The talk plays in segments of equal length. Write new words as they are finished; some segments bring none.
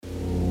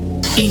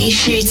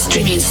Initiate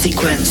streaming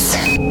sequence.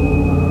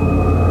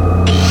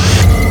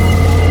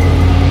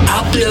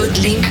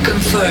 Upload link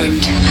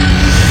confirmed.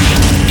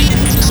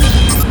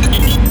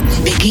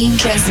 Begin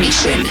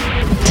transmission.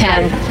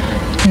 10,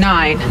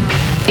 9,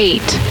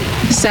 8,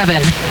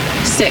 7,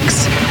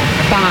 6,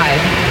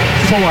 5,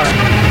 4,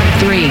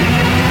 3,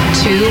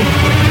 2,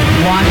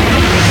 1.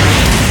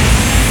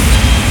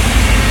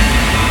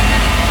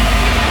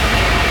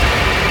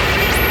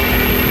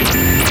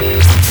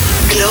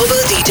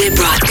 Global DJ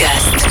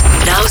broadcast,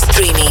 now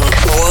streaming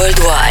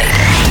worldwide.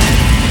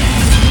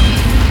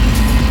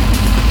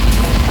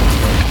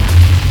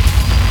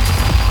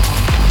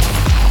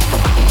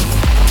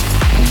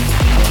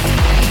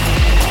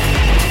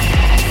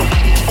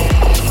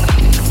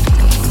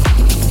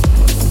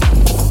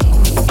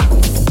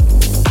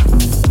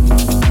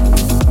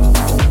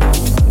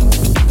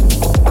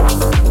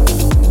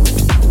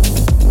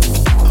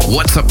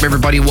 What's up,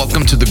 everybody?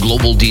 Welcome to the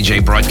Global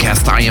DJ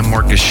broadcast. I am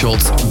Markus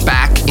Schulz,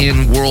 back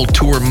in world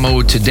tour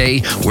mode today,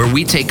 where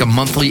we take a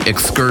monthly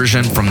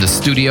excursion from the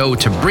studio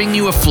to bring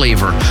you a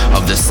flavor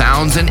of the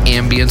sounds and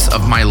ambience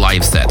of my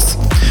live sets.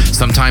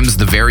 Sometimes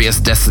the various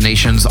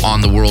destinations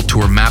on the world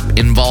tour map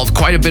involve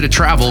quite a bit of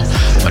travel,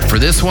 but for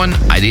this one,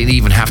 I didn't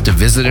even have to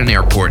visit an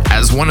airport,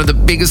 as one of the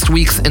biggest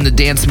weeks in the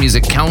dance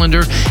music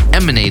calendar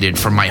emanated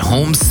from my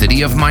home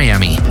city of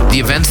Miami. The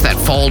events that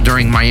fall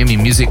during Miami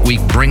Music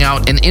Week bring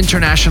out an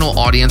international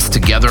audience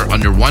together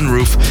under one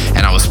roof,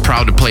 and I was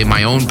proud to play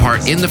my own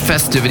part in the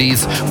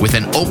festivities with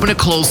an open to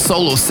close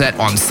solo set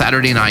on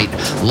Saturday night,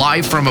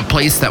 live from a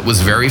place that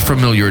was very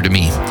familiar to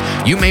me.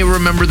 You may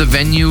remember the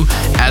venue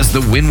as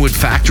the Wynwood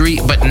Factory,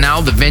 but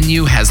now the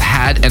venue has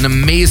had an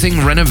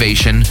amazing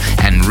renovation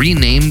and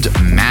renamed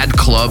Mad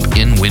Club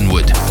in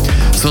Wynwood.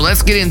 So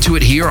let's get into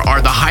it. Here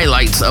are the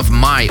highlights of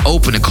my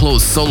open to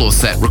close solo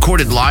set,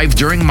 recorded live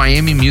during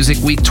Miami Music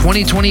Week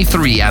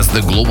 2023 as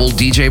the Global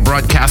DJ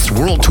Broadcast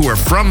World Tour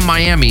from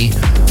Miami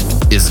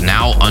is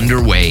now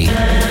underway.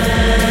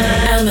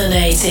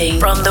 Emanating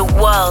from the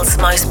world's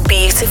most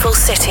beautiful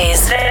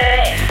cities.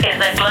 This is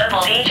the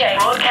Global DJ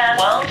Broadcast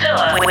World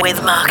Tour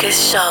with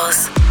Markus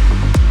Schulz.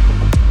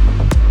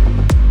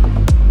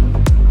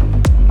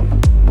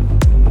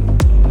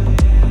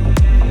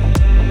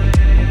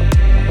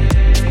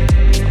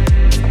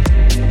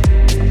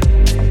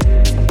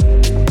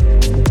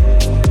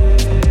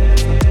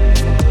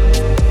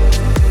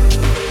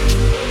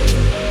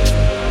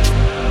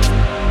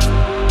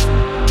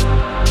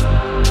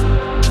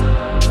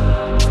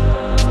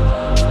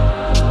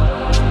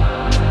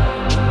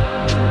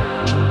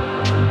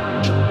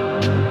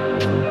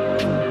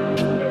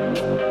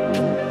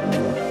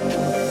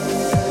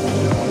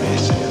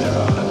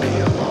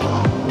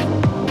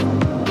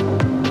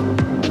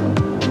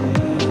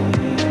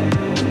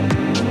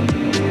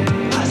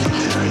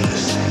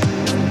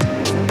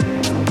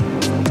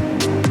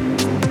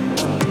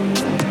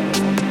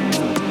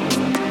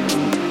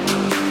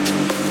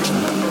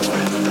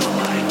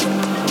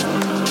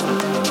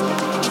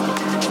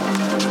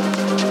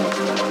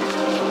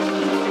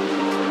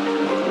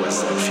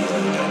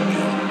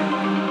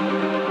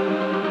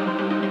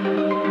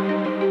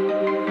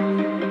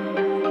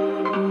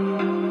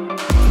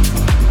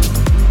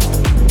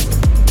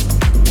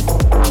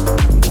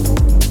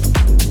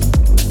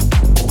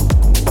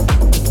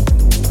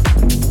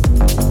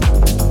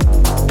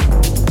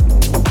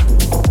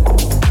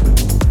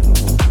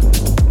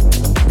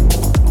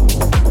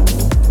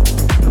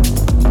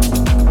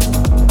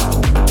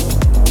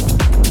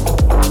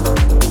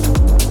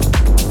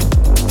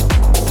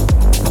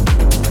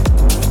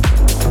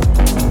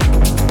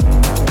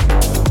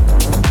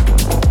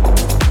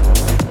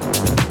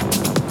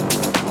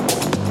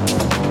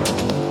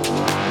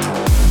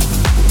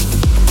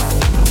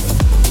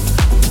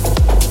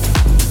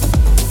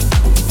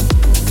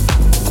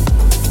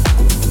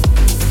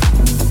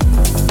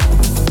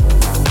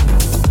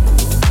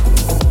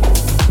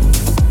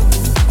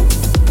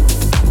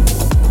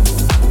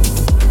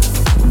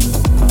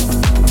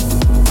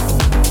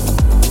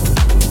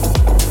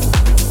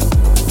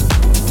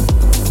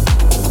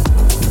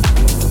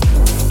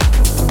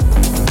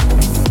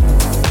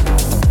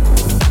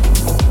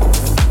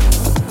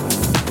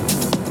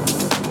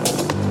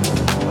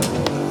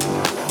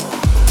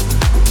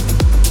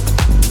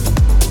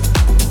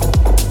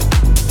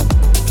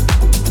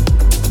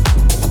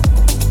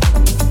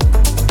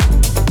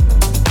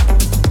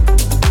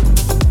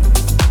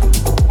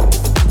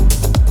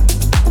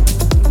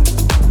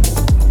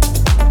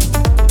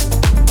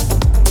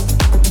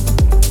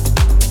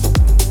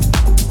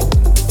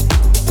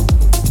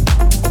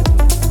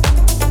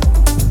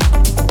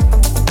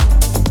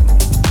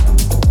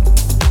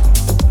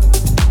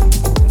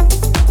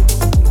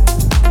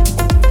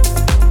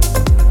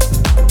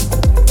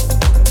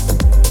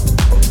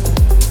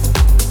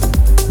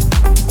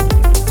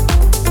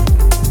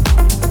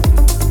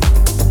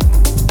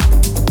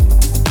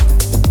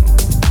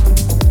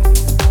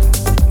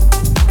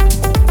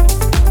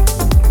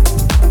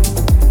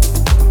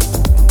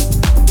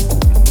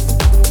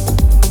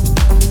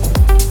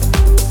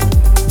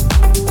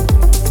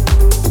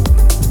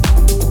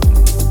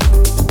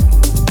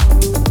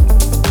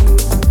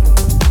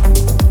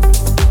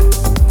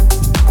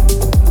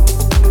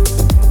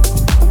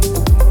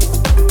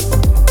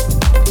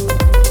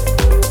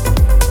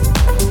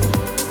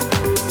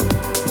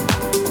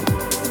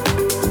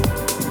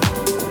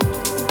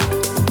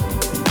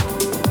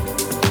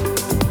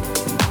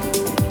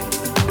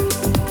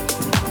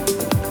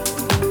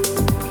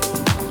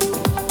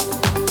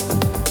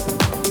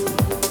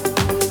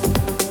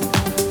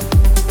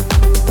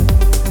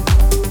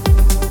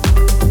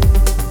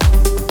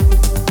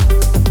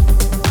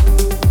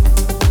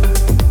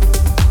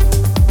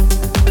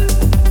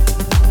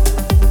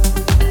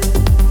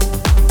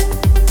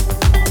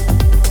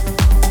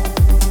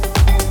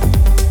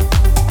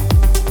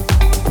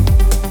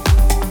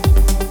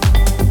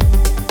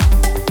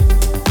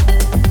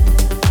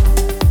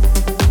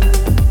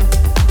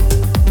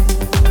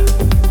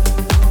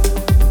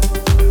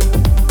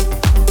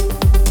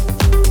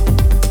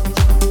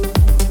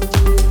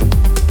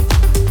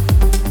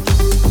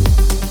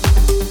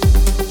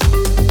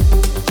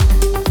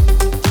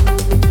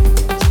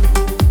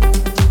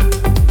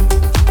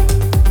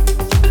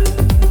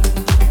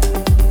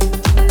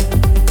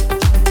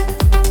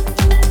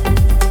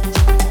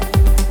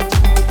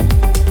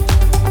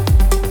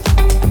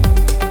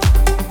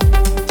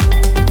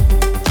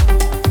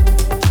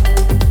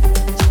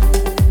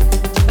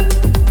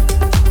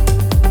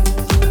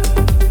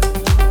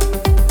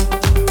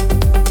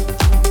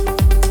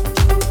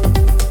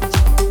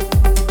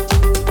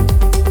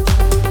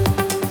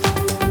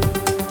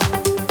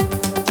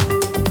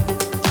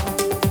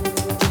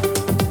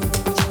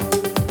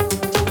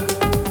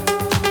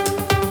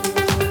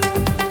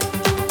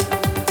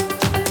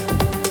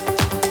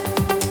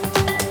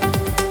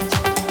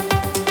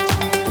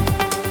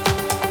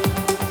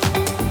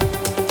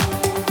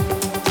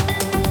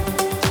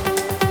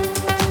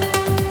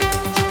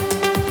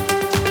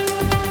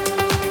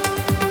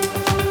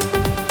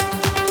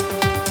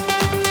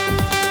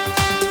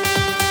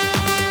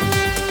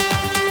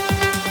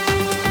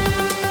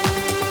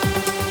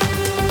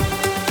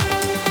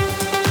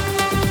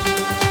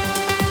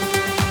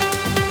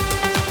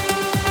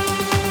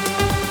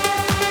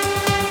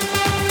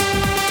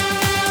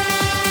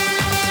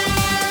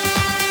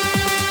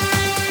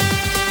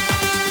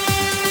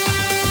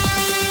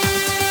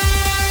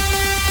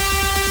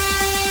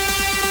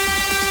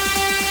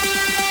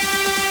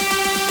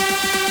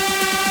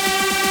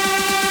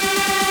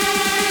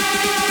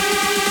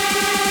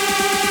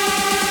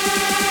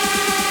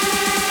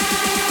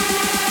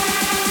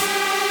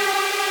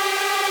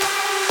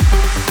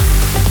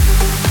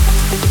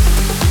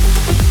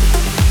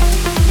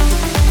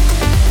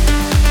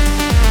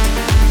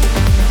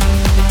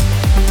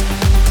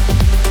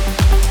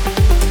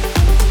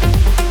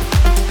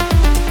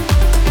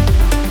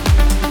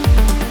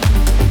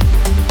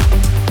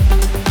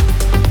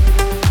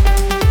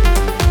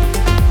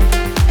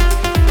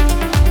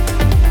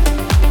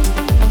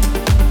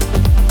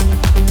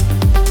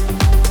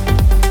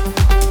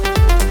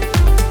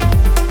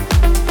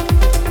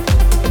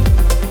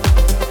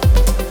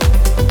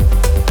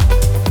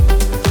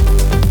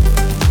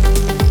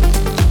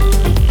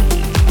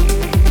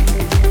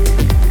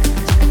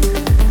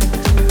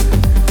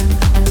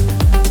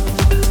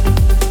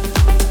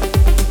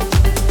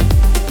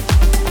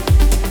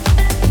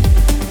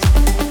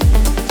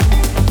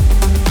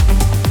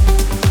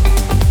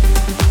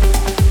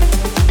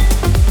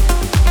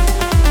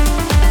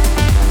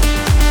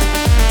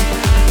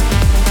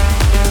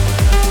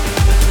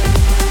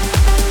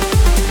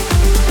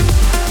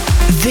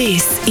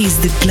 This is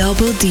the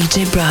Global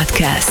DJ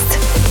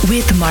Broadcast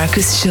with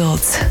Markus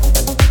Schulz.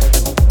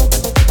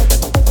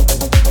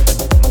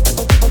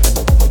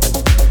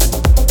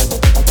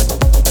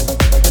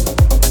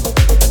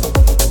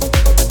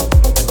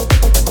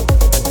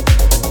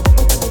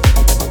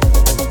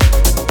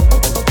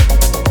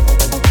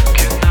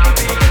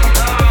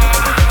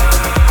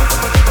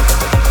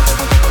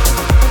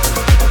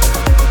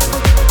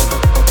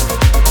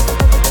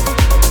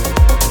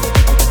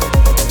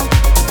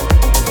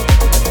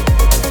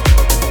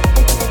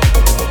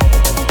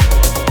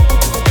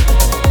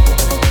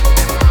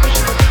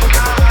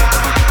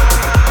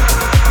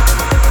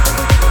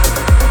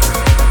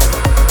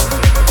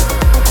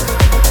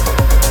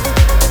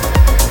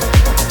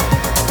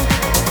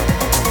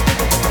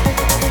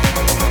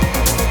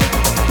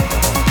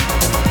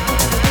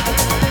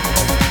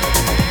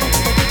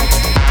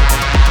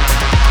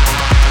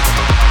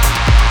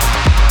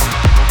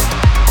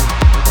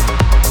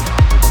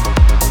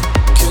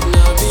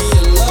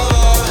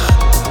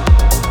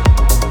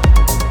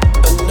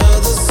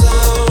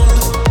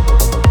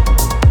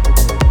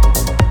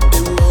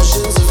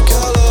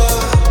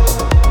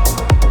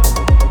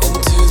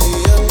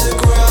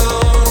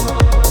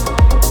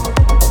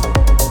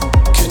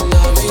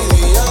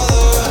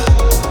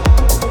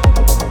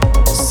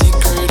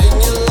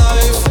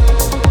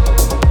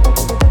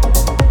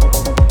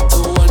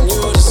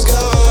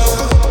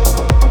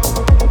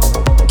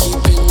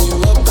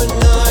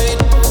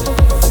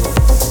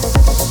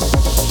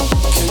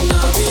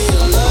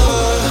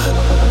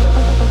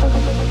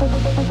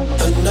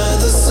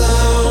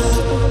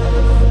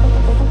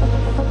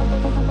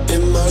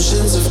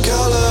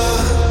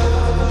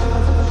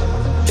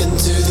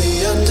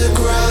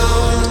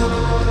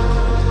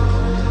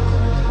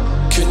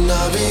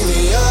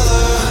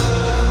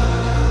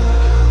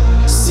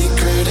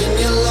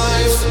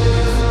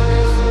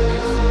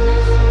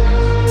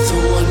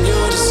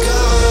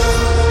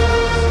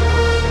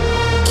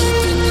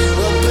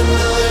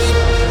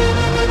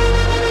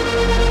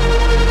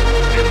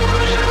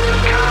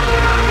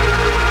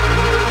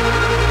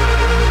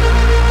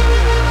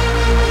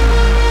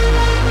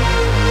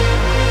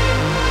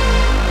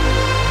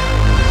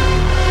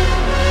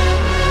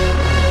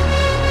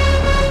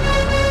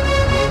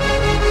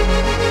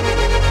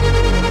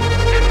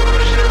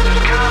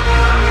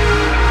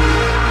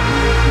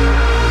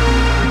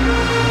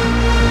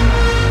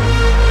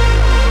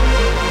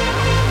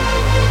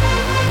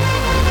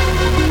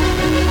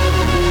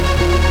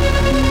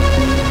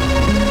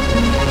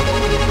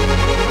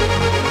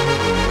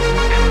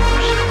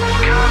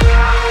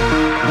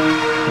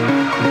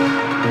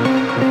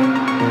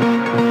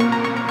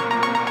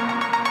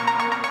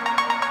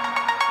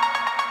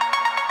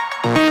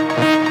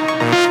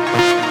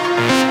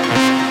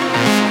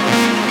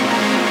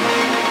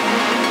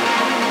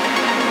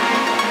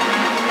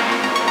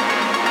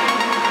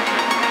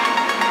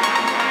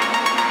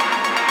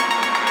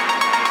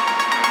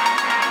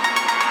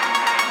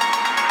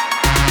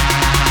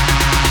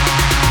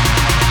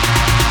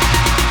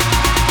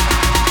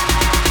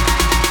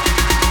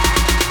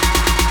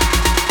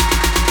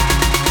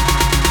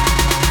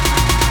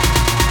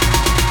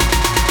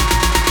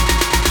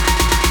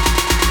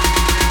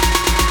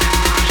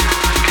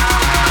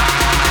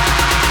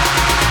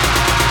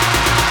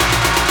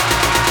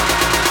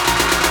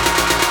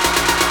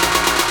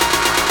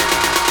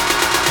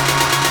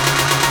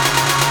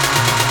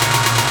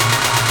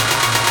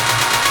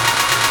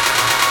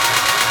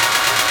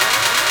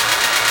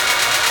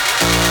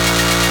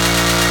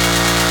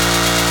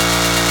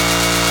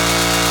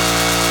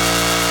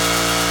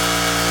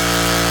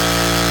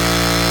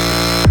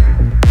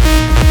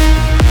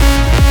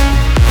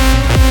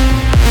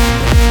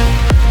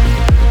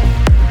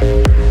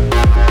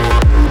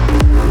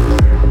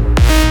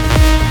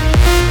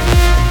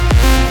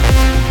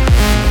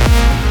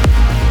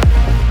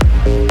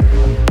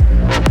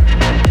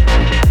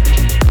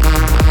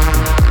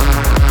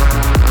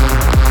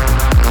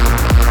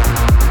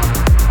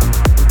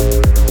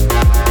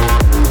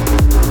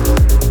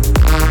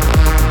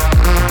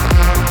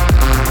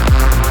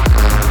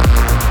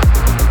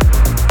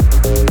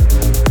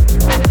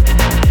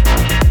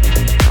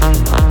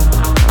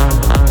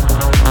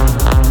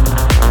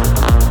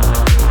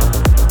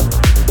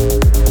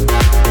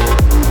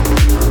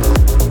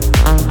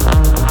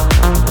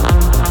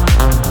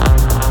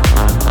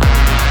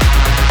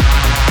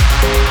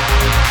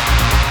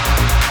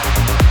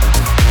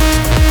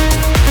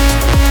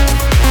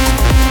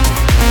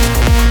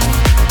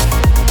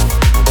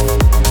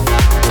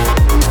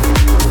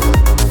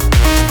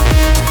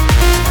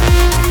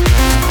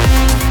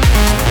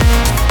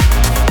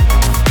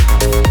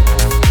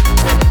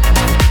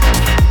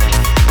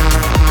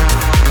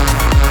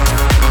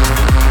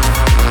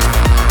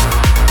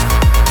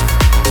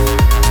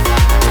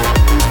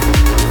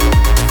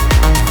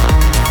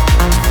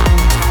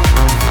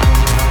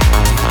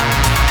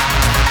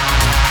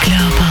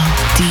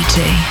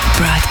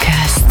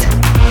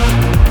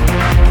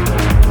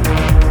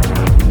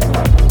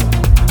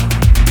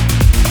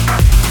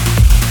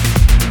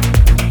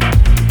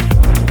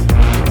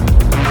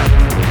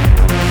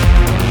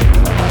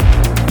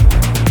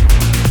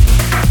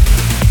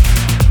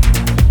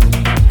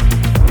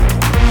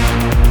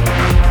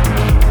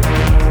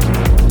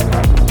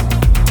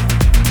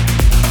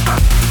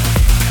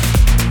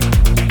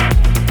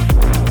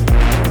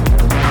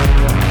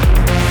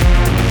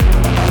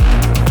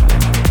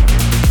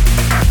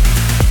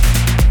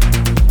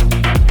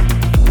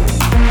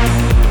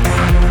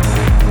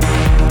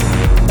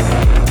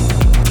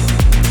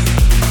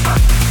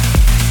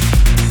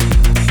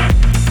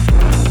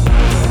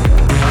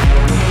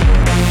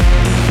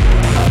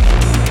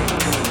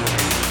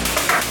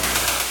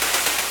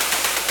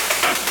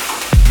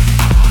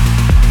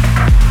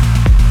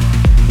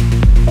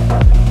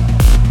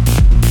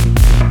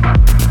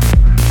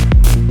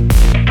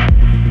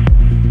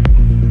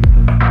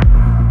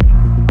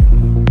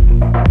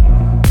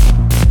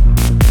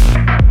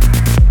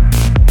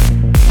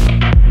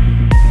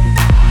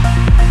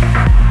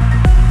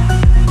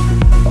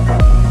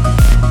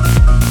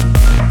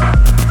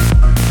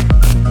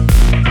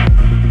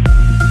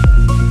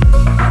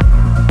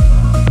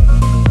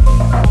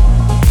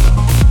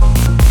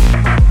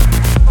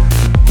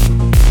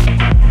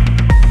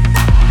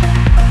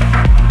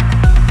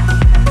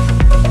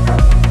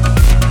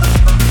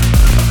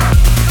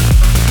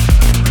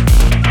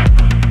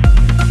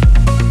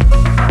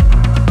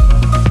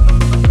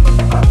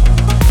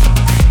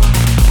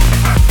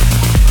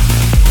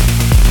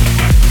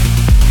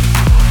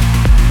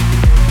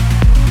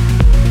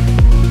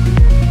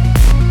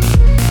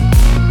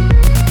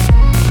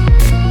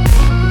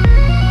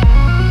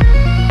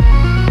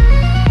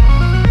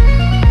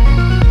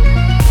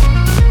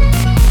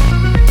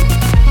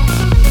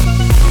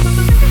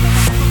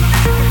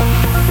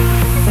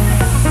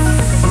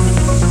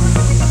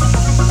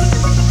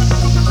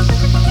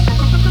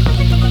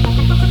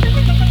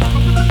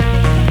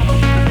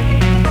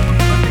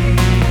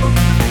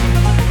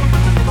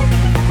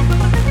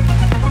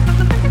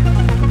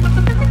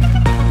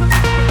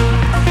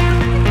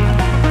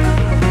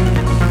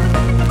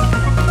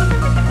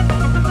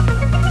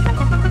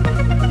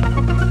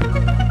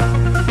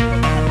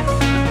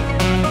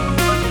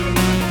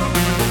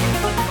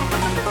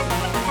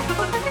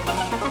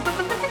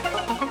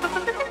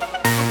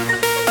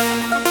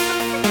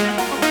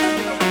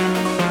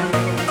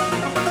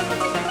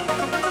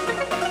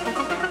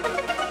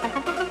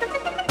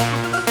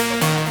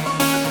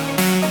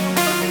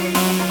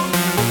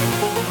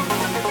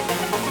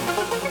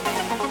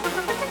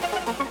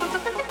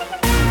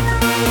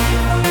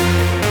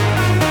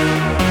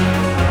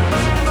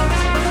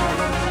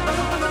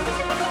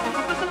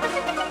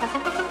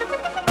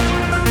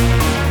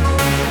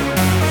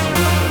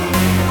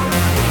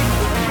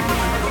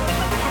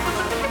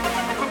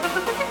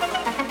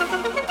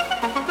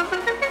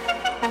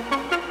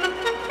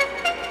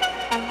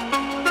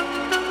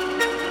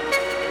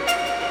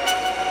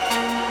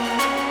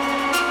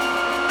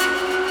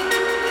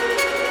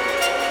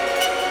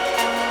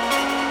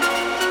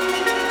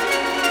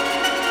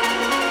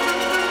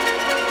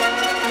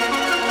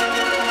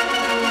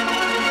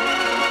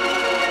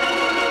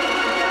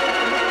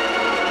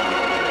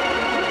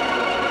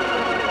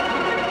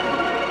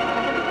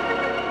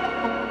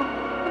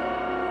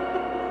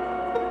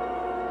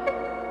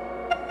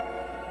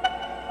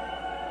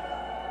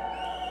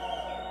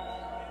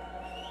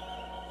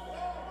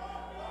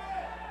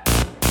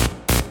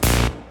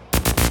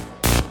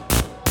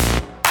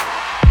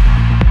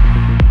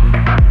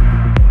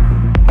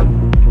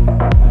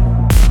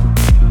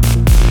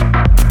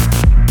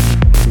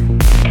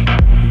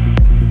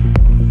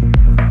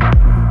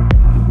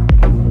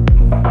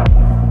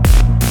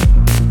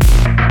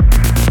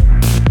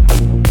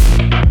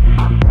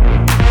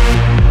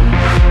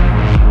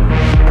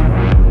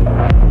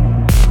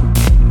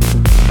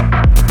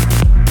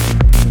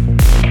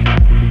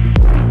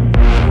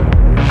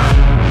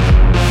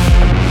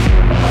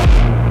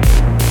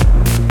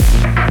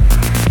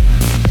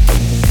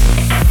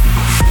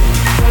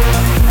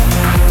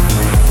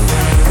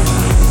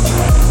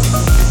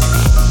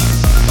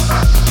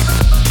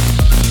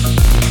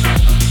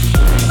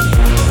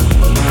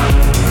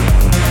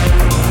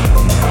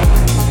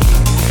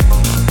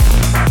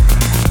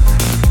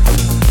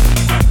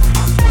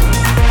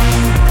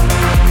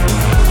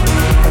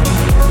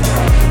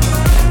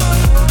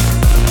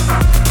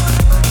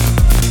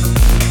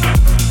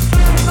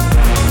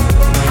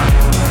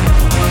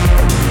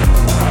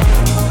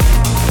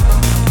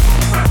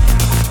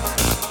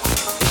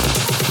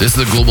 This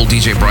is the Global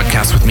DJ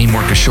Broadcast with me,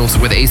 Markus Schulz,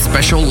 with a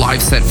special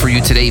live set for you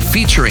today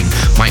featuring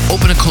my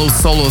open and close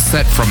solo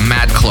set from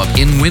Mad Club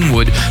in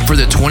Wynwood for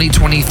the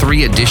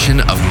 2023 edition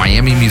of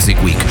Miami Music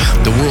Week.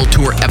 The World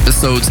Tour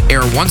episodes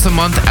air once a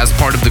month as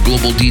part of the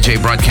Global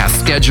DJ Broadcast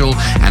schedule,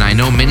 and I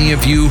know many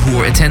of you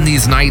who attend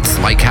these nights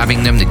like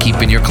having them to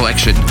keep in your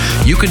collection.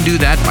 You can do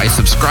that by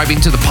subscribing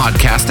to the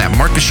podcast at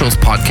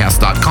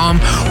MarkusSchulzPodcast.com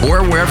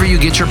or wherever you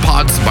get your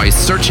pods by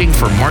searching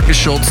for Markus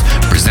Schulz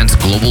Presents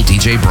Global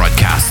DJ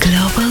Broadcast.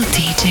 Global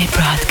DJ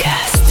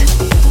Broadcast.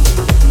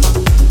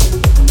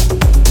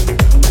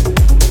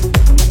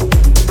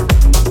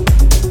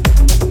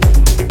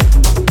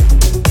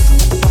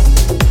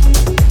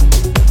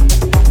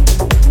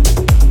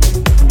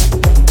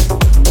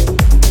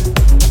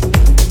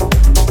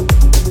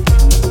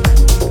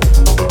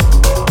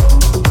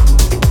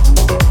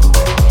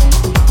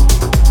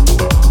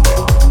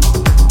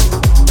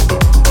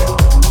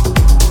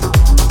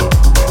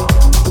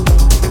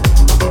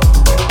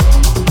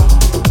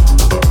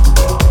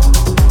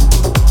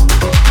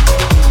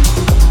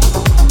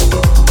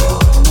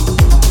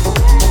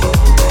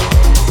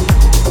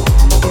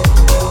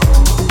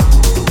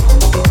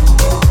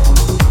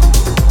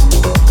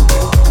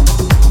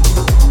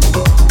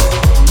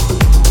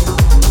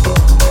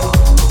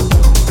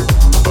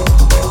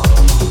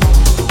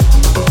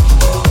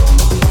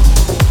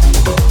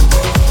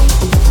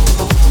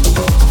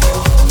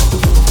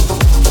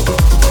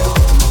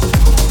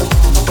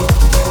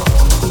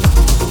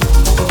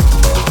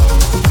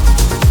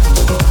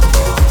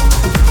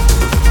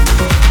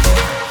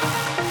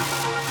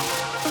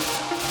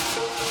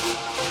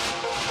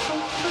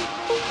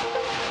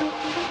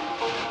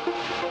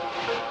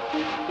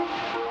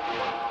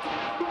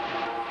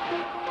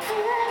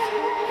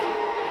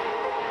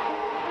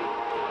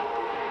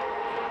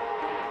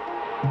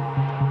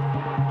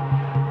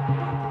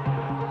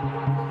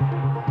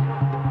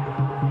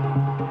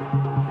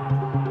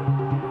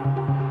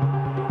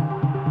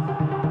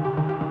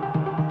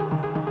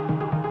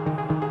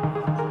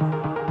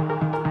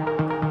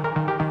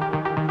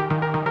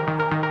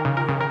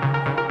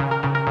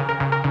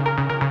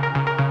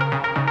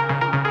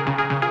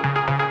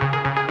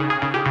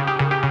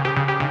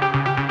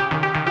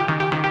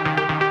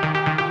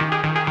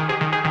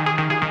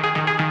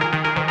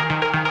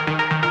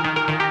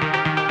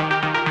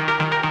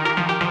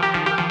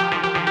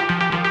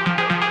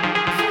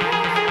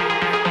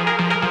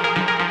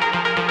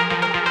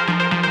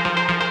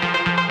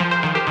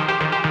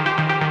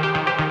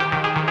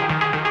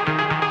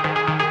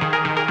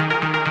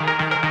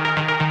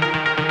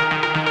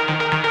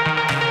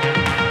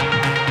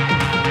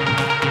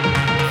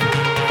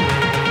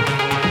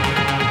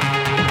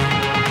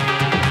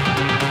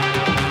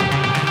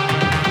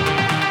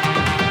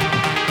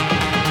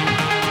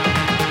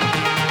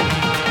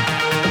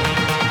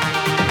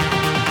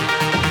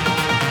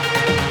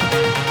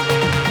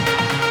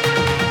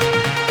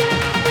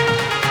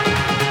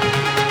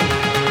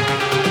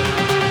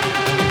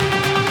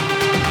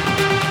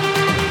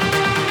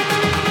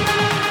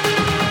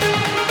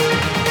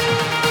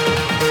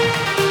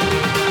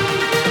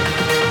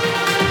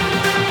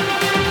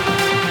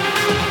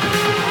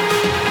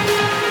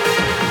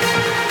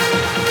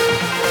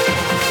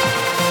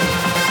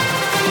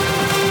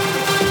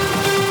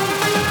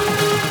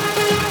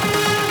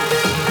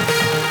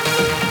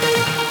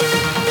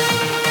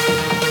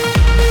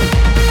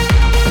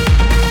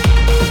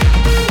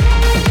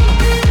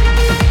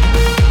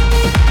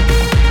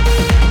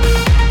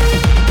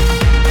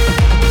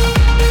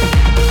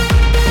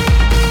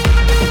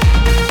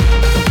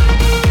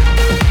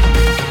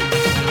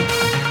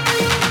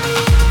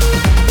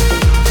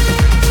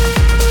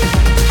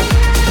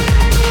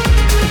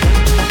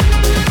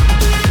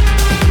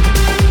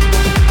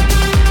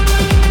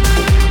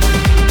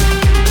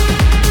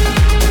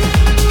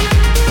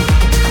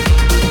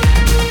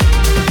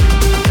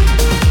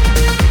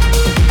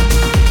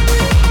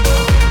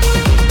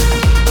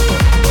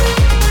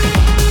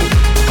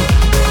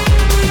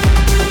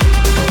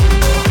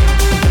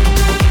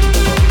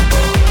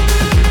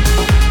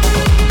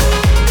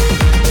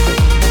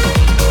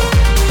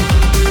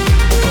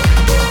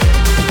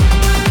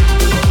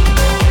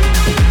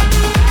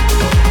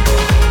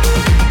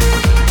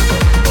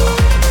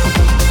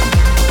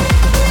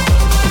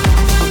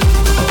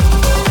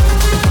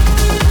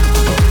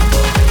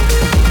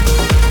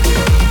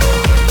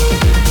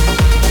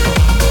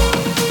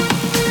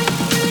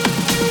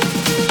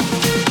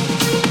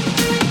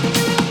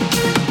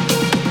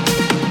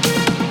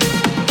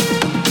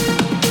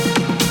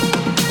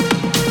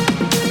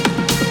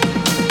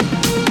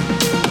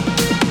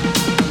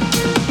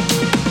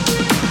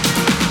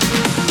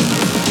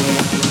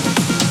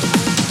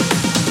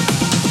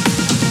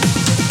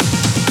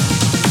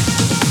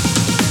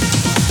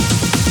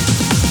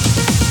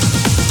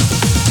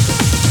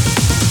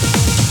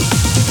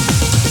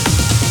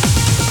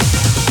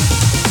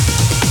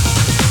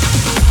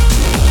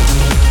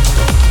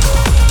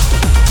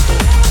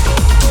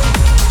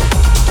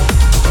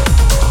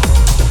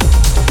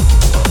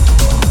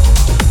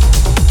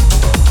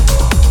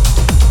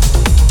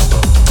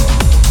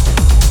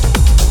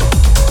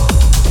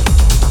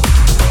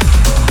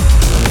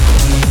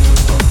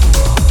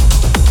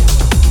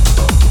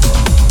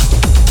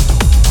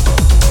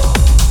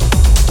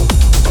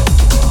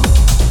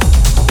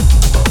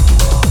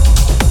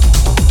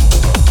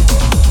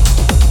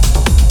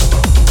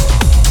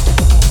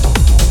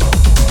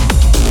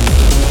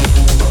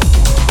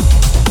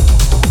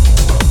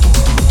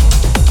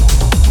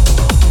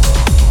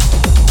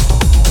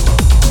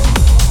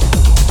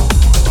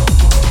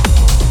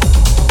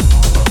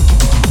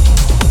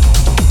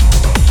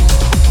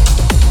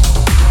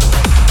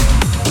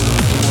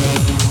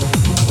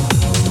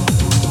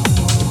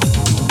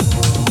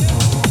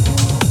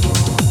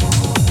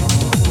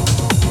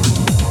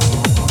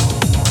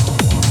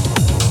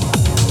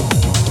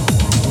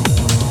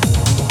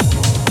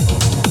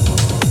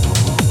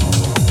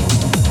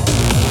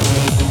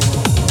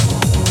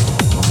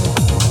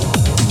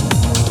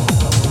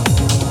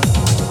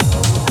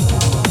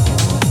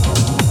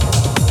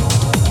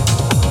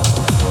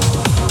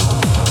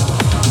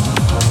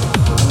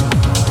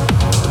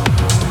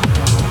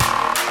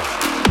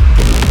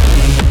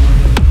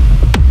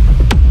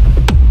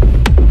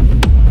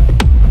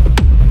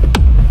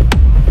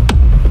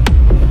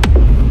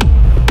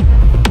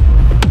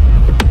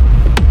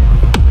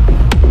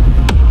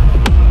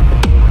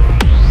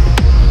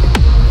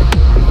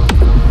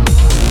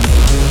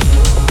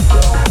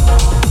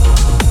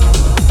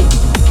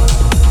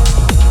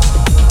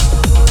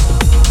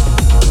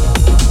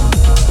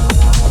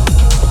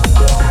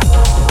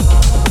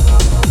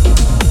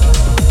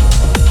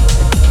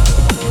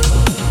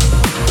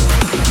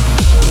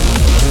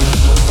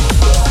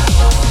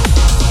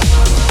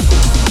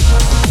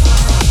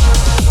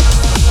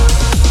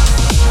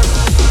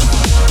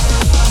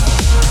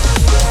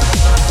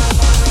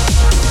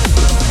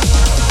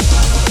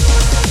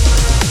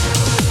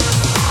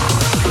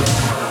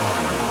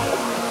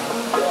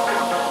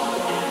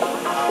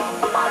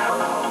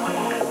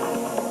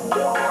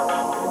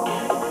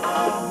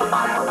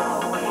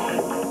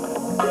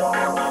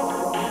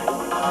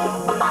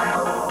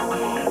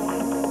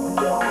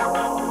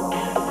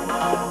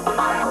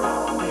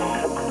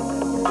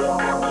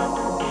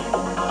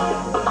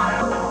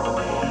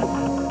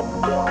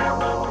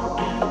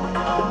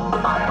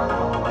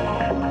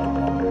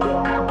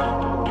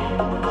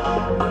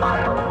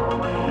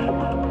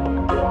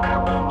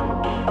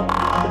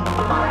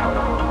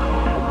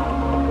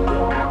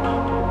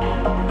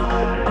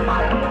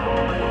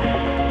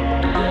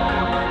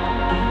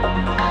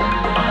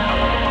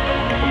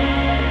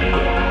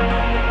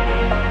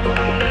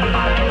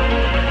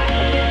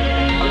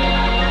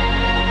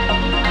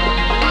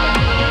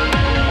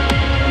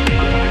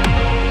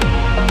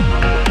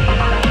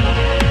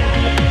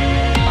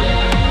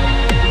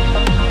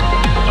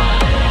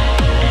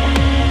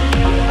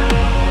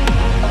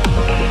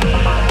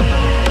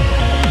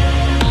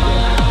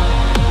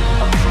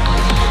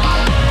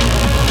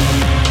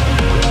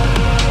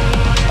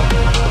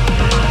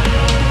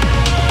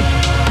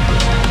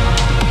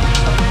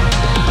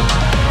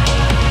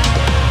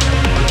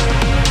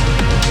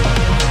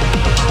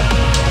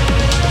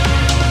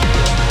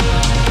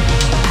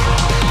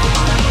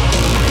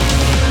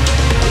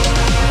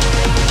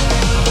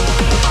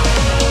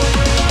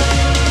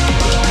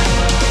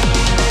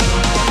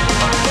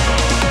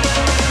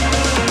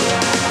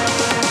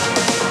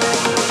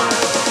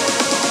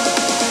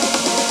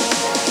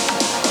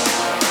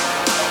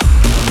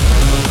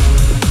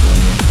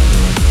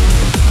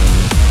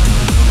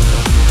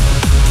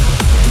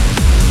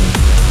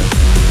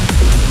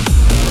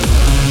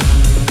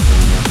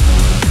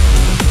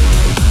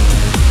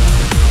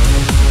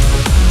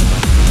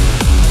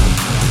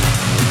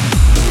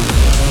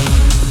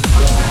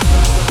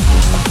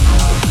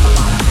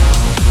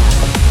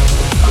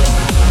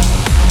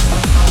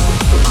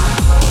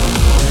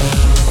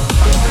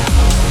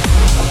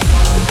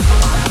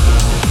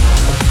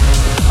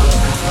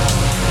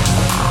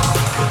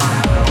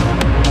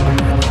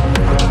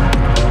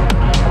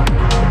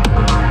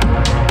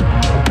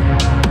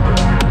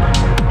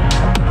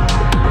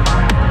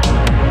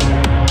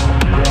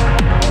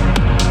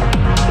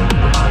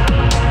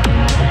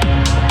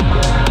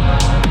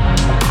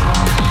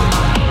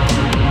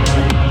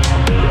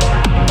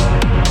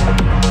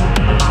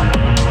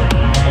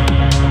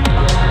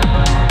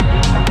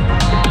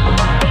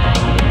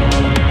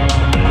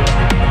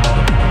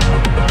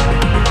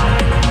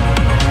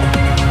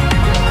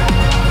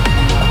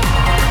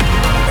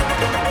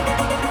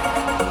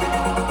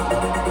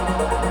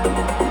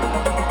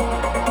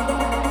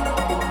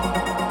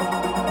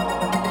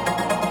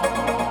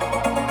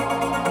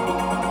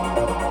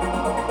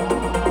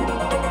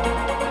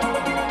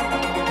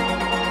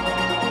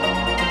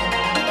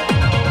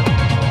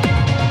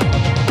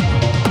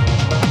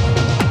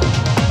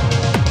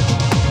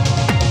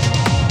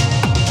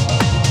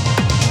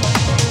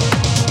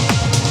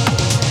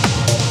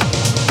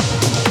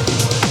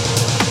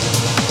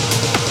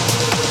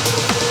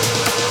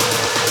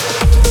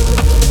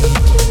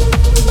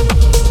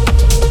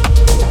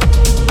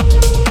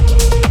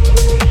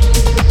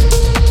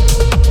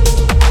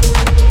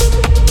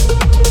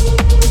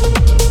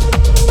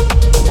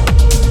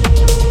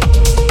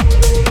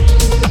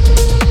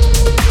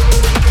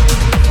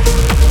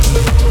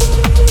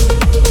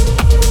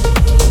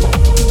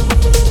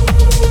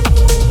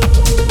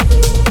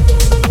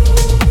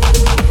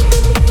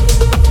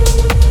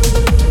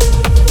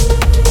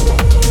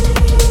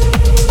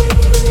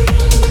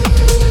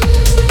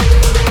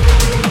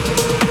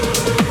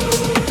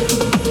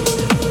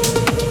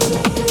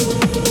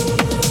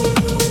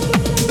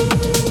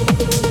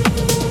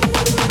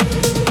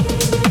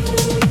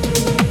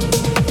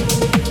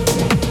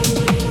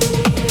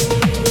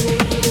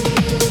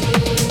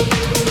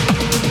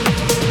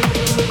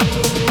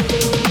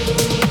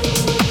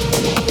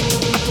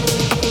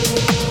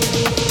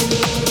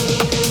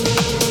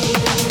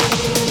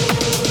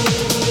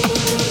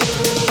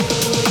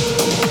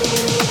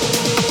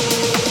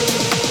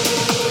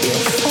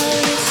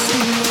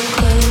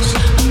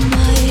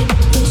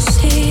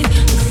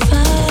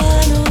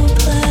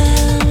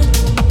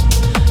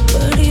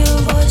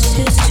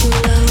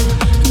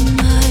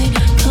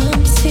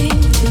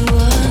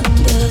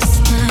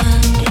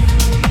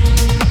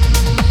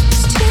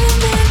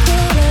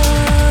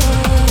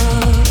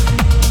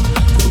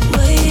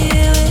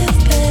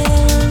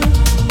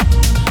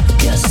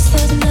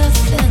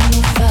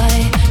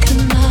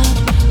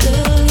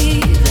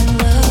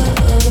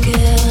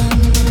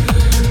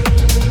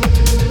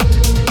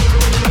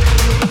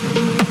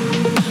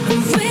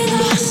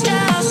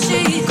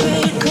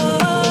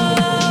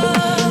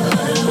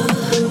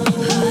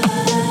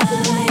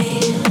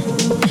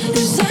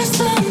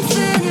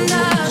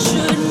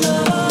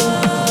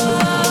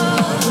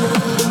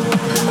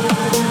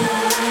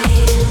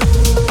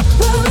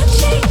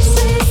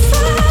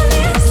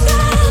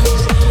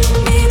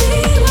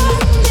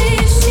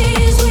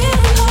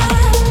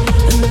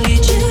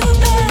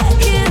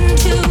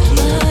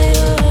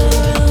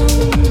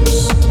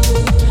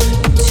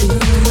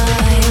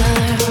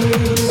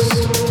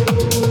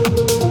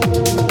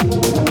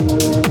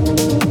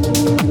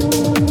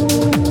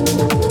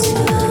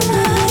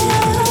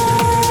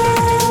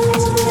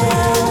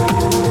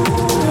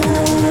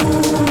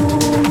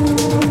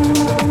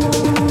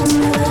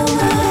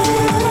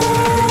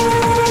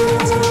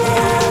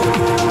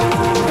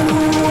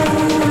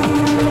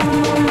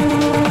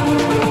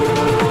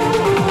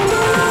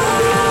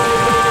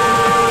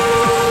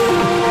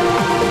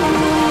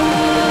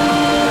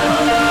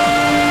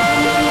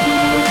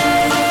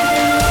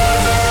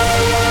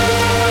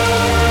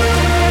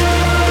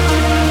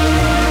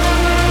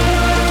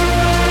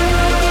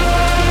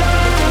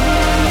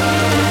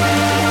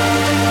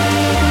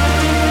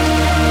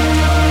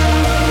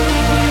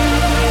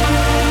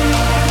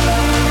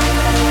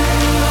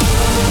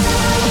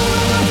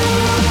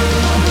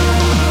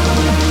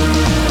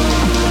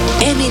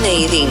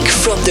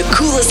 from the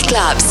coolest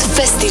clubs,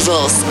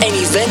 festivals, and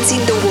events in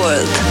the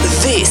world.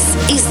 This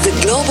is the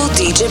Global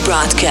DJ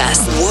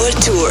Broadcast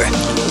World Tour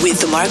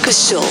with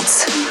Markus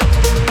Schulz.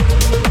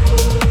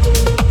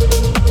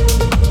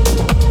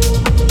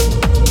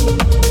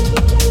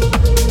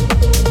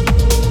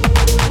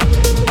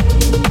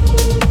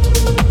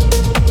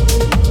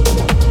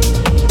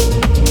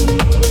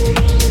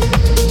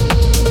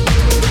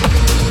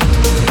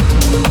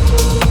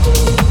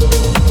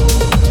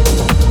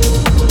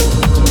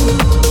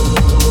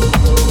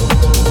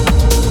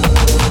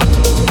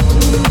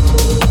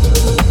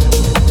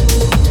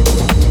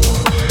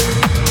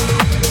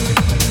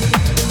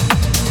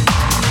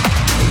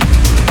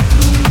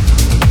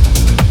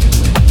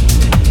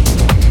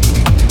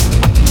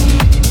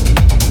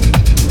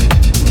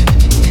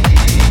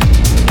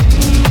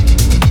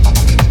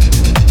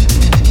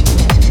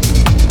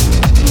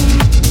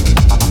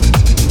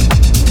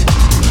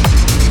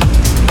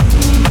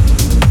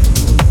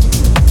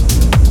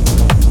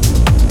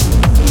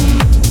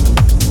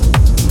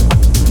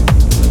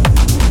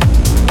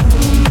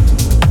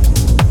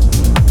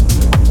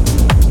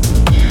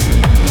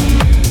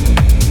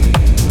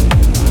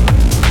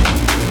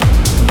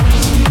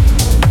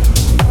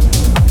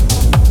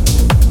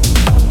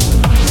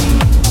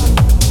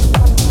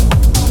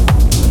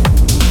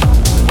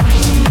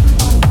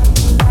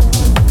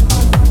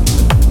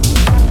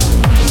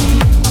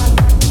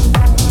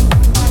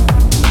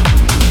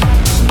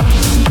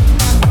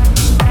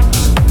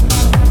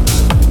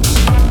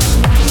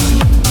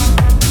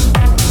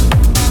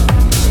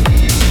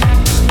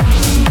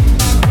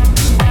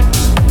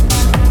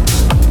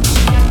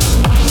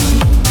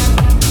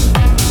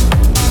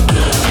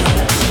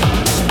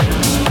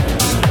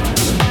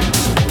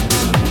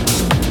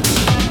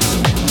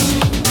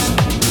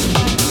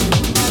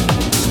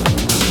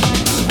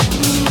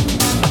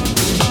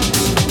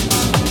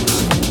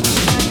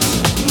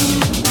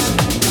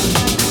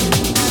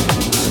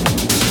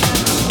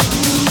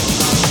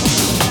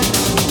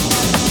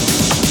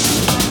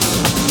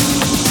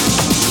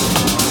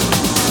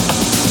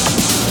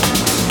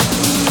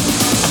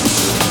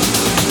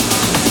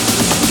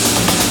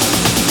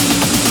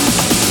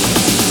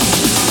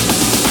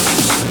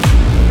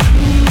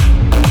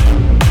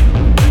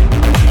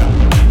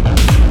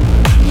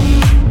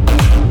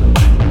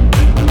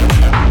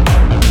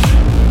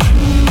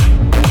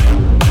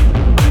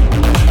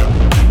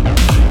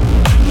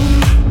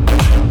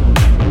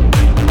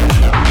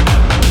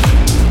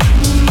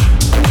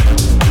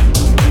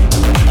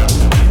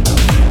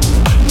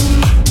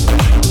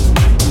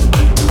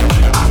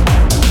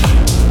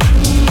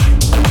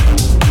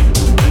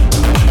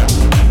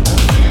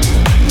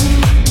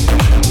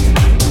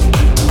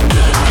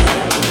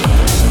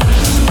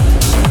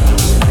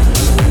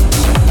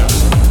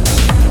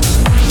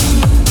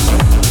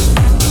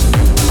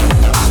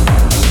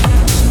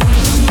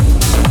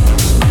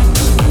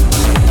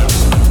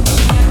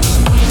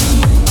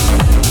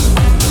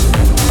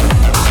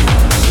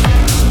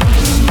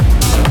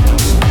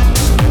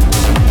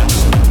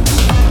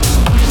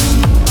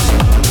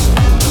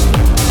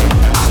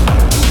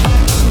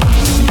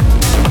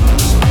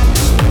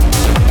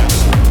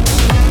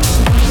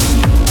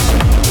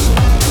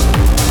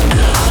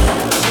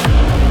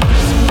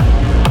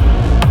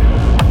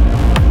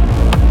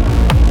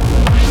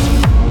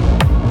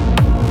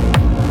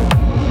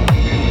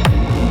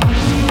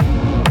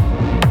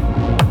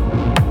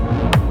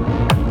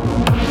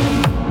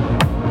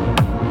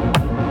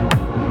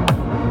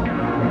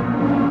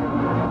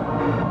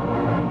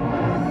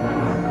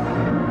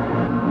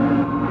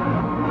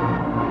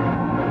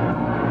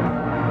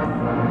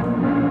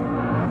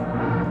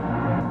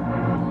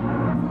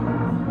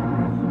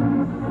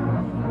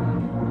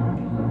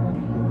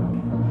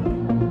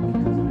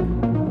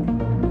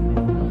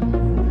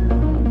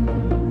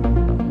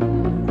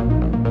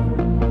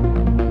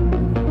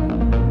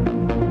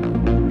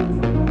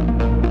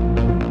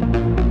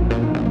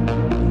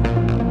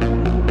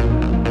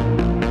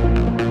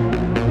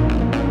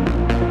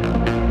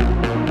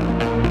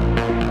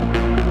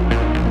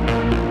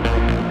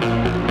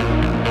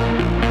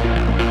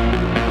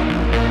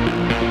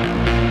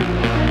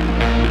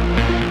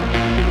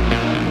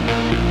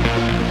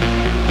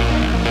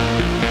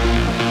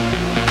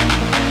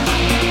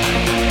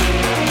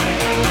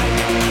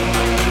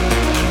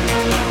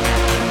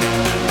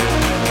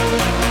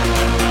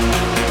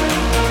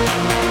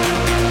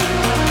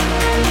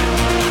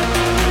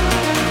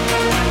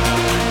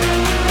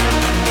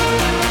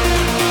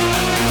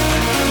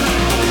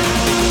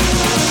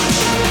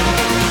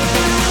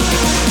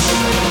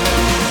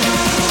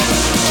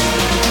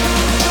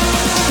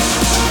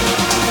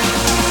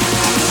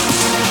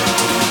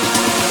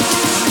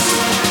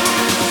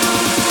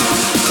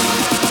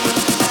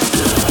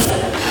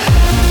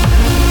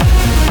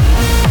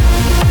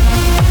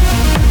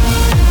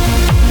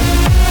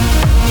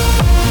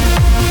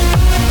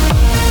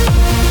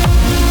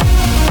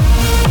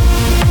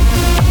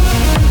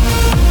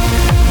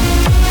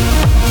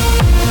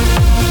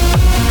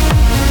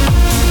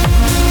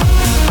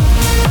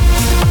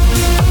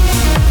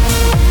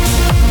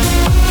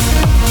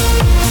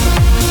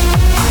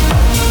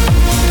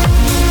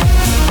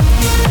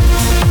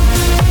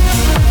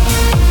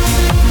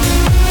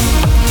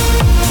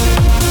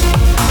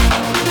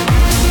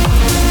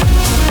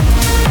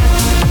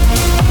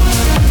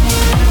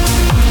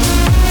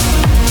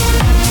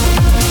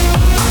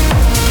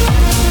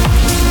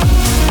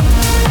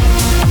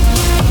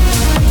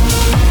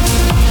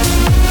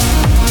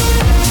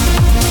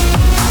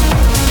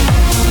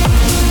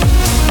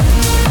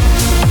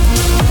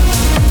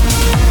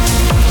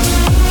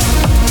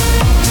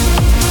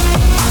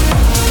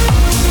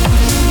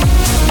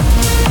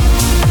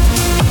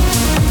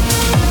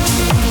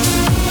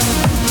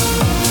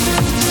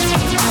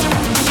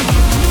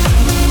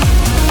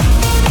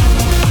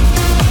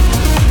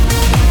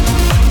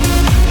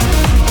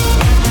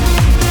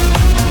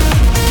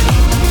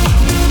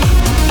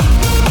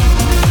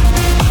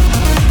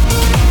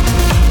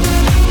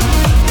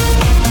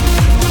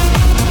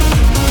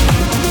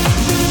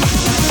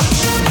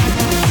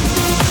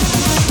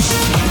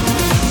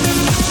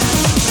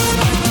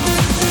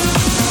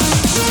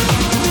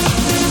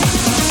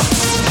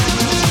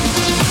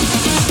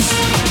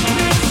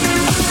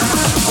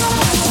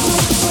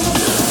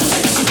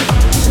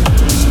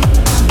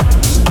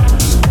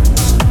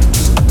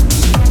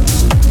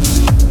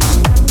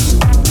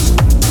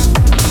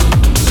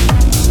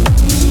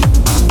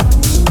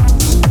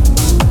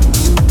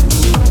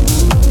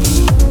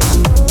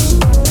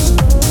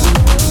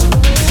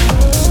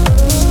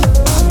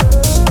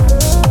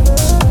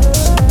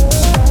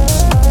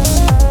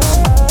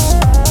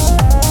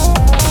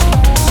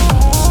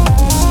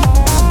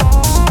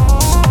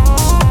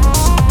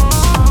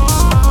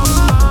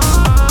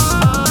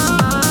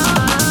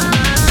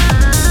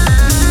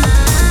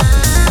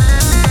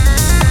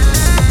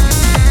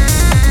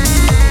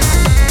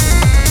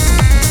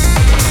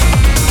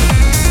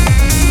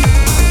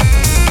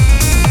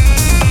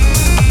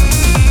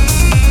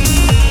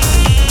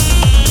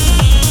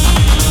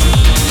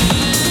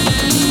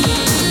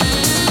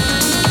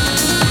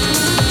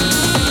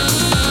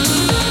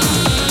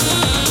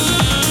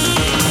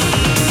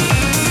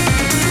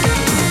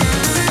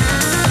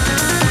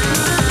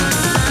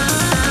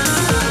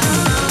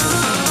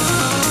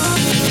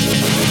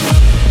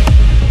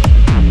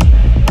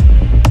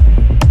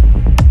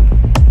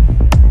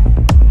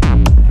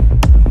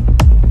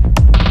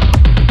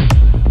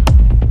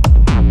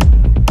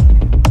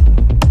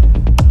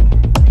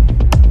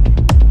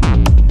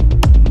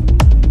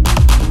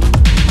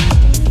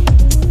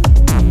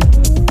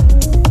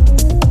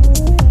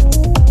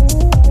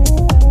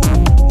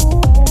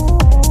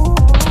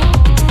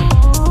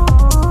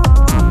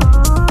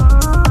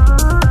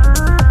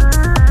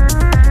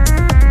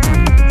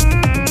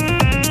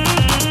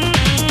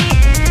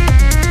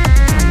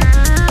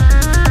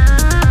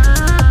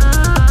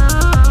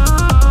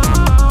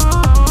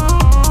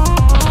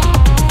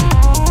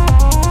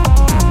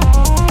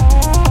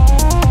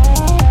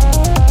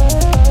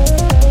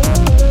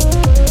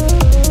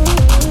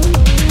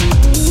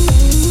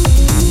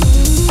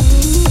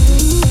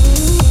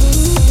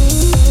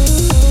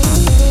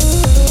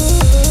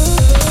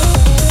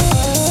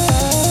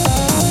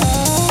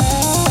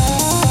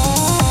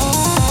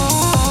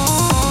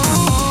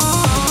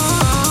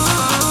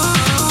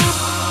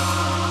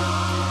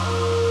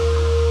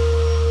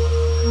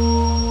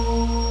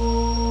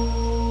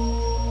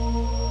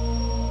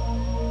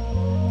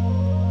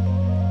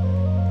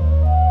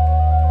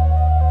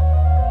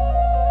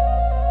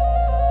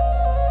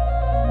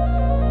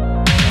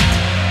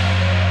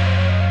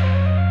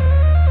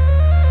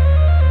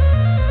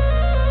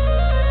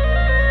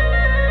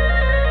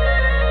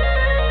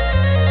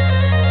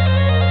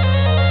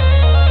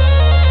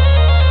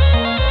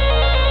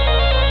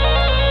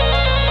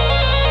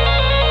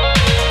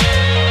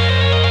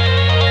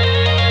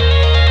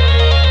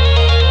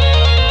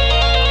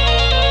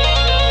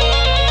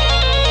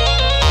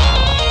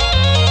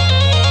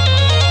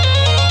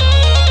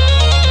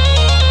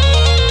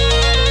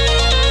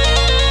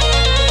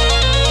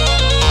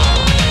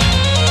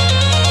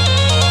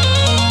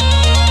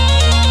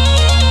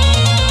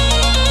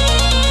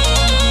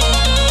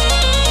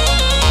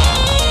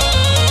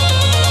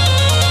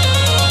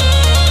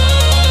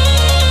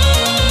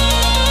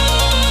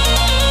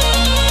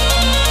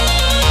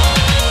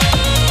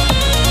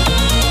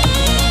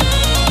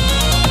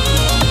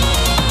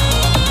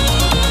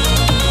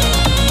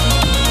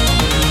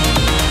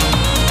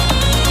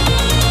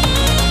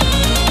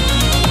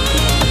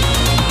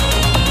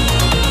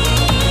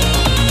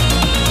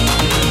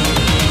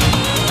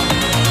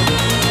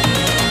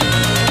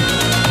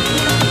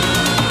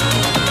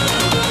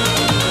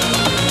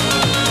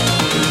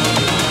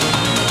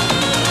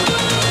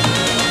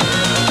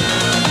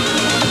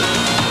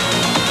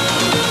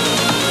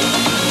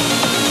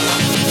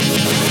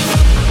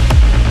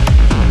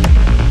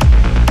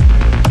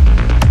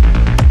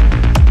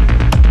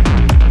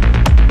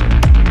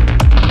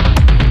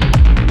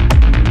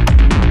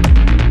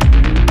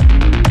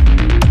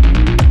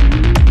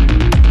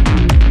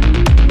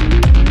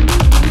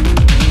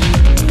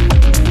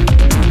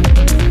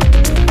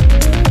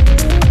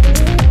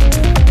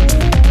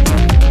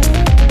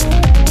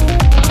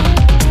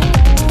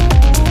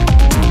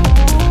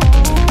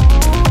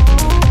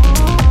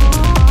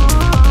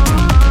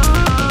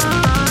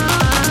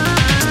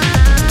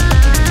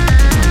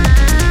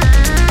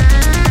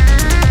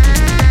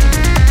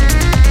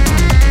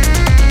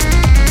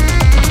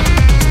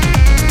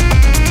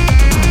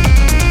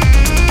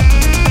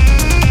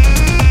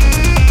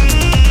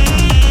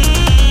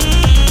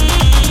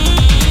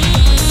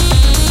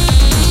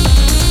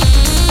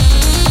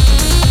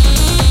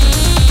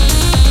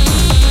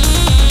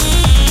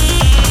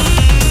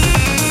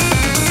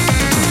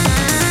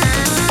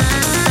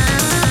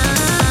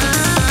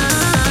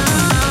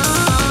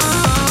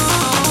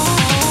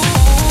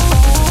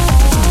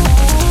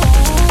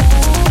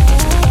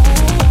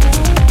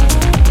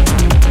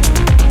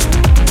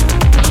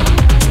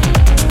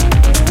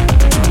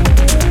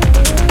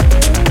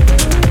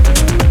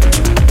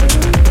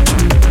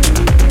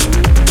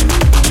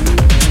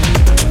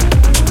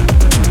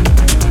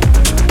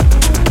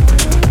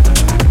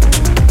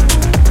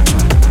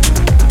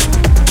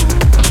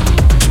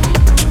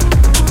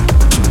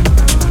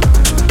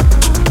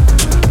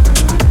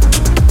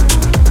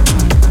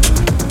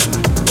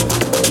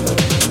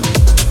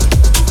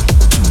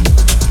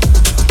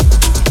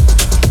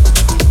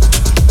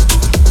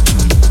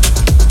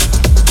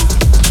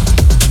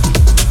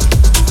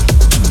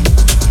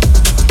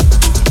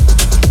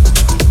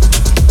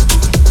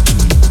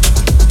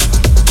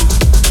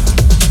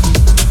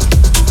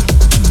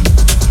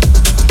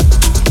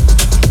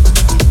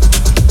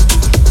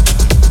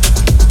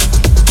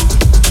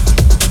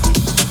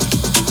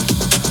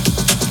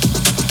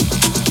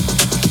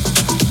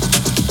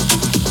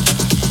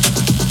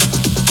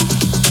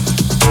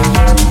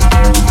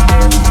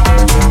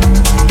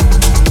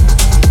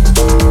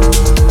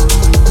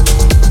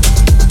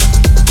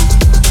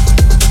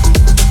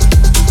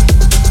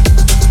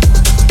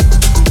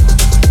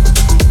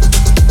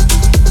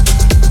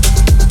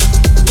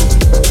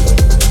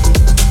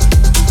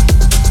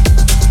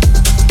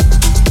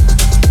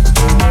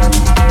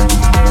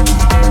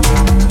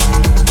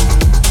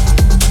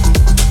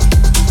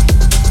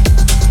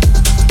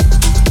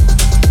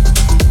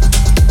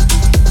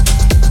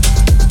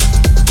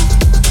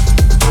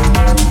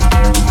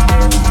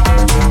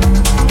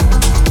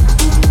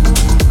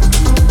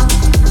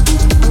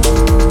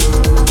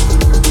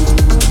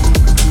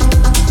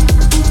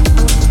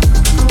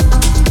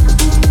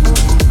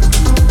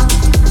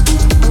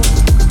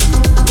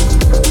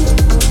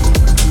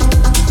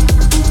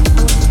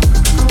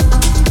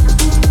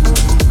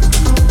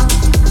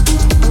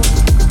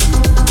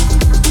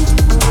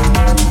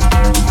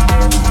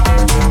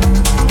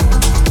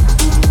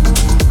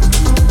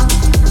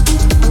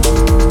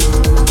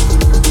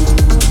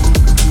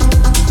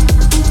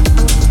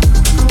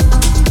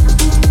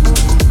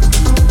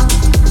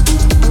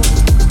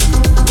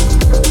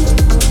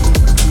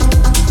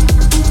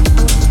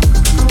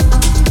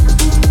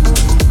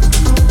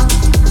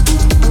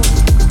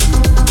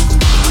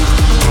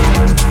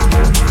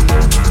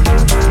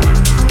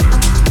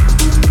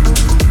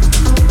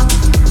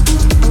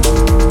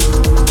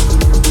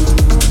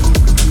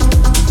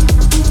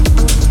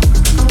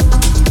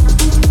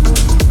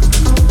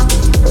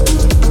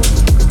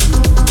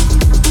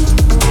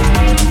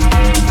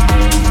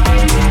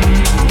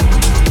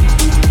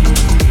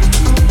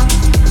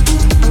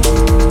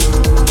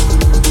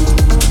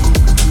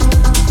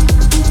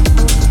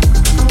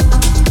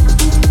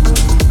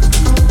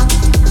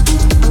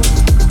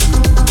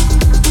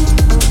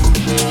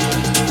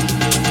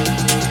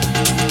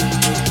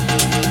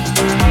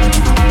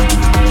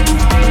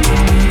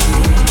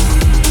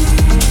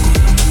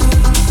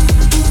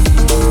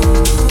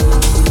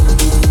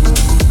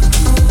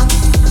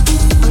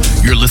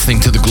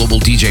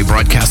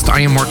 I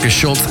am Markus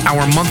Schulz.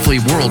 Our monthly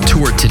world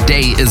tour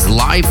today is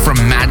live from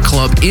Mad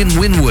Club in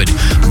Wynwood,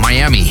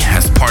 Miami,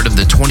 as part of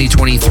the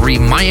 2023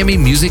 Miami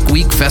Music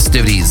Week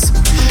festivities.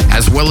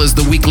 As well as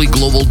the weekly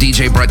global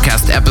DJ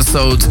broadcast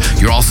episodes,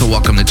 you're also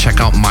welcome to check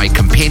out my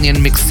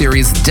companion mix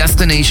series,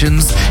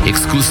 Destinations,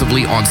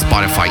 exclusively on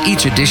Spotify.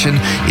 Each edition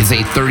is a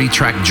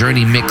 30-track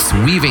journey mix,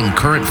 weaving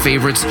current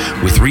favorites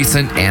with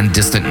recent and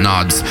distant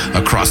nods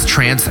across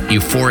trance,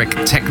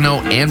 euphoric,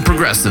 techno, and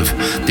progressive.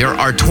 There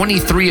are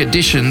 23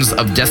 editions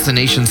of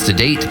Destinations to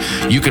date.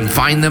 You can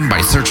find them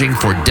by searching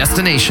for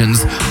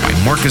Destinations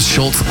by Markus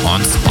Schulz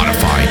on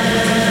Spotify.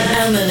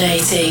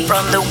 Emanating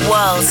from the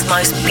world's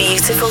most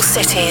beautiful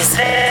cities. This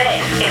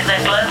is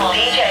the Global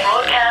DJ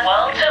Broadcast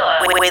World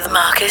Tour with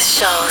Markus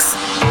Schulz.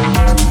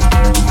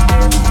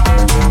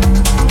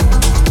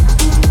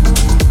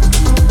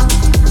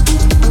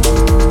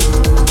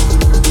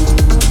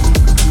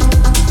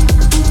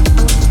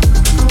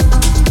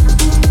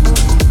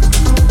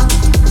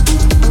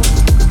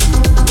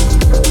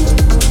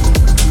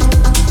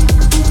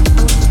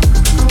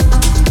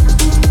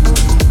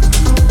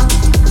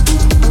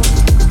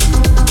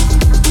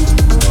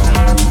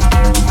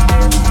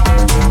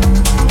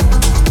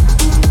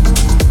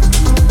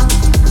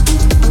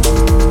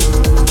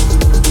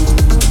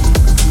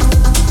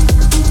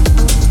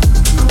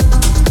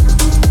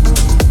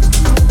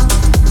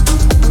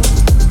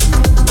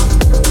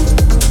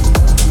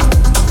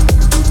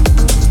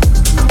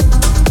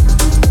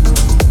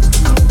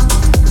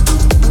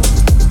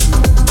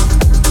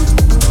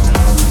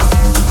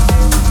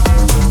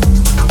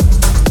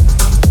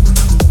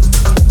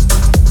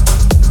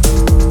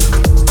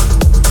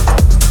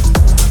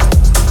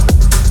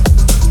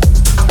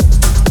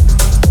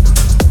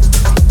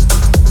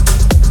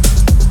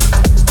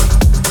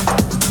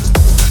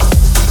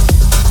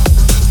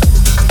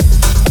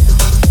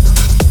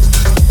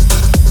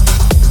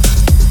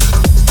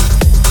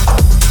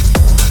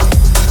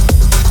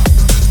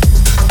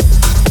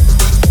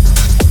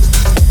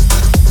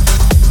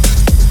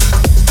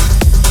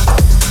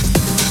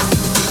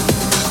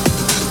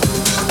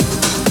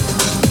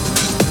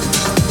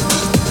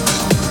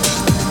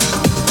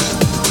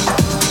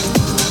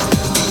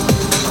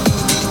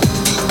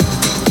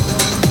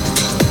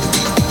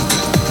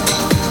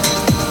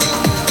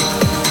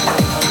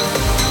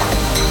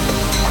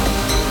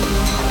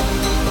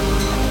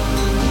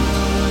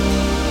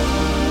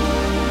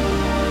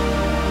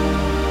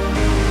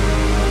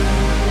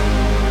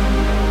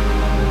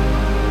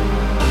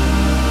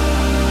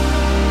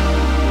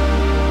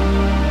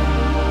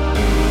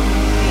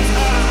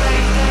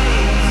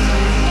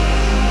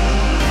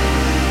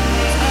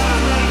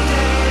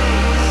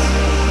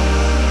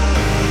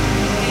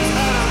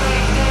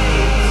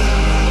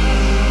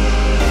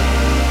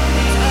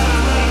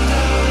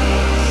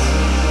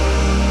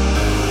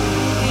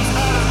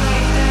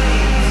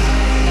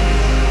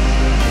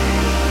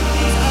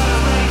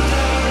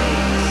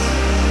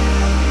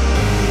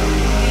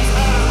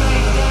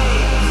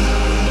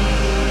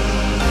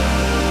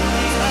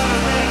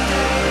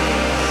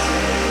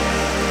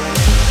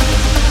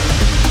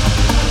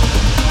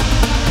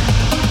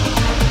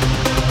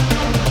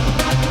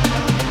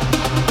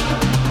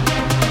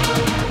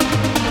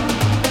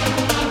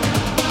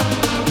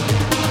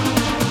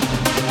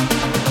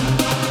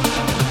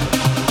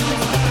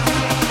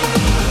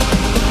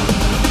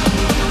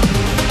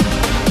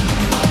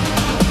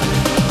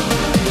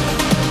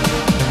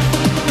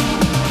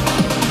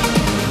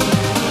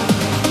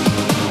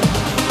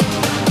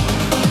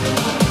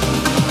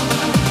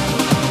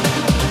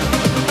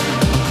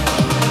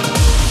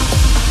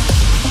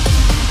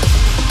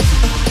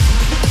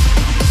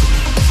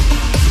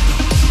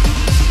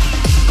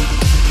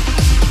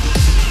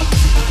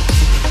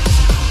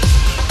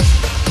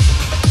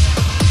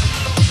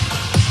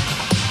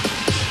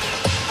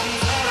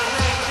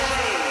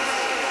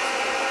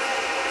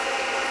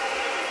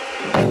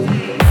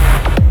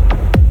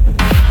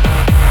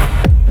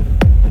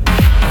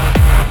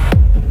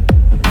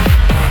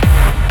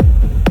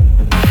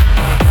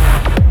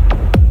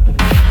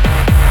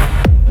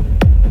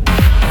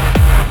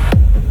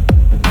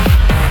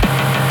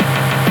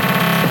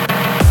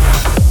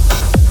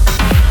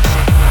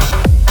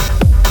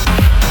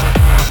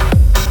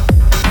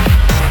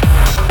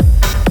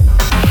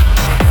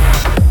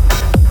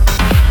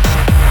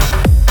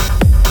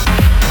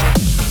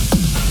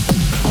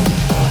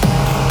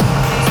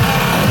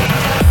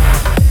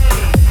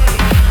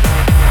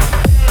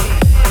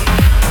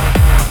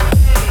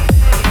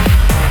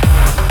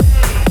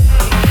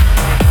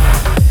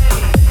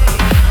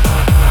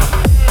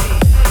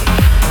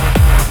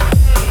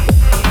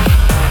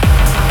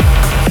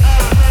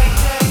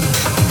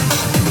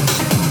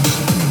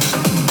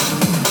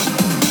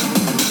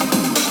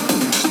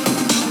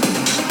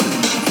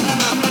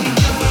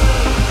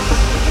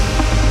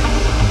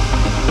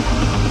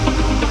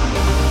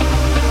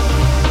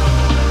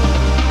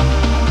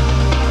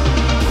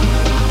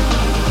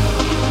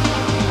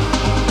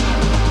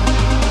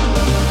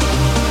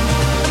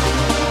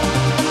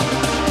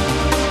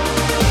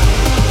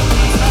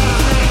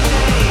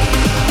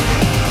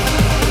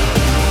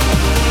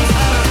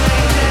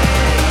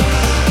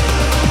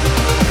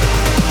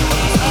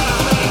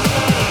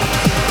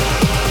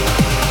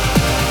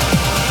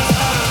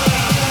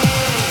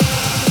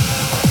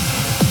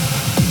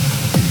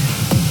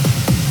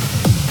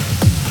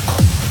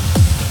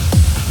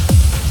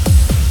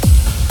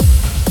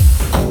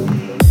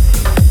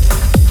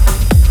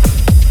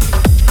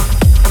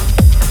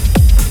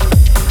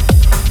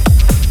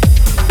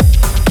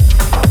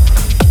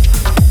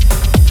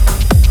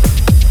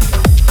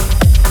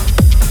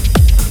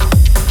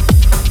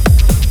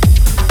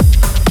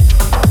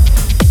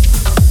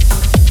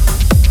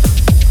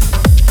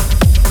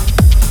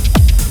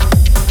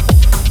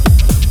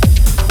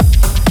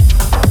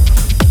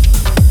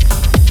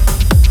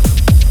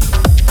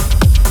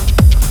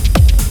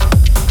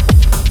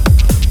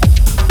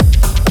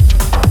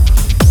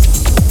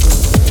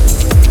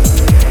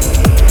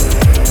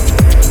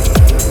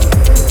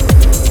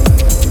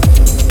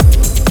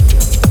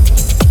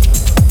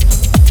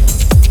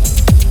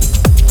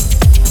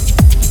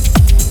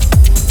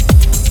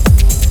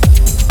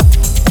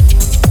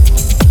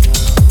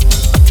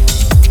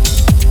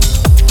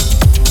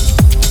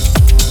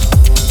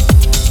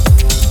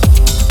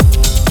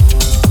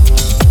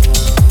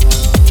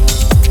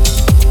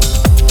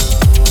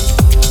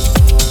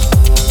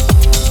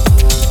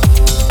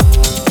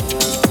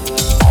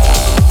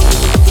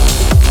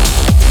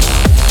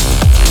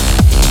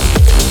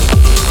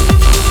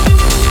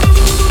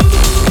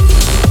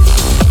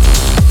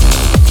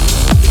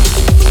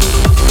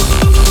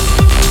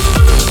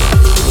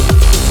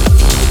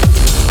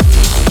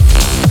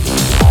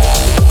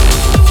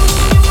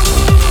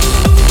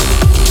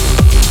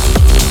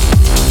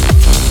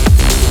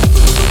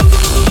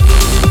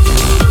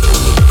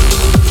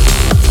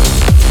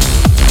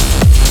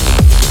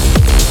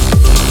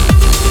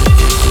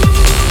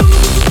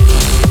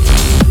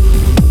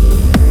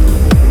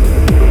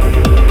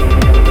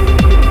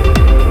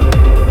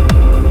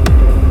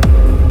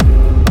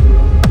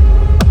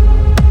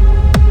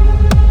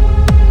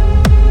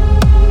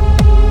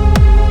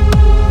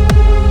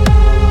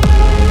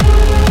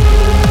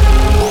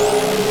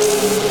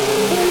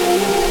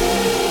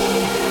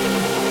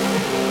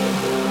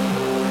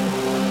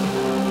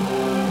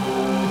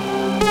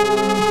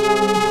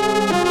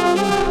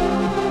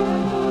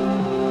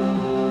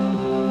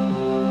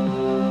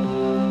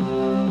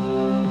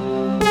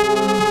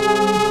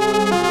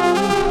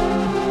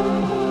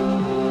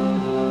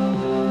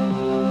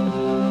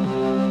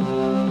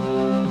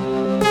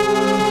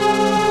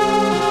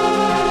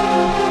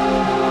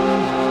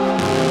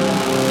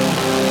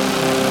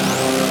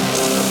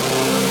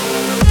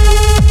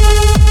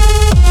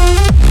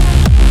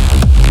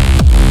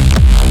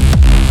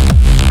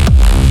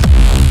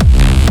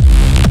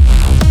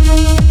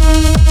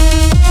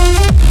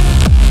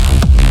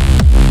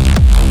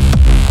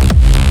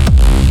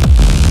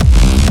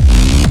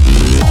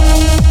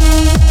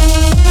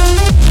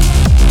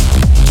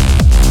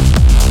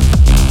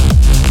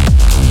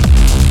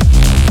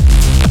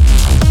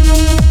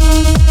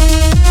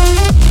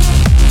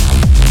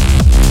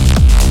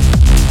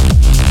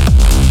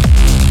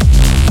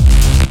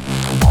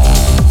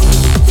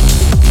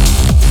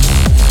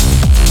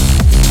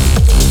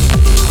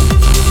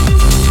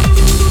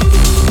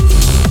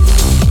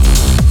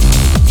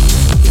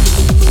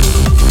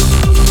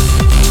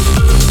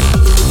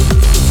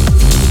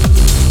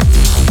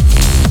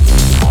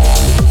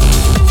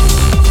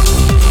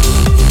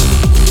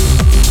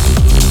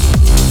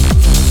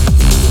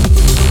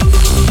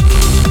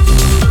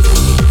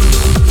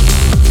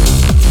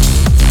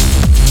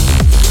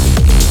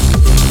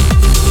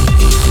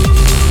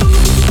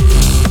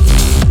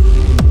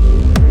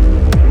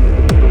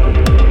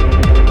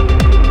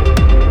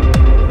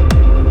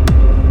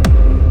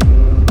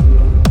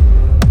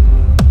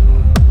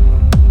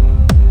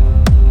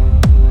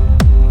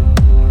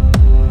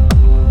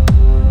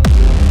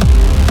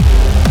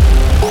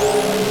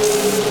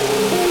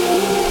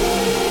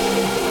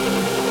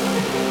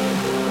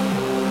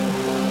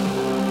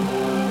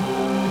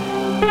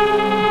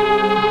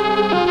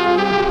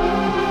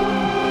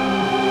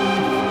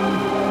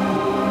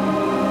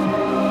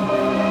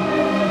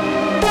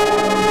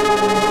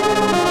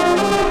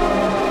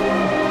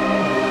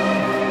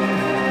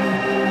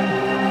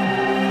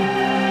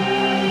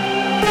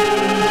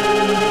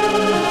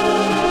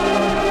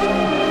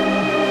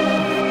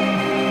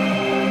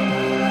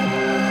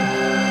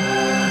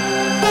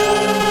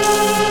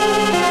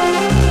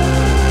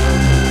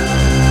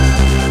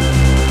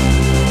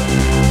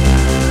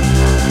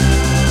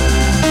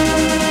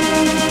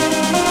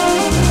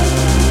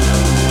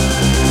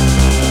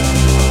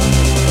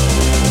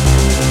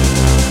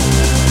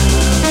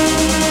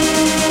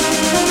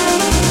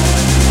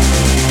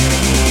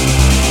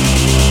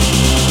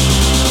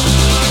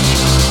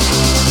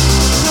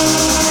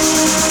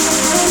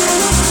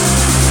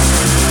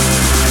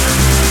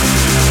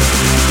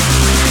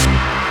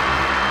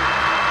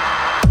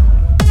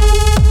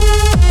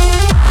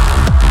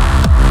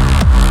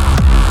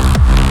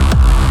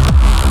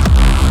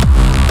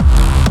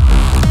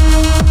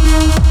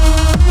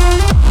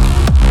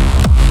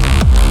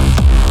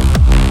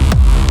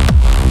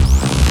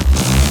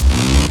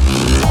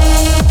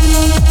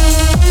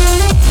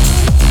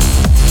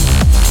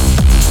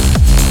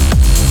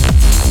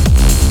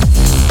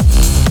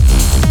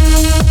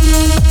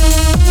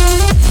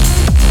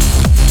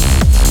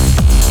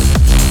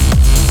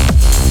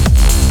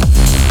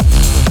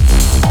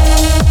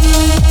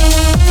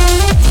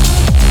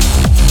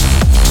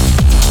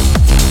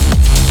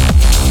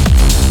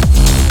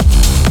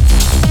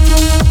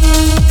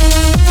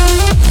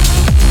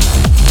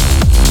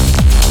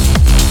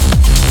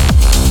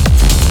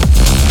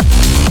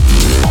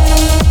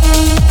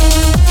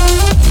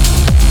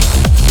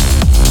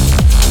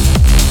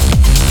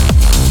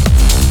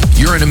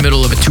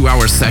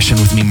 2-hour session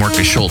with me,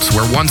 Markus Schulz,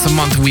 where once a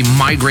month we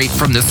migrate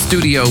from the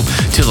studio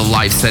to the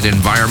live set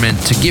environment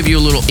to give you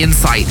a little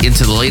insight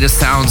into the latest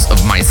sounds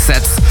of my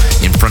sets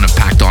in front of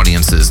packed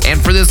audiences.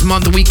 And for this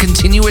month, we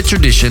continue a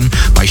tradition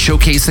by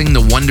showcasing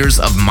the wonders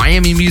of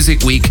Miami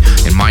Music Week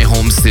in my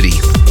home city,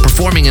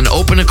 performing an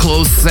open and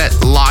close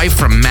set live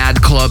from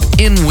Mad Club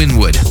in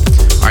Wynwood.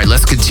 All right,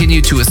 let's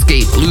continue to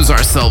escape, lose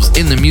ourselves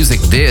in the music.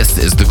 This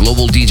is the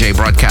Global DJ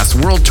Broadcast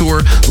World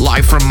Tour,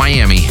 live from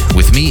Miami,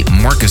 with me,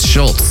 Markus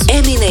Schulz.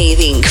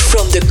 Emanating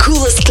from the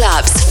coolest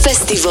clubs,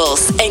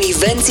 festivals, and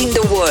events in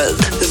the world.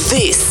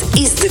 This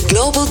is the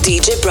Global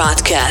DJ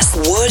Broadcast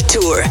World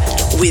Tour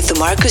with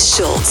Markus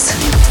Schulz.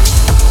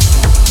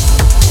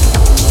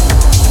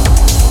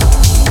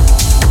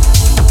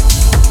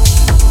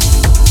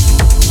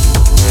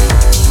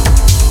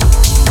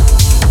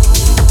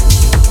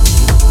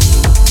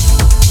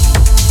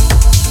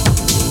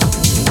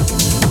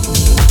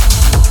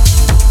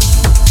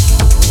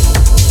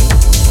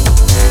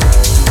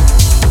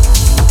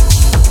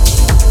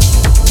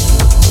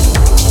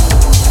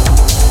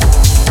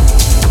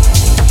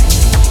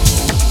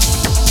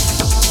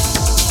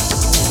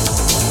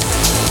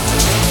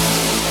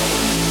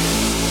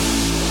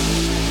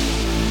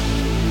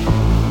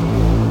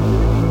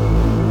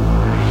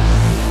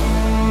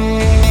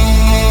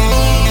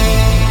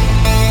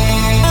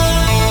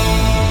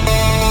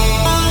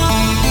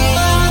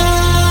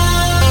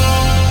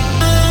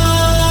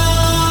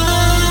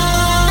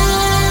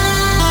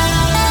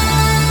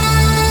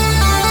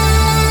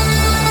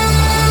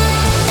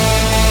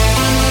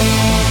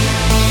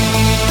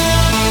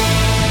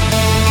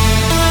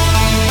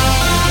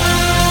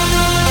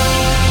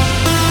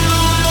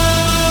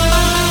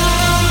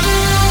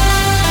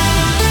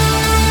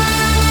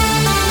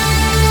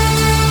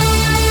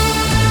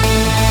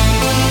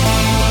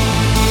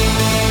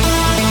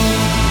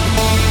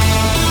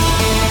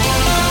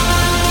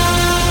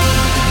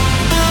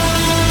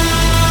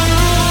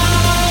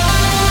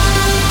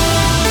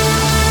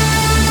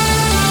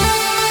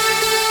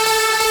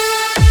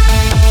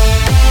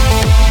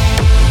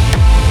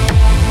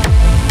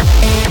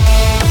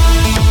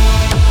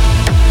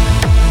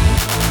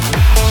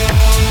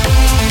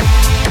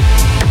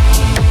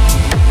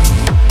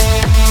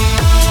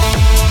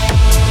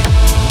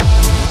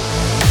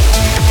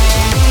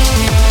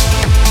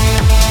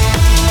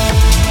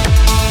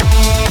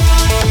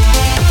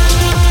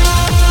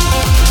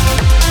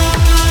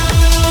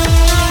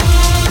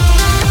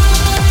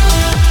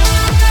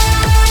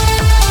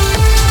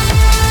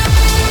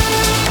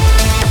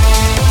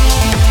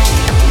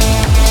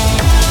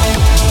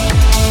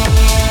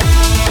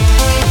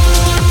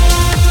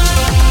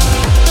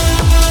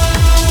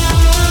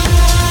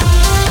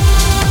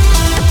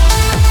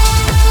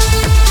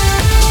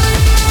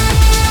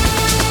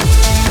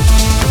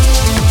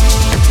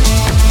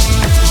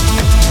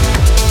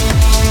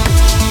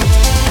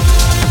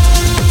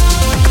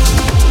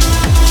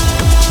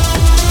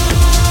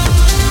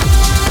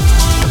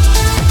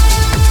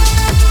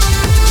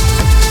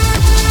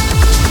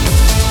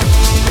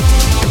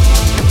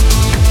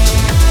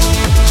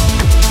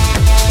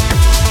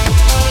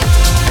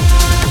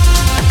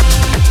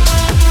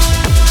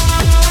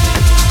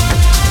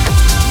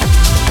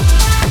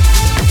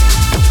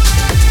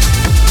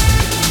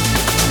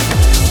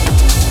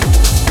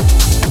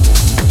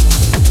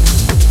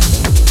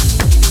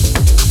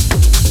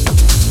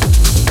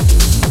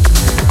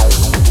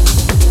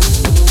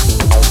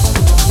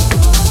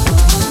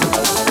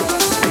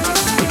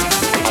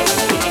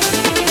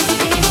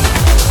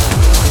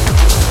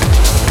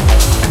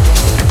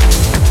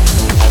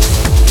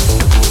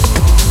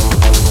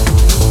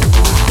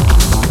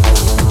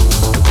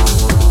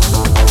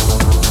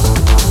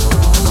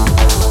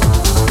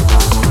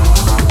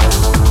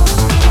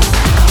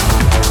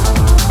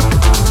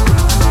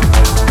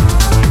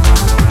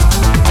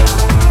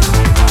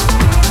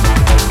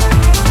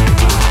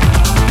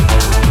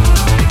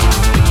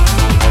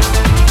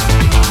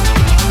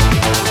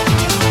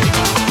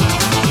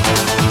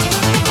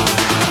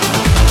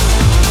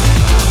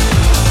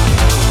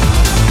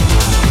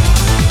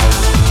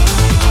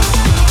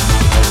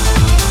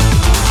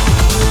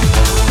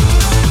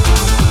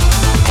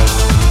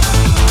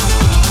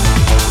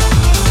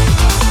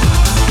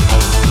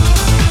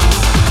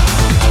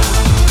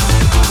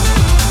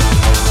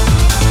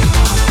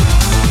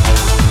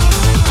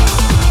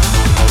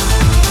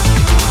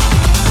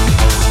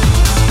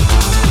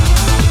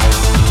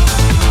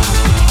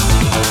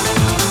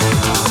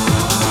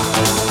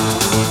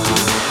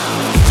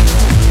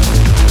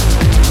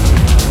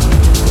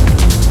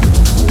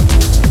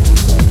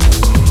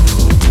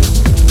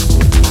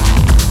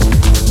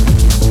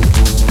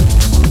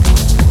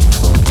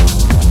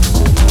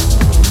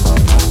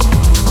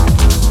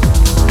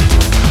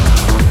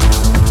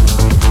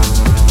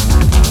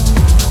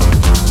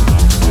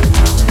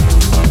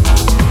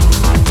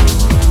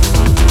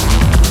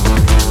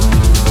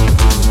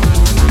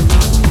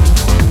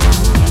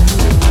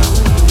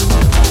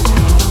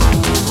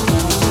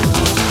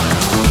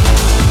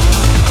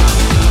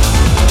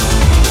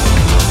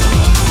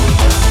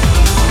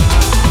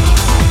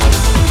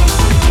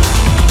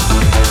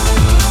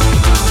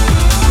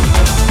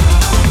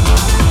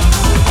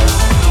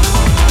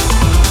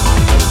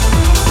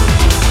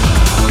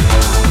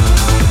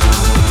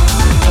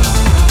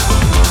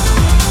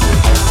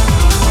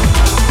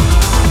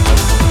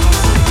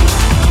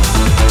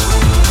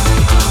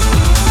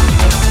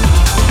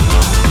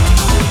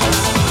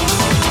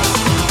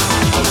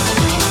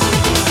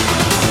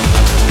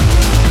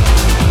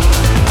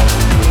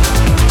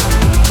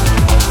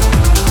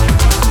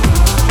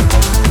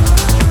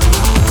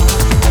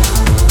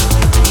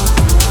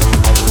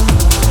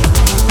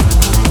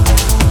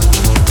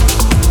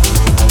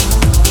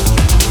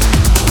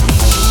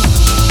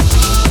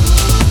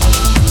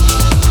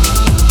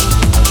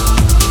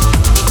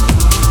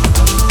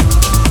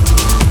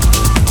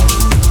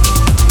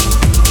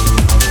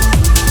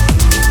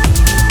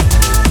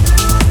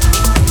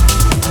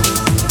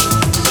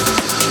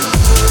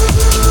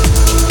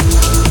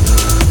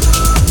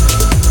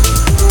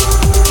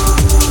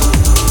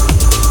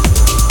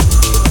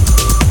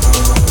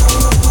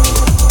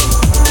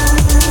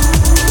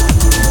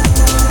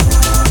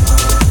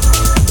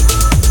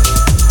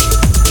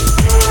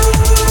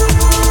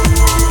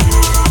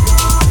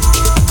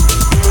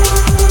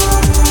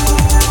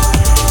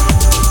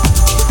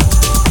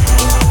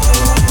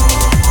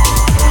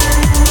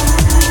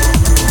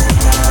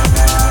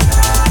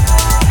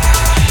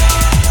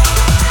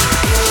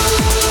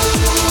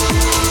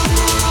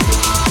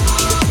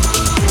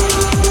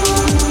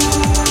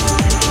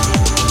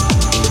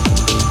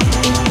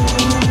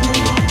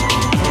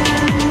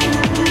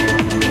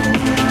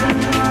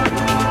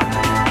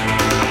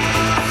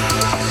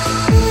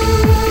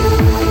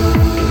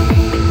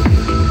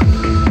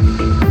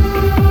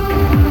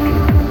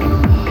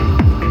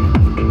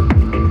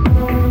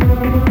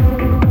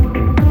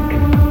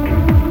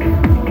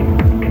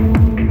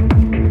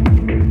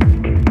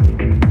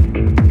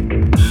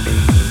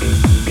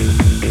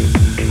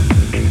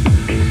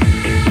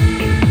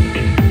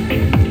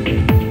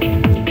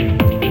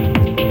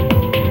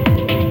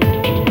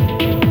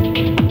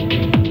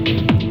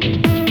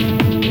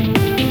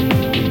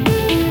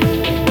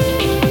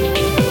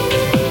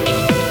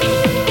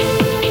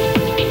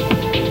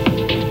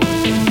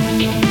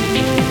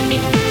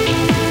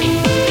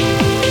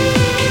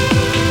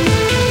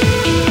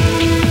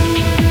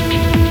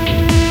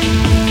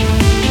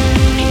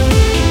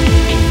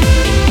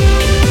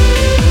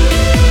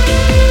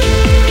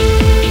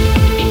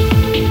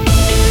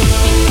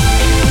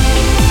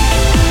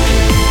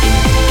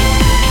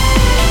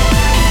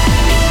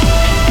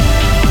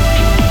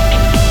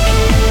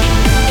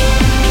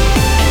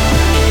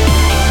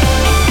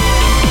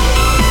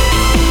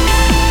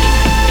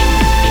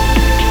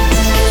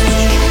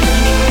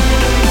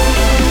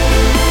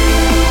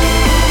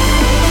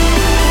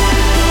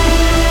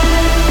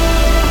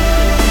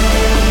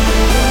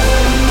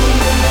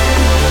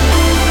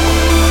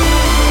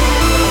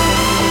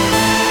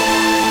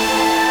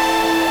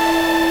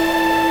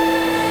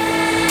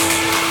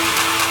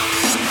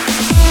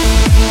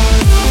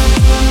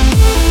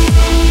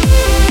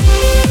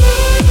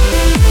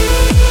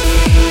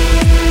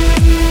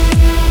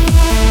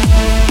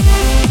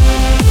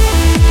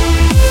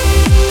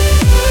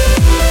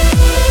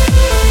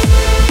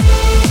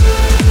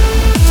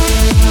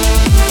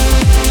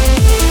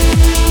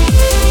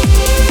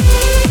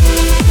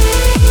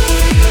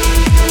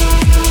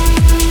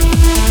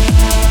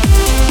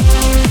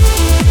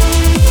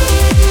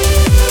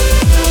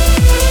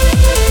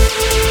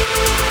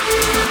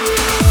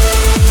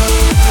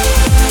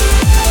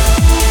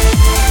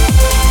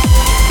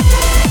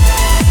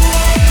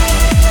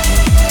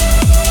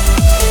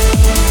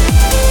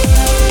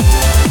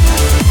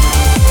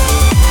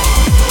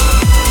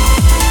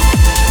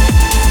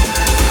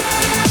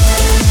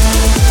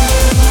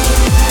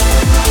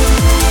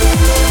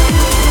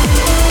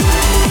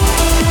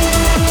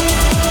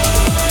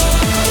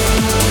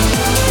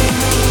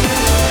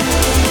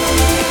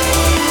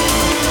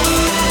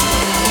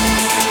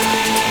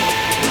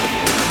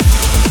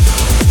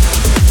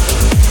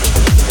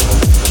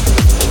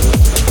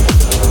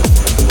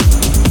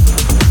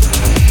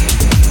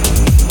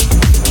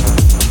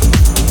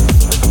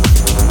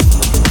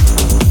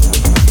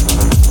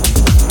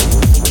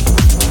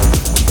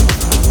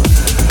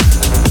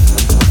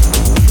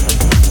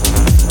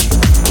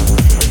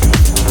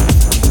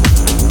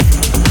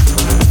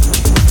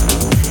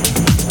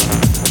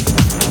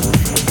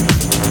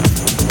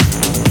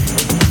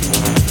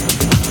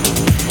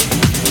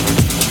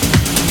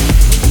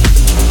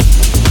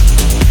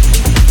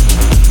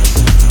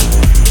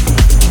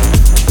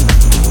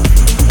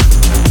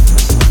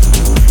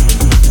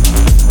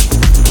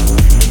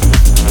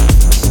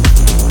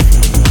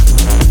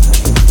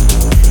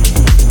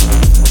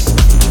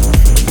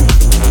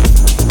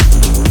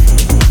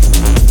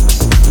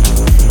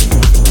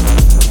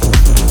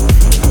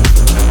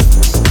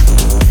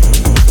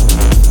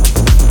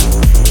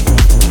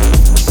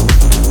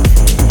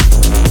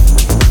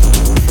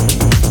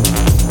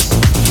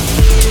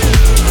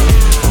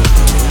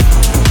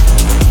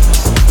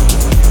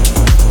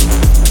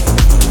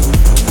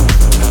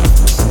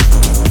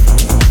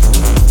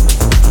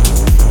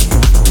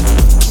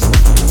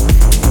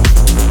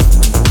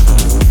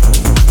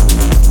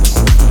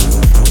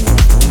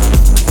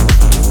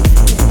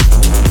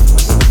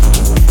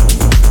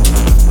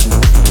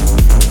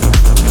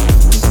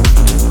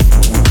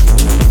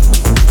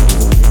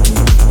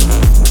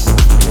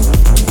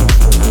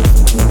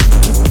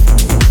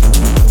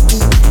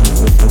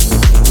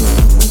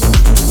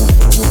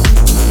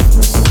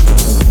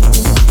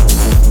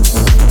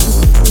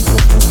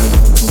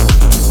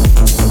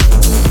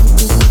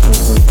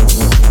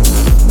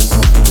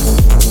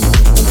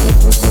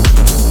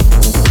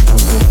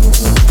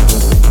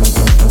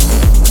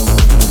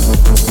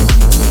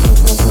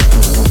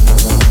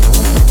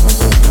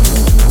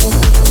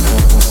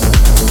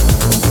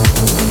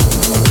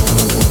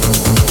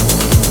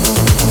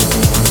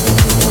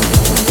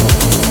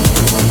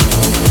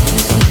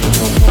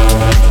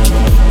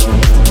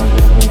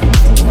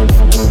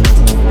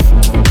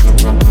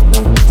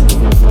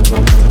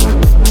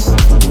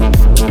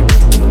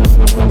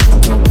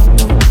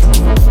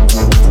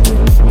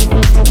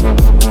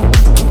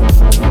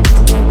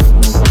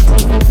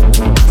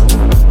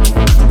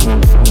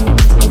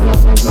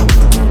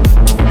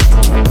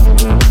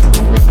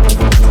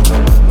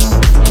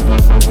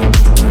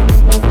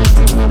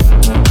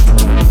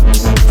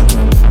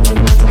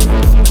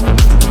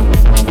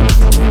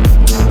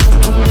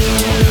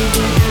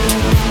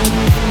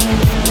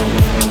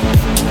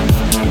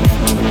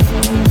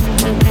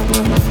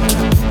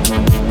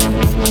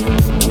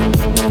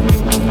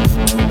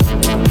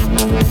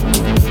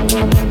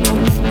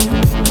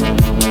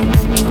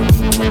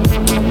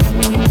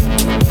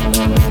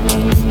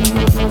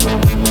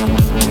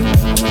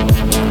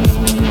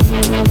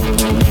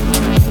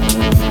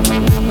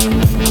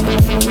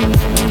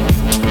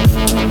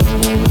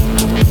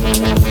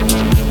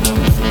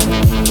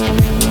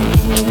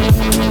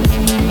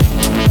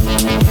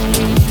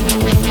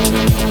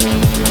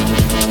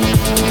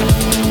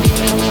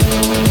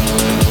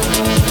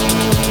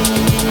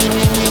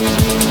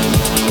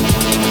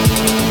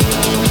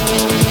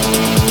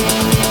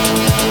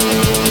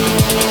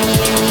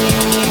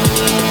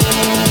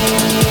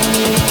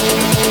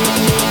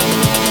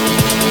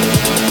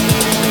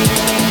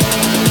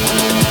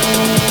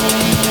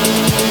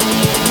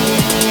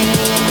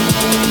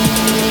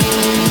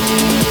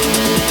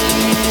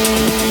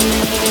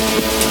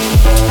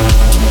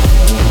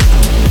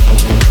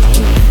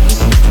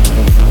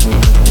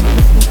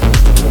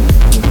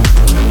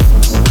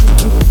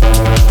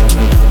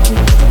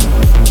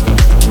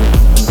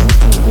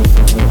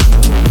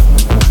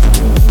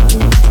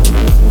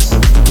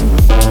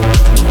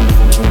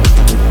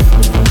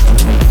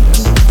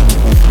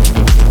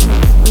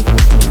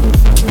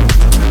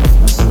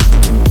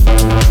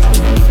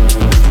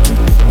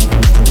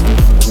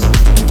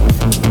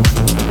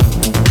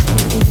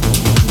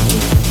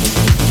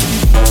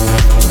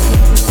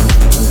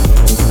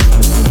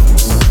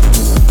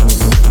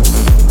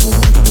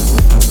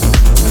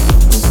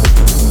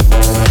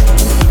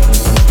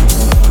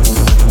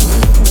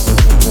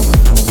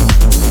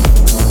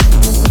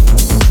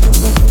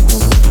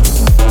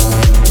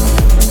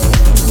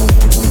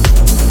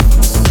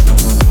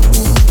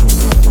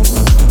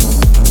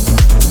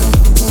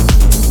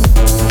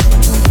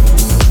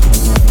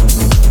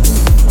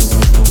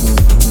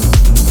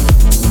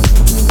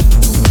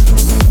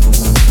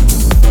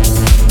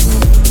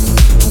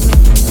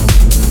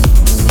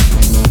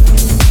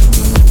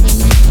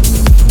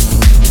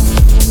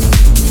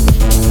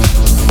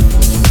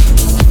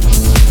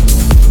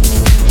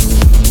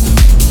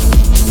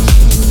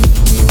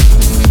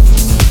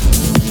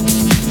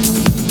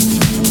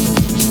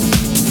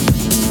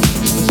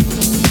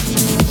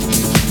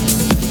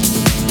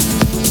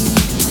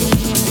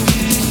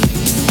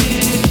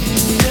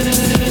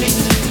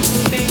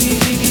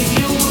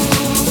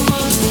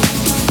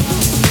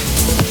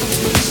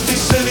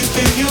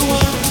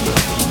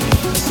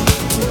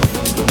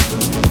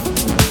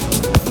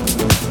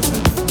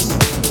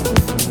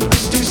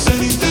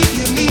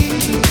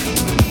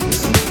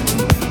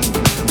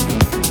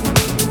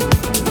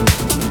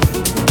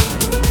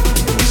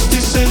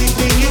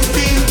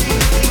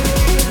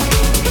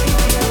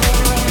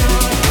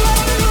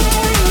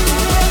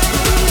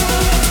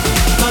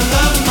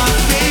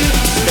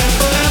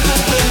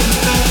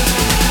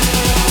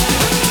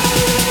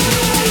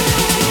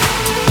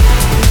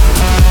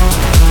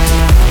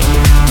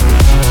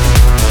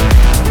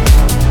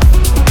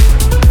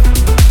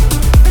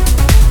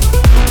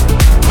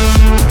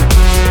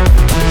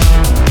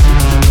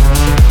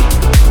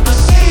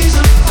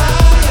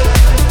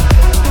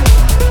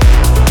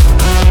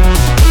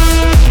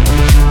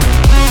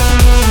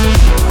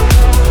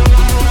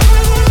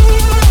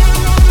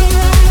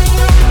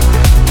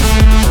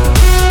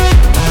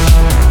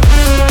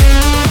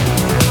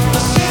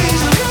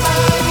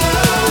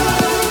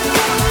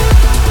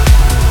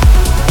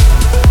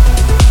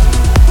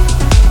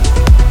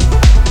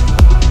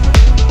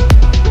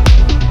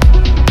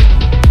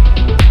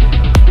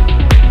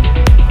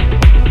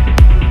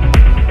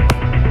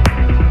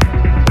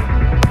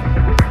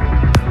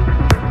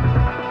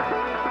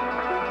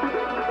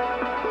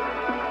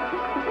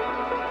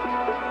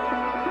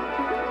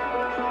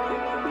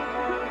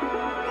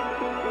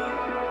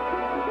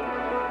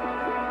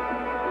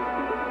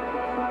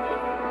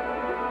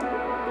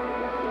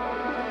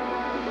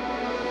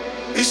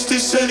 Is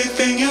this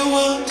anything you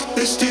want?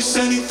 Is this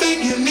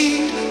anything you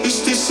need?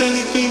 Is this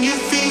anything you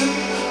feel?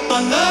 My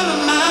love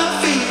and my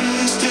fear.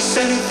 Is this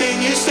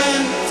anything you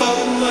stand for?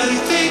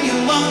 Anything you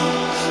want?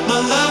 My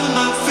love and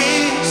my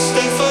fear.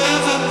 Stay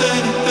forever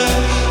burning back.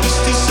 Is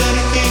this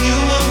anything you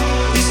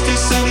want? Is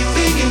this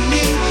anything you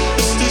need?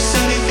 Is this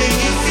anything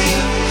you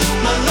feel?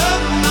 My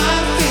love and my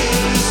fear.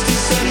 Is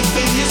this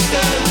anything you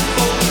stand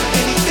for?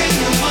 Anything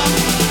you want?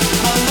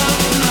 My love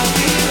and my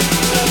fear.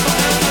 Stay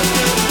forever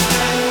burning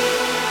back.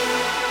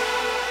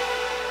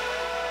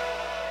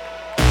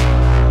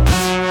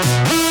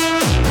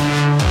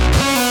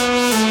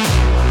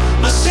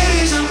 My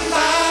city's on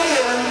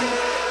fire.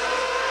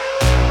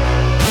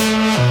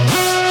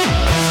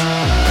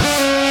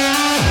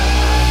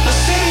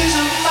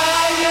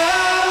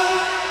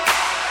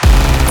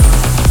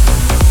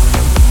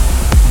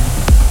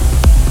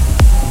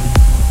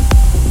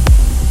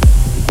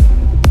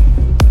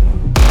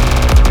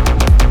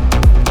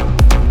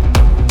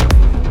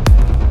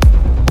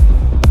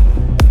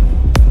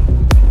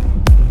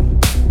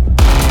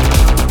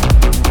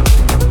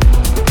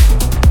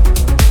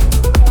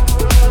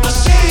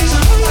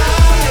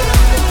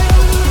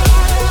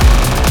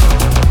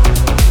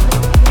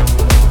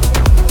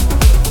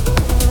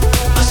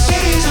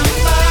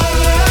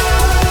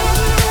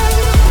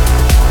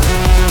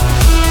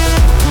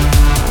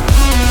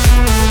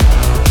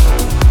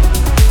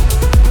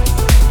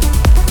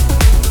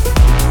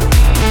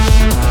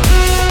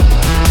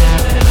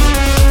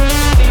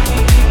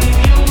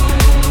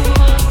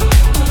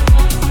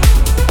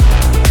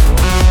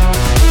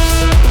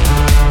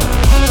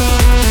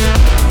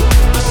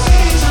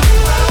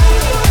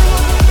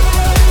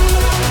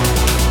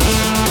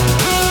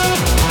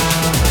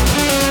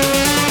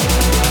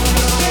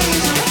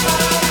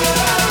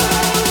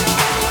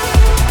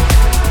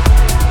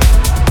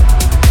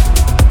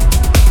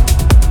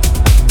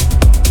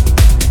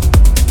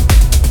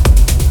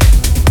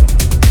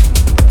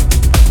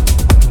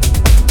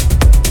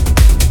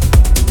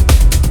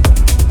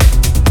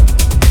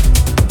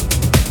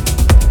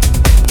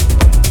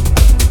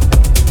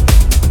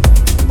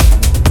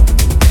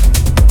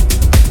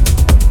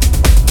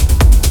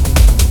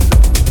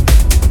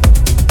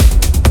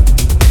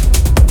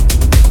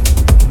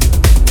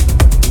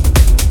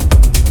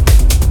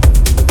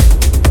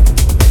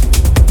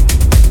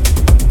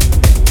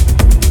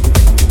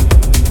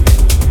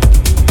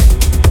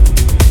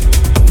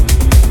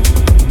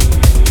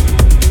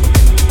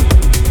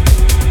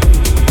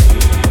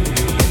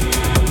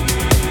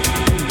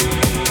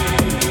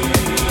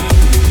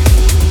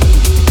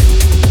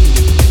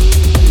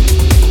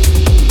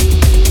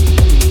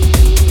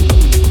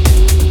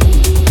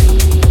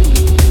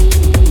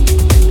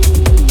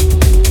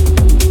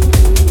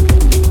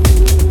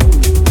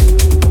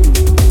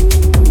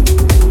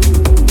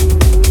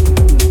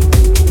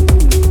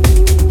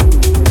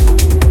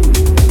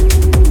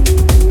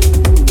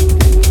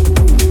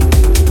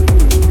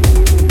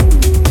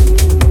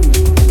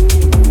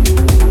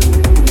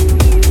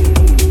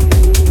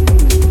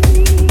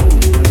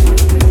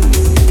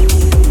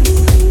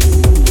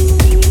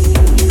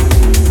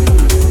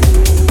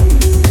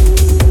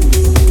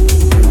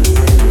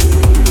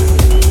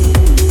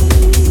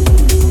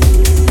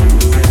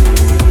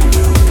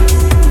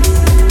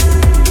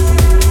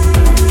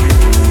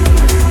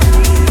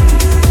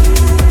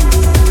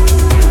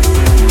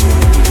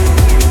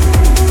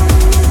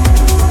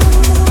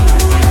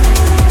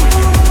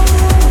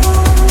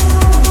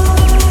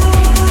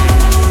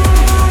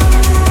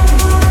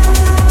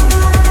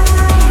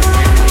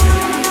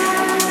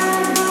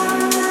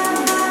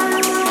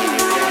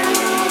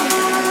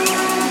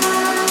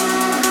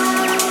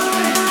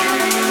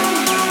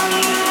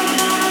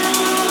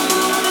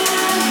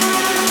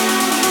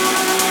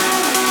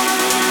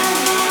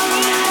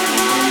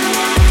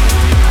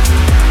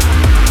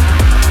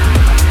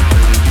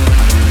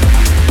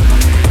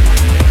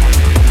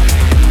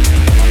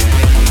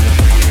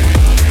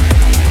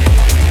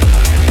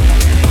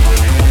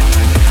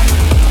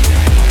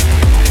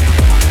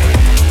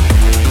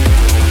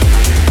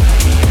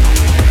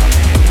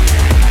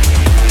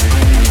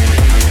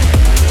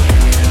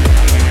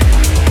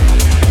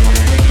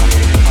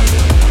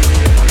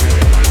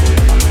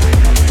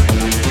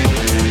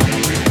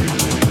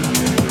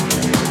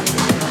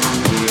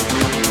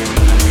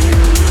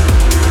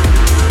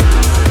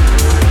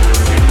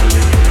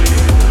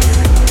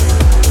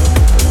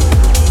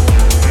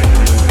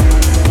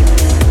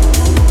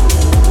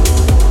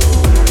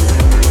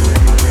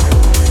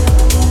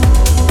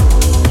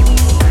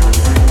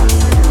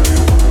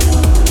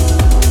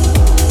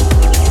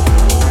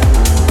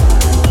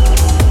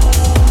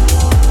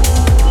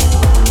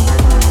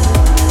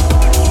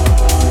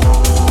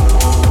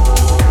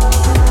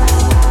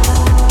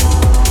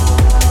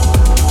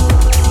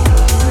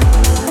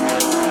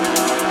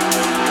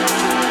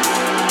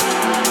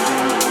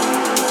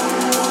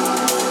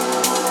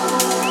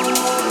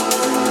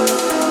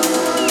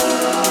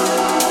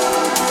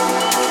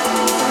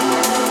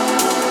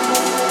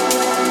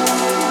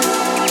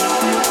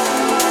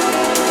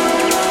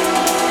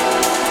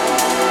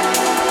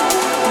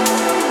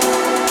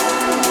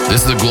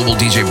 This is a Global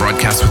DJ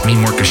broadcast with me,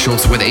 Markus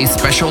Schulz, with a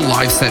special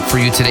live set for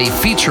you today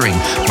featuring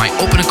my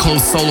open and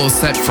close solo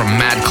set from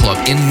Mad Club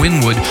in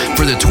Wynwood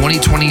for the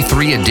 2023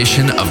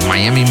 edition of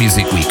Miami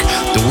Music Week.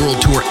 The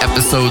World Tour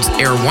episodes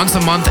air once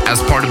a month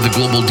as part of the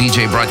Global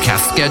DJ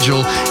broadcast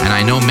schedule, and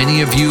I know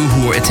many of you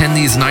who attend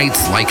these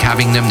nights like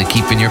having them to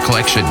keep in your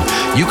collection.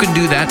 You can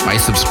do that by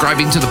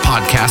subscribing to the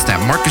podcast at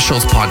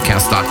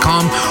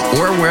MarkusSchulzPodcast.com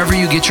or wherever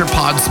you get your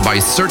pods by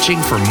searching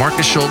for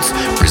Markus Schulz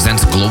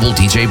Presents Global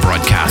DJ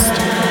Broadcast.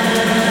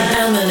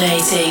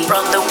 Emanating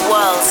from the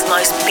world's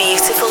most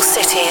beautiful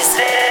cities.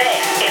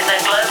 This is the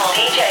Global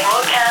DJ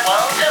Broadcast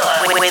World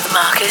Tour with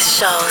Markus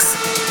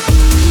Schulz.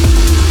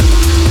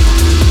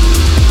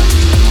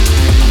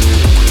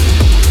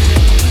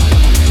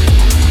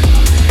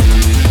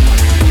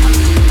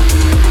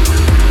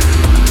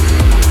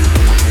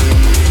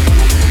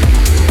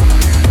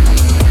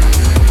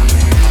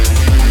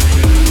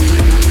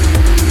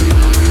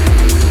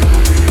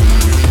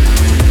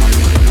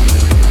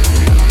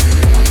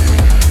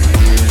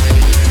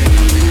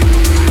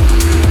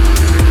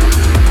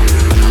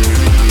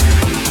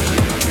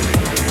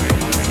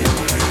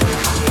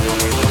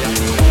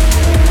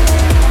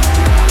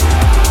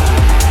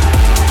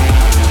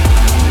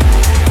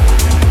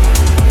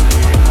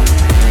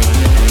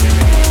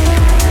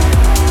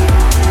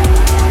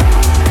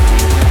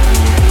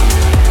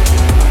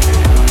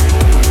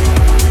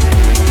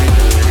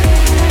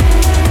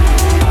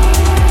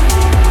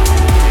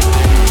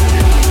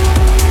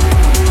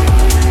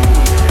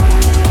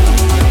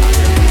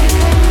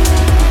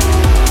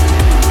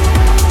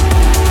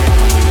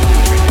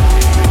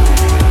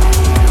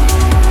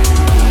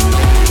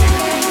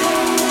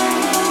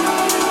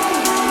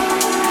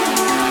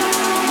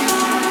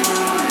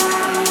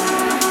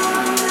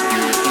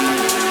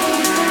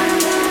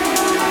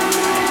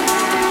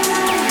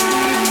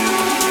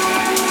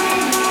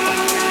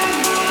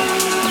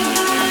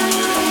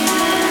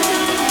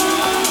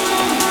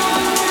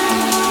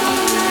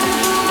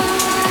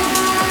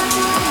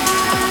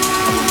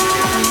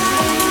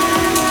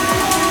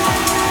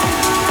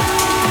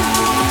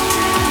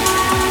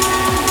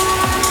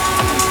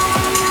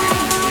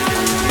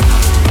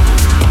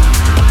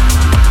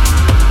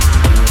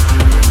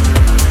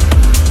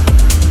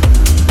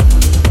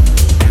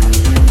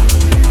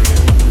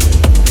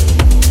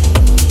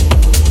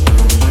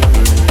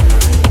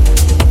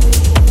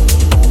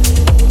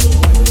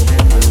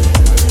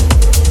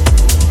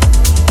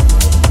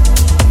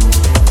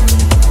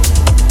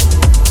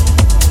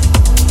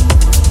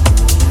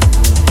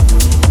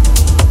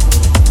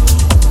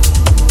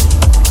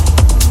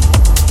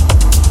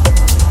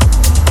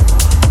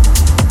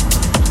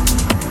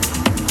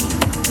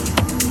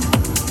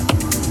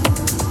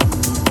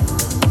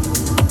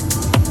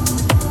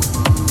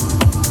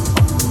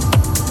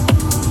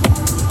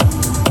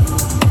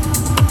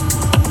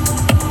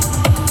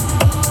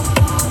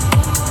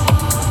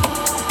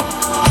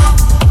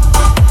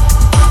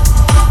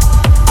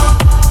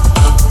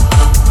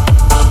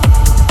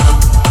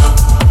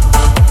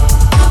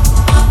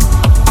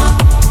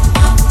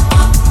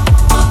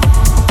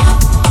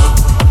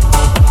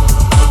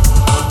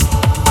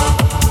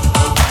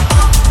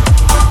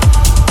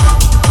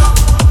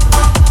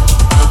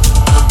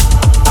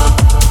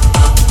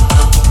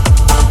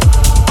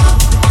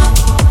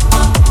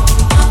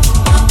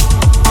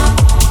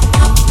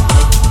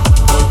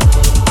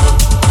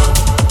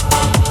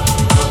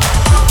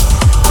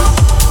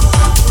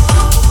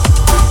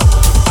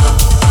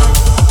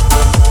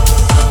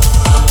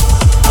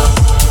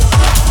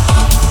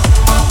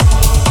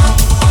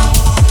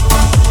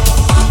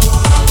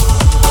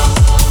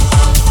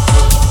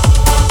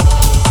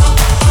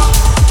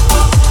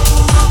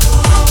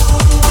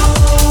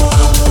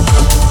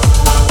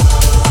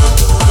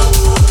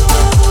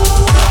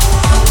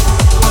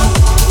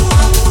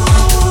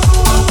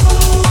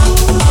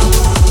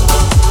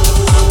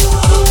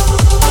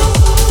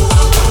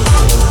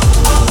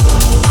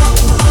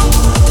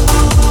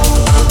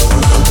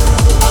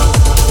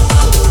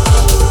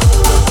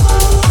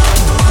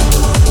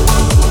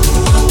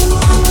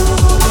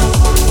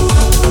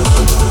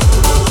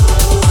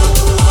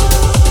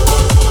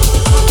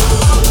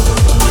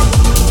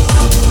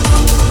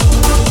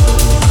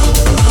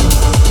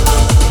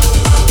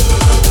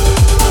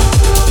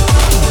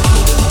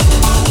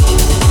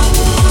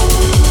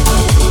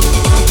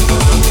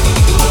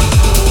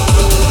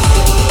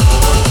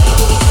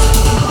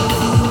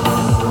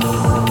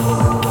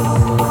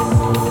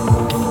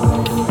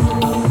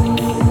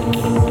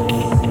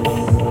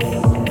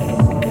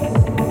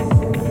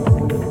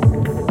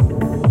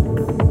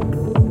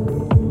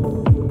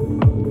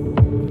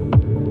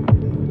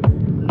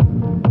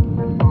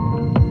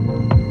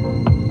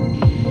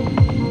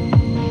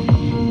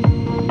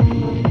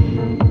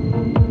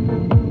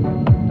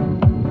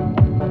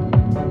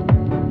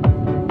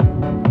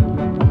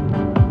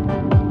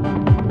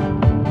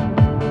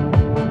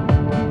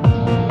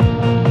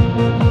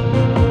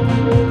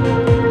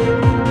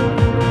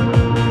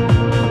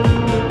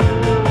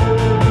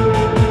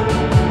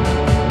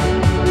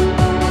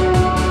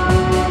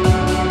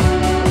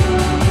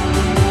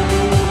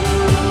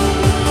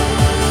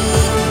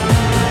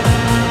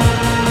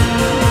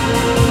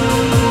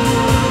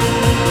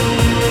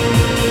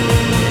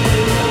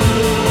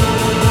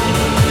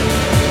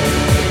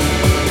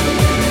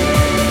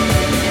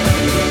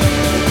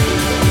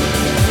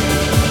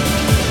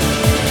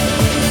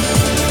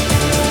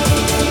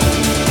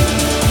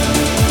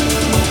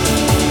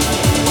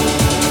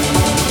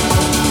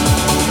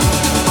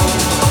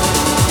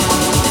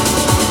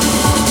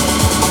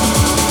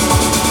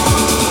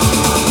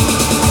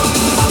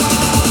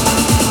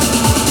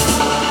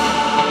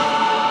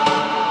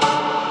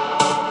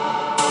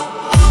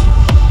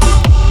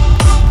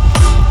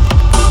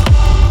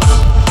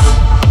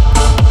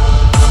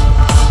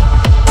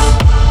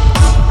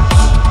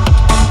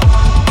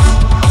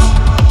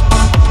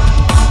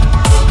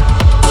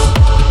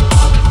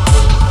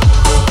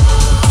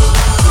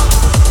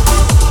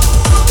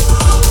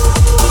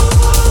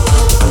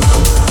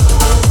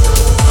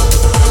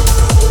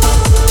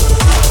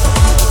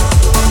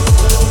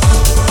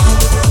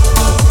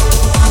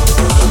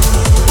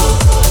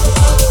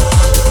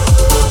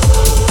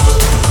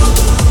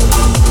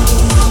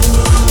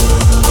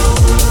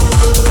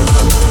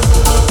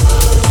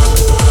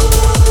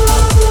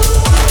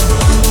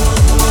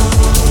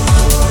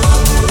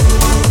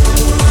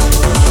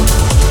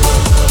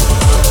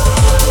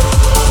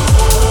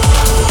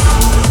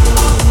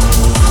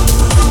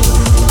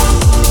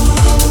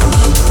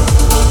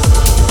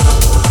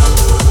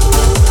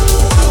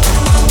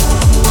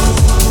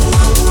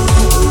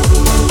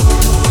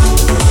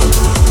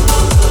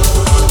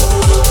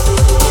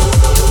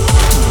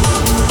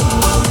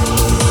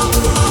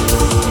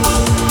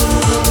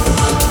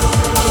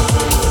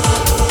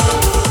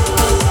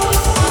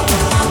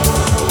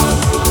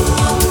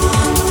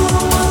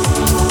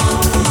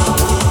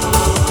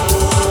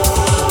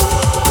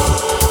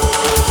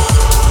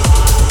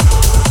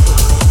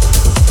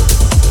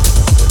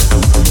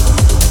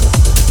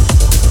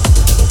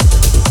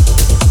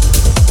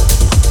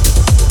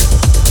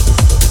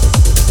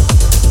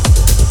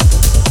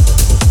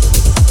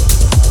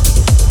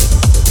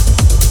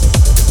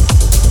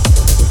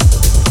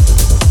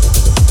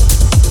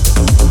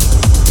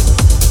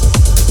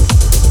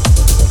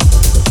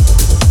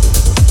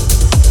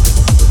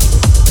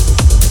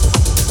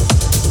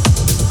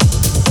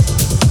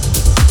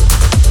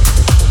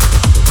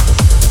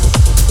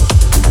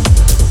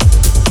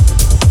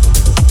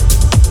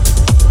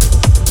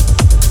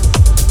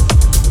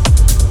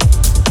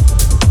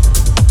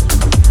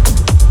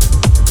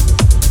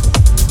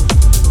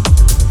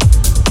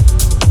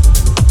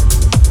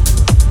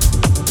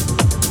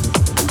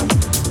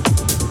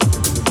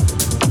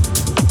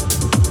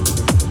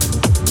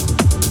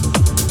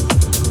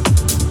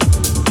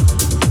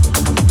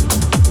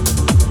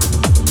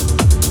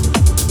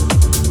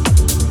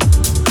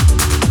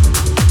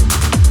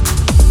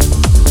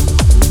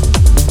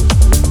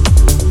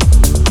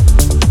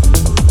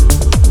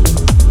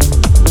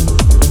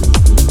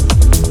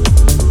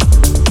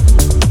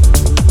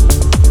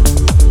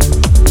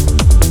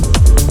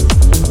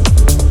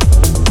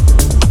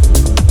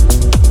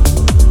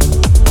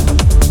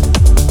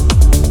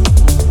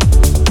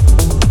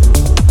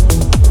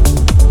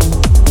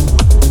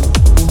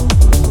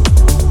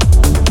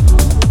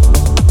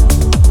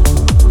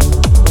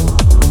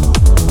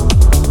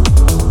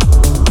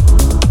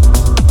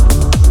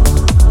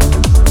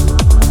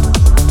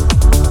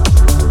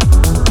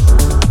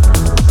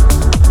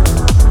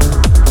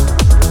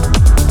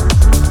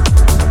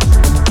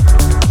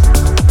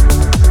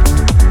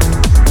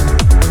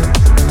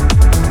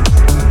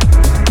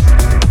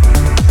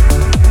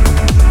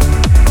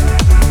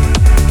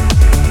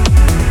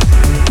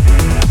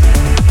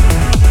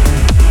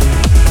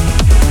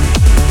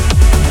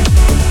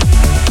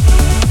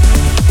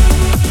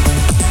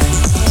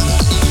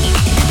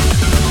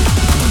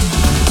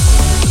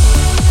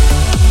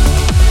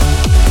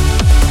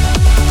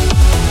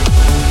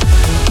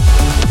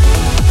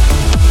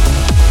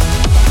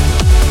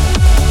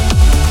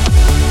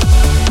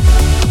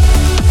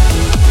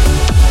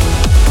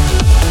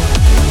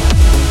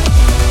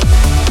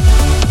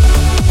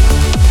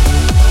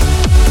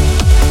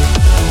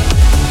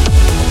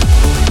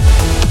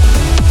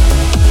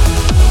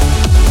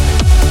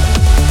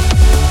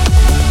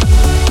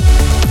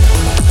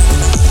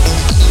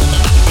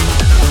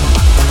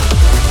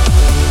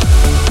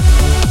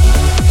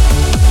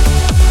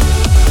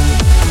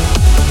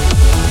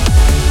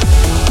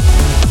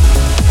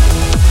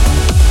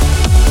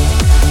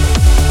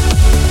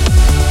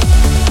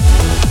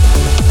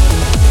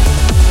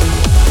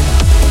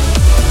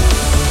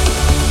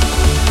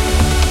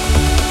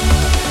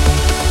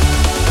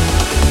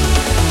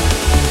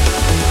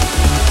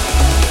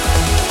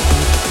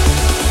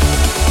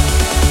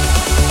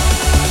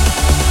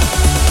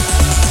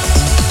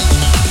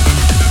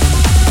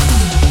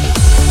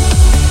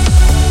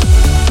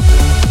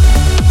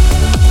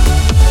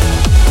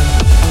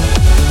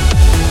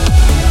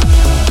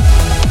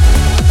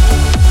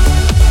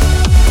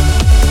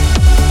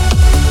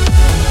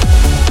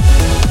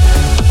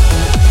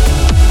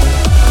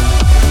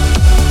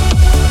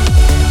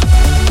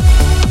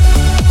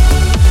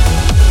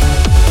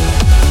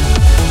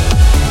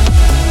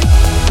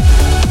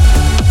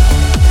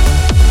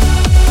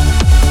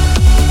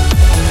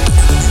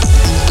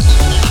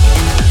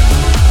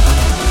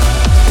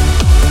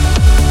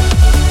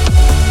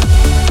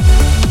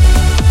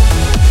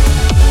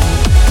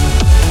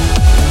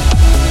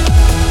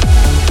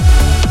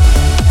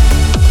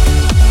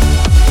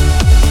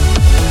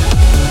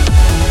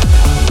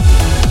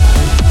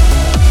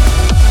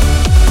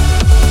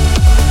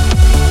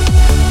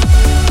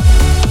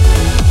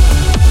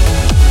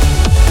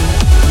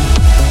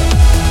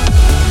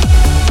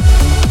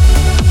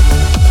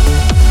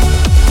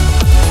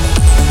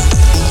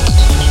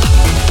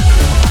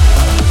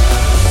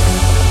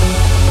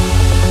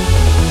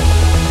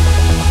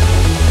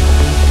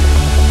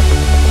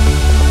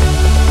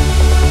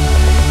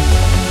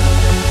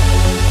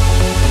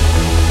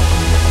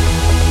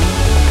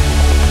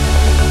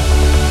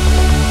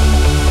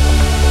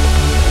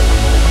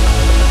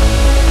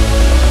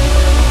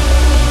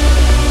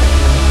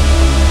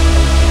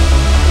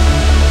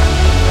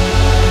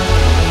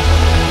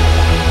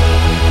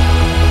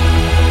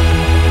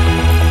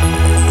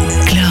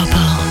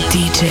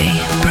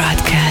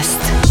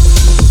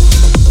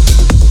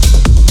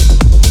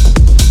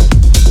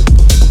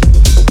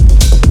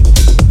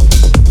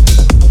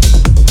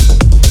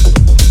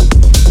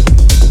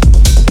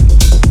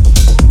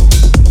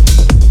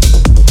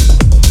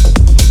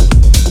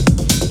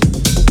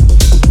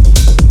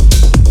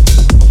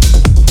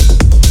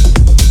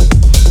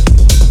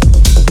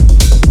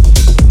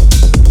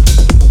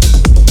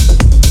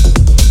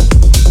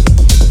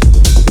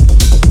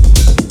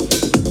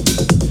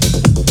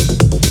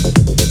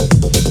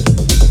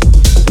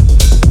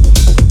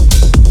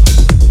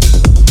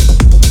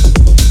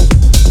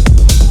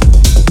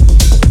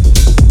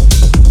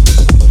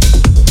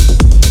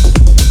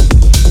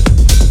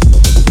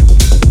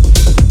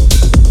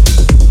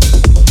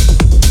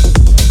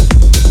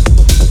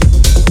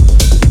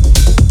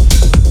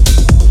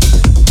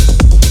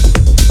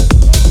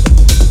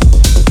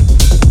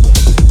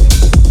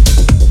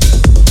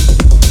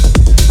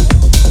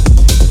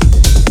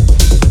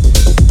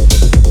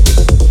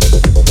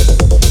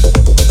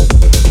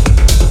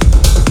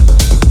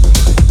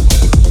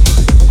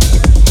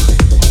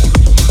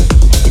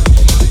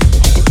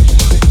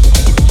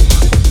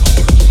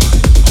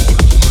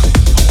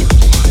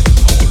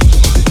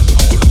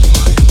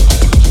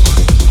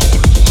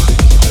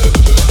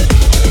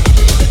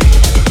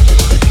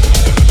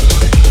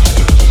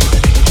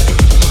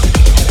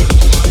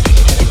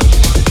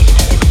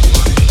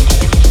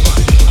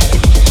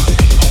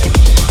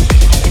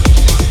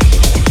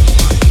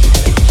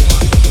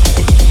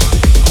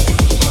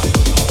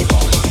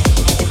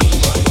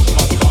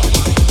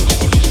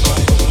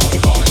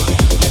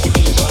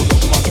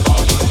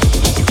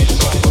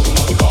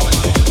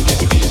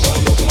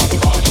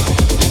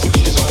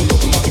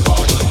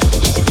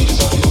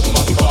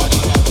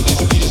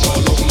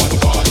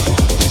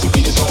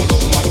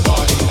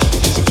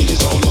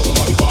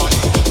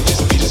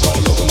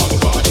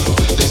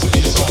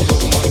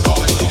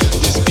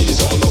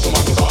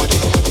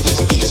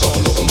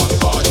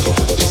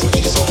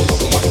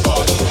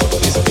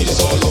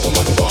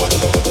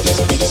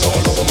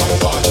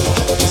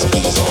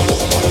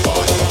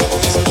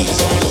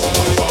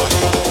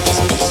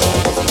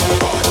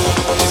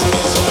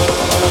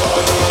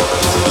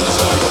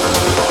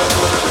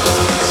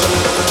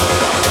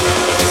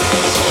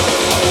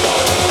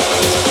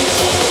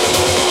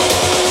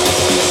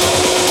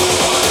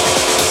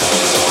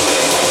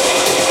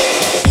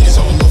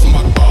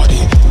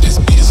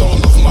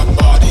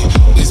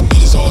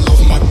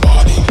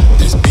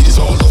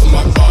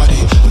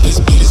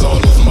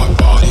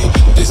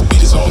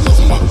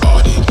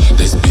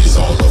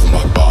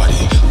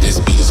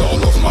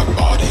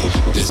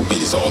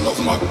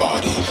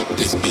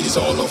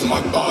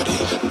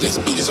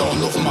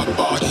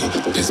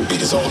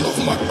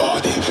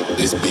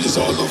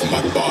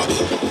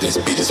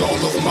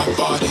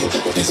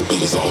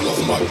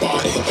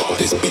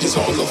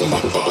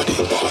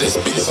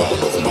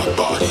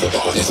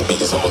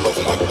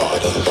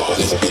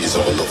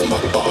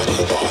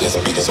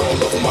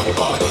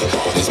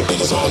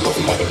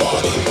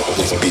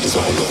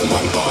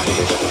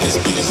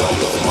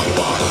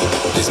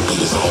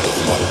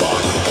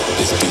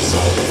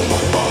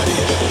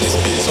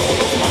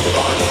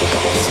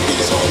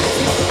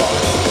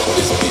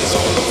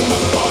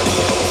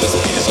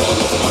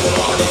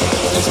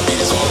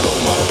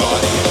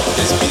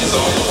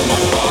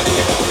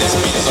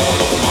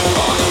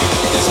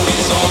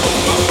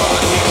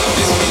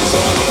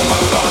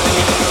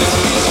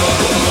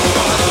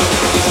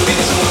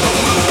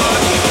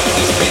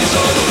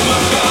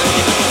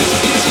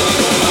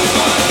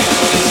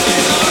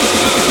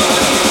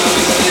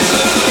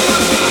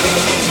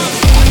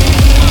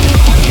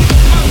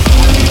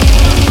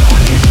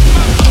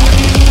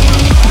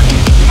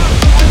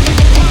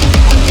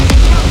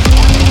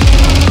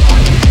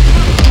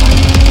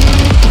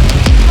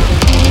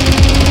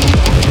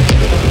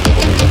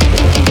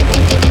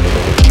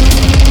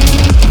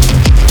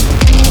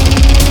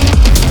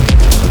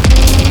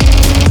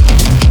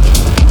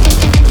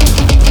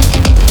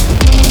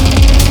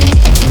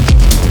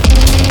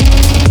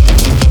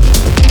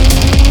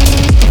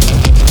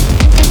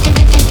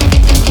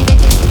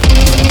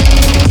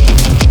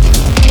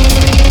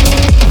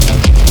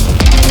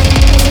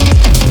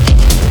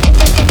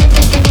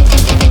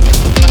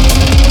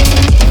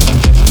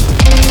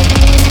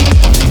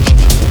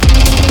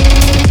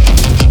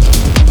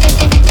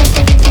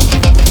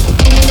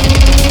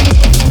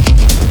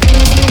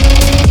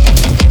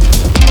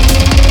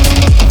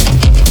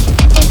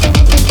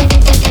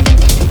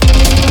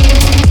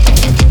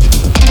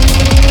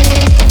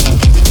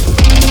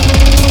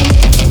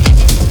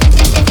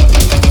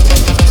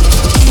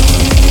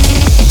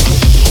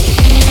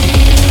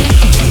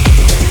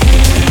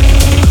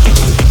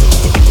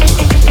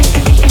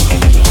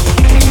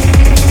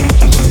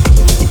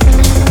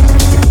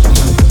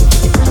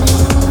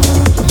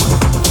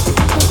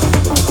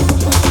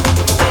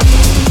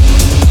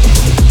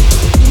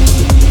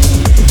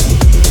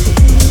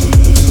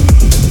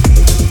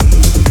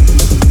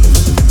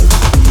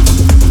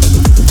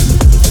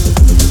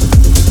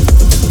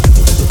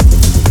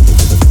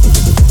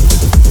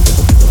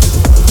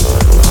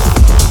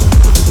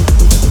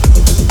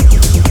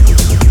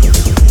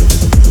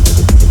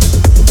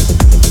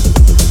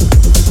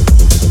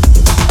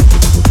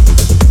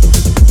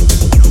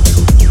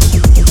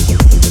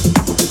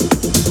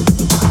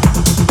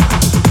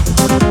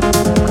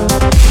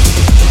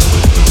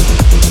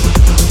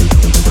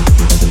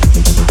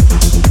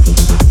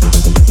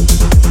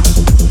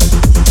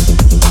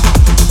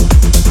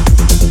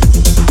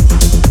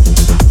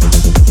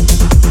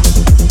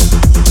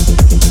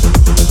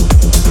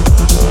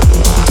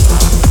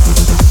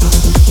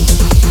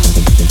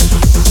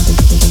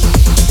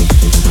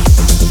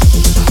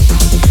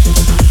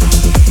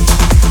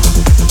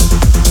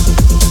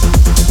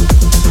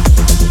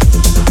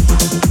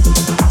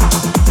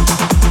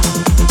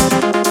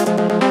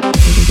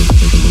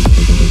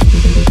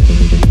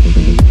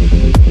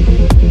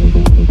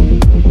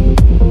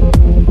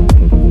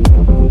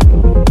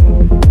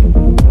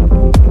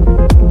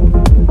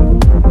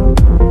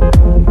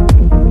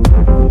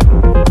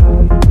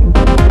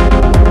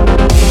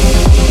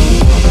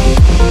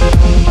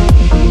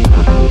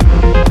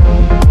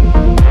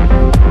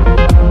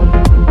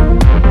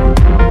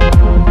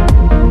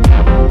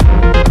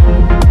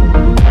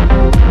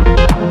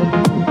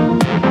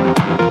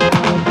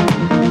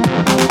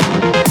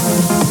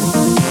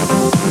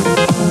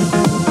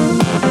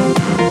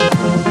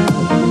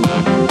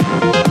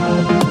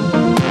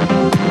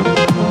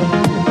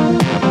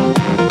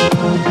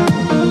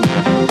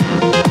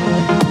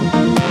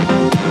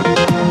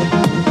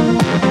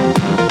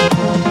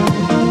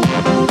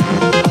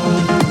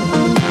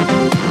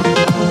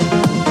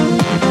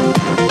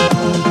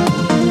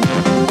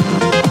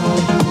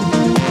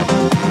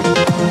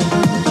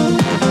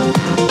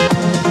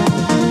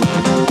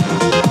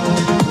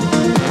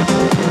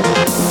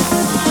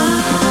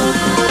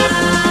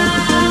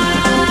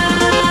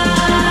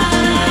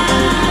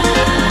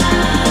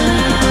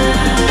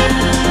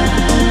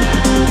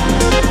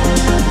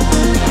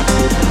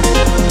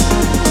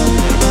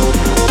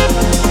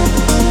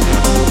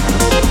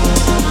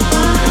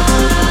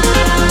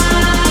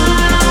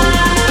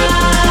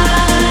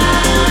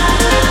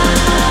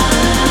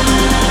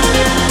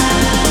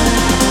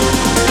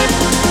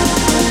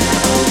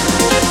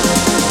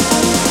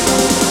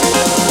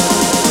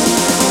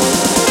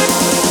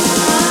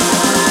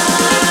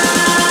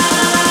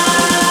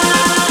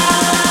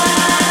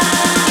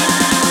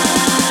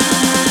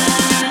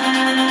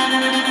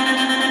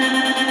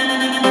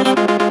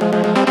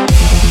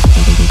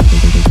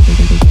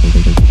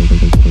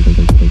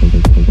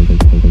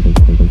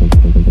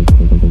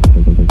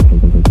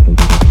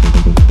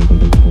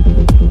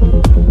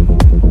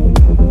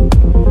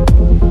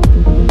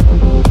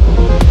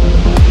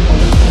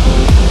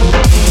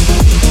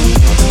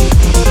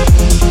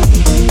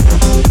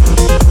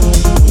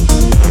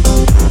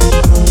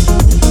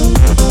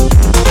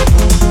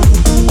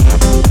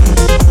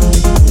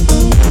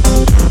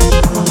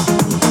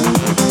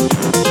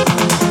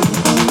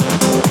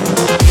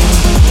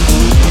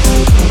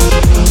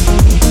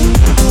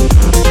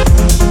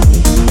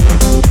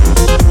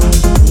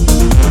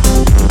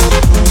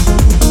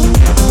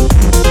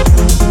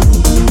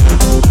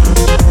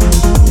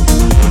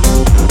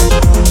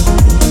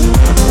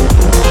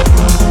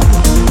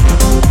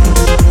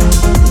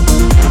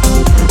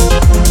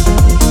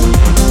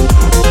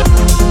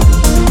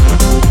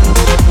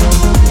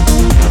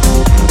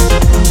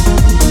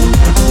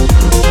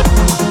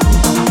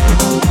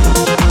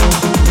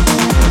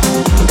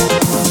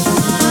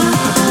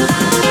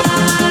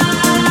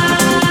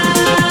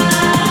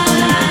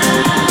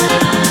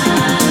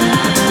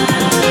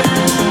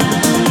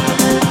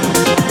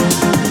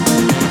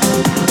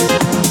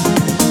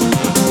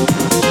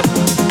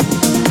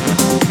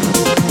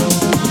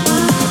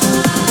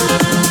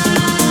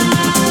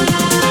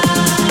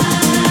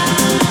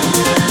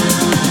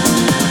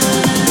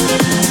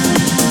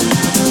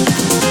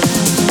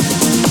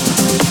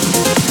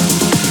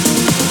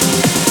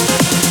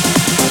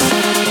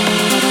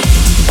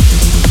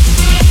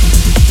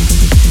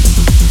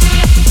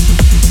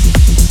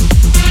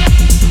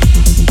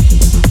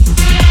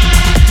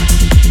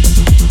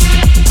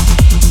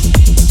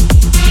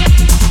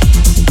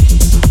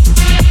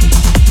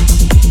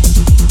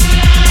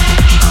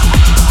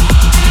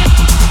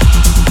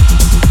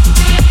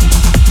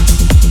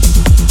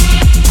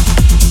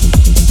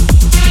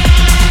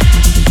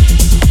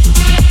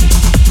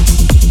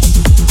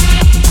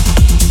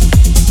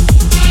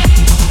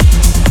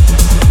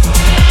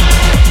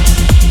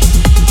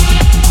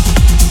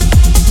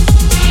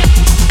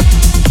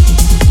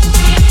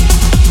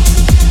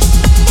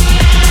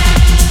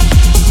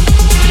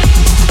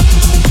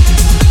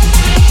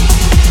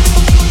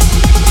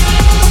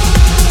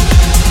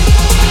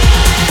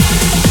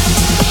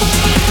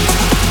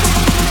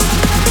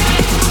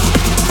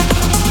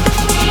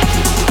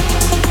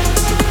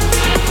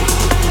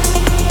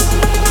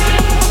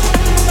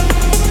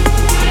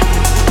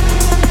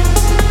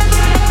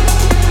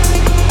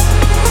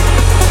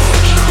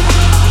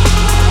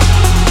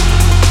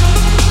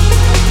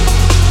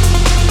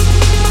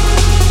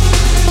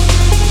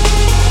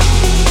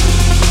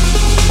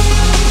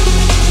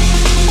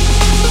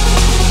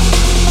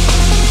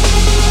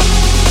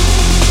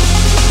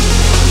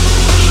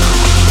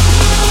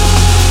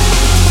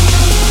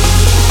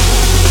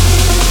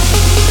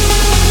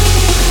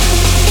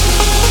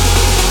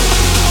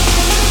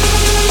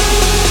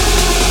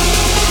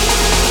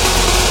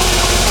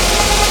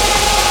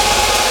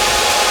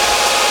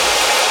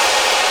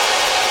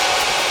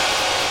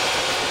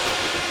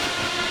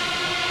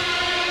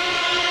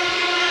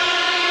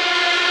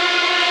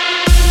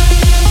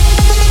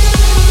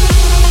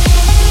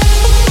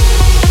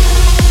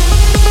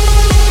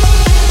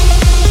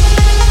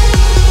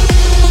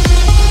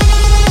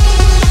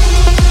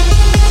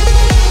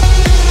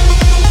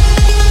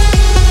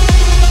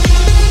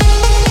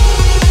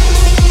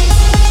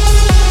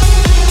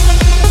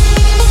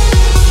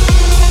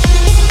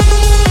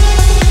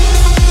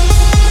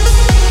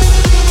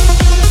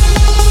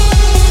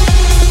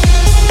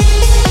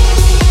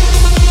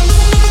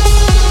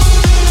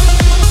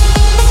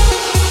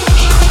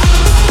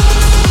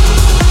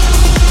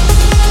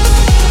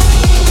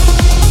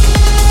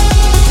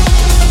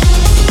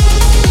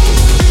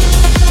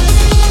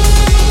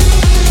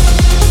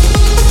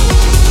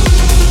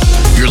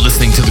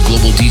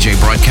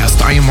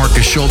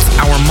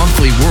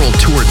 monthly world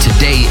tour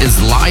today is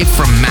live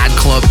from Mad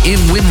Club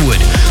in Wynwood,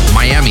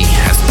 Miami,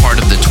 as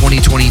part of the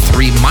 2023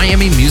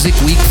 Miami Music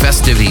Week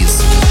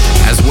festivities.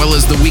 As well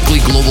as the weekly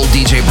Global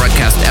DJ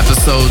broadcast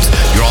episodes,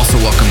 you're also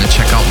welcome to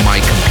check out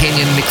my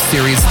companion mix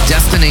series,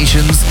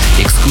 Destinations,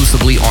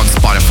 exclusively on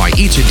Spotify.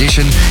 Each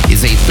edition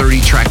is a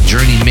 30-track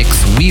journey mix,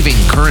 weaving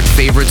current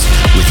favorites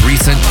with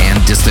recent and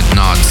distant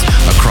nods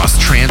across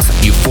trance,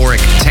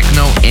 euphoric,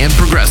 techno, and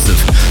progressive.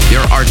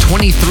 There are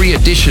 23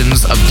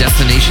 editions of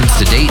Destinations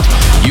to date.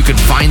 You can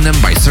find them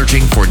by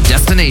searching for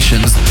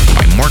Destinations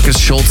by Markus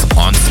Schulz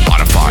on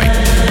Spotify.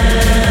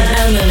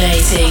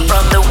 Emanating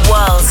from the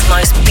world's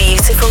most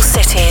beautiful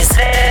cities.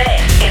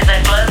 This is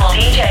the Global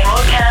DJ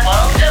Broadcast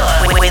World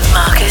Tour with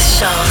Markus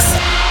Schulz.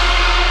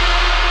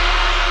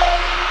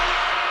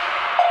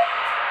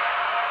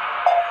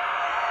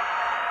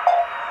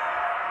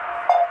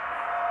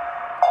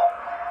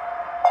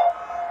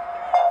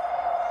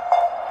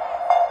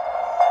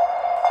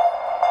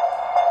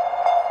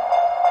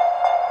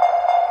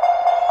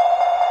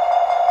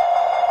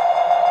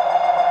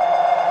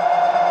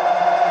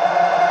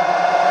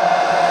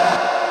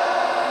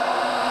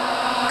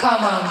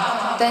 Come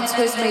on, dance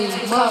with me,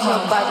 move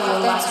your body, your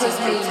legs with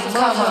me.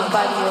 Come on,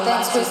 body, your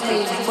dance with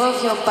me,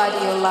 move your body,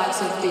 your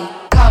legs with me.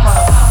 Come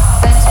on,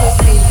 dance with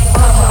me,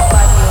 move your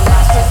body, your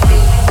legs with me.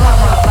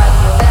 Come on, body,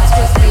 your dance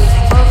with me,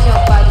 move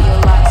your body,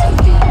 your legs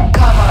with me. Come on, dance with me, move your body, your legs with me.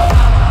 Come on,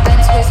 body, your dance with me, move your body, your legs with me. Come on,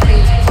 dance with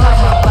me, move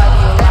your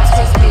body, your legs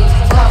with me.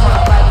 Come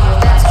on, body, your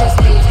dance with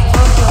me,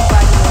 move your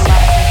body, your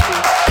legs with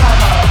me. Come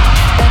on.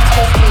 Dance with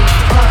me,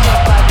 move your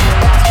body,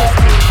 dance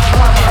with me,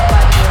 move your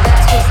body,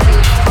 dance with me,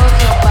 move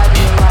your body,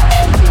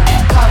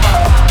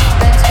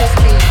 dance with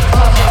me.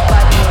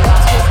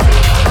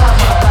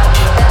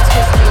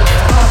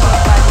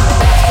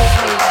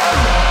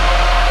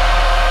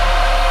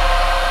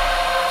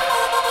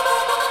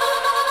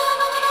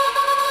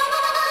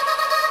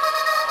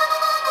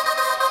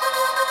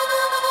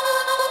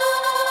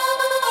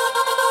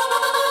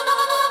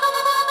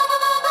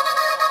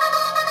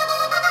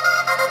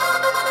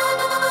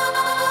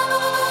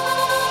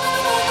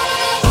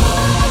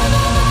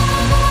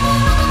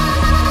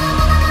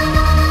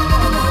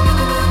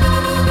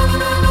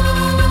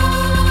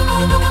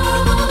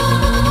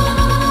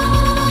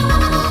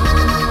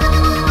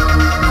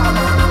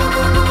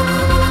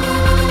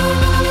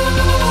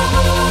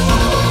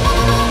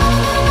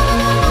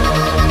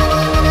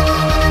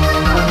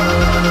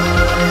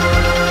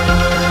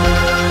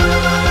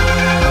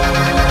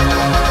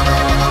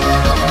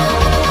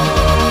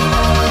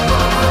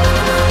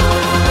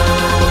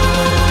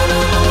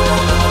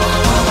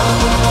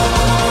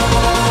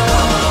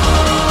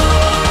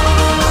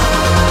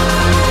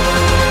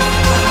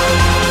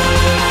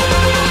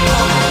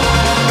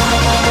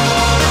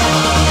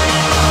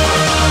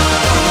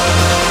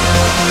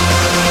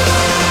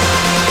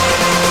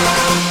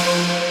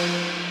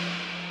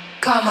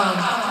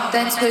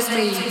 Dance with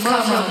me,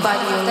 move your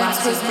body, your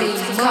legs with me.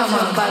 Come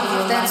on, body,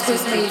 your dance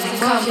with me,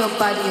 move your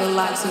body, your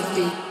legs with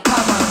me.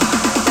 Come on,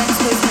 dance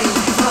with me,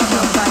 move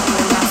your body,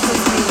 your legs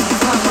with me.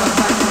 Come on,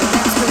 body, your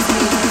dance with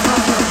me,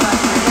 move your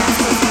body, your legs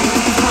with me.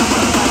 Come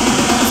on, body,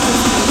 your dance with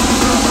me,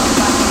 move your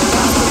body, your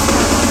legs with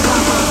me.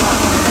 Come on,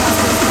 body, your dance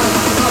with me,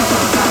 move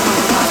your body,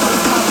 your legs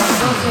with me.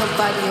 Move your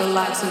body, your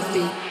legs with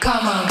me.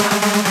 Come on,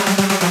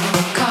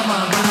 come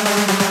on, come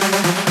on.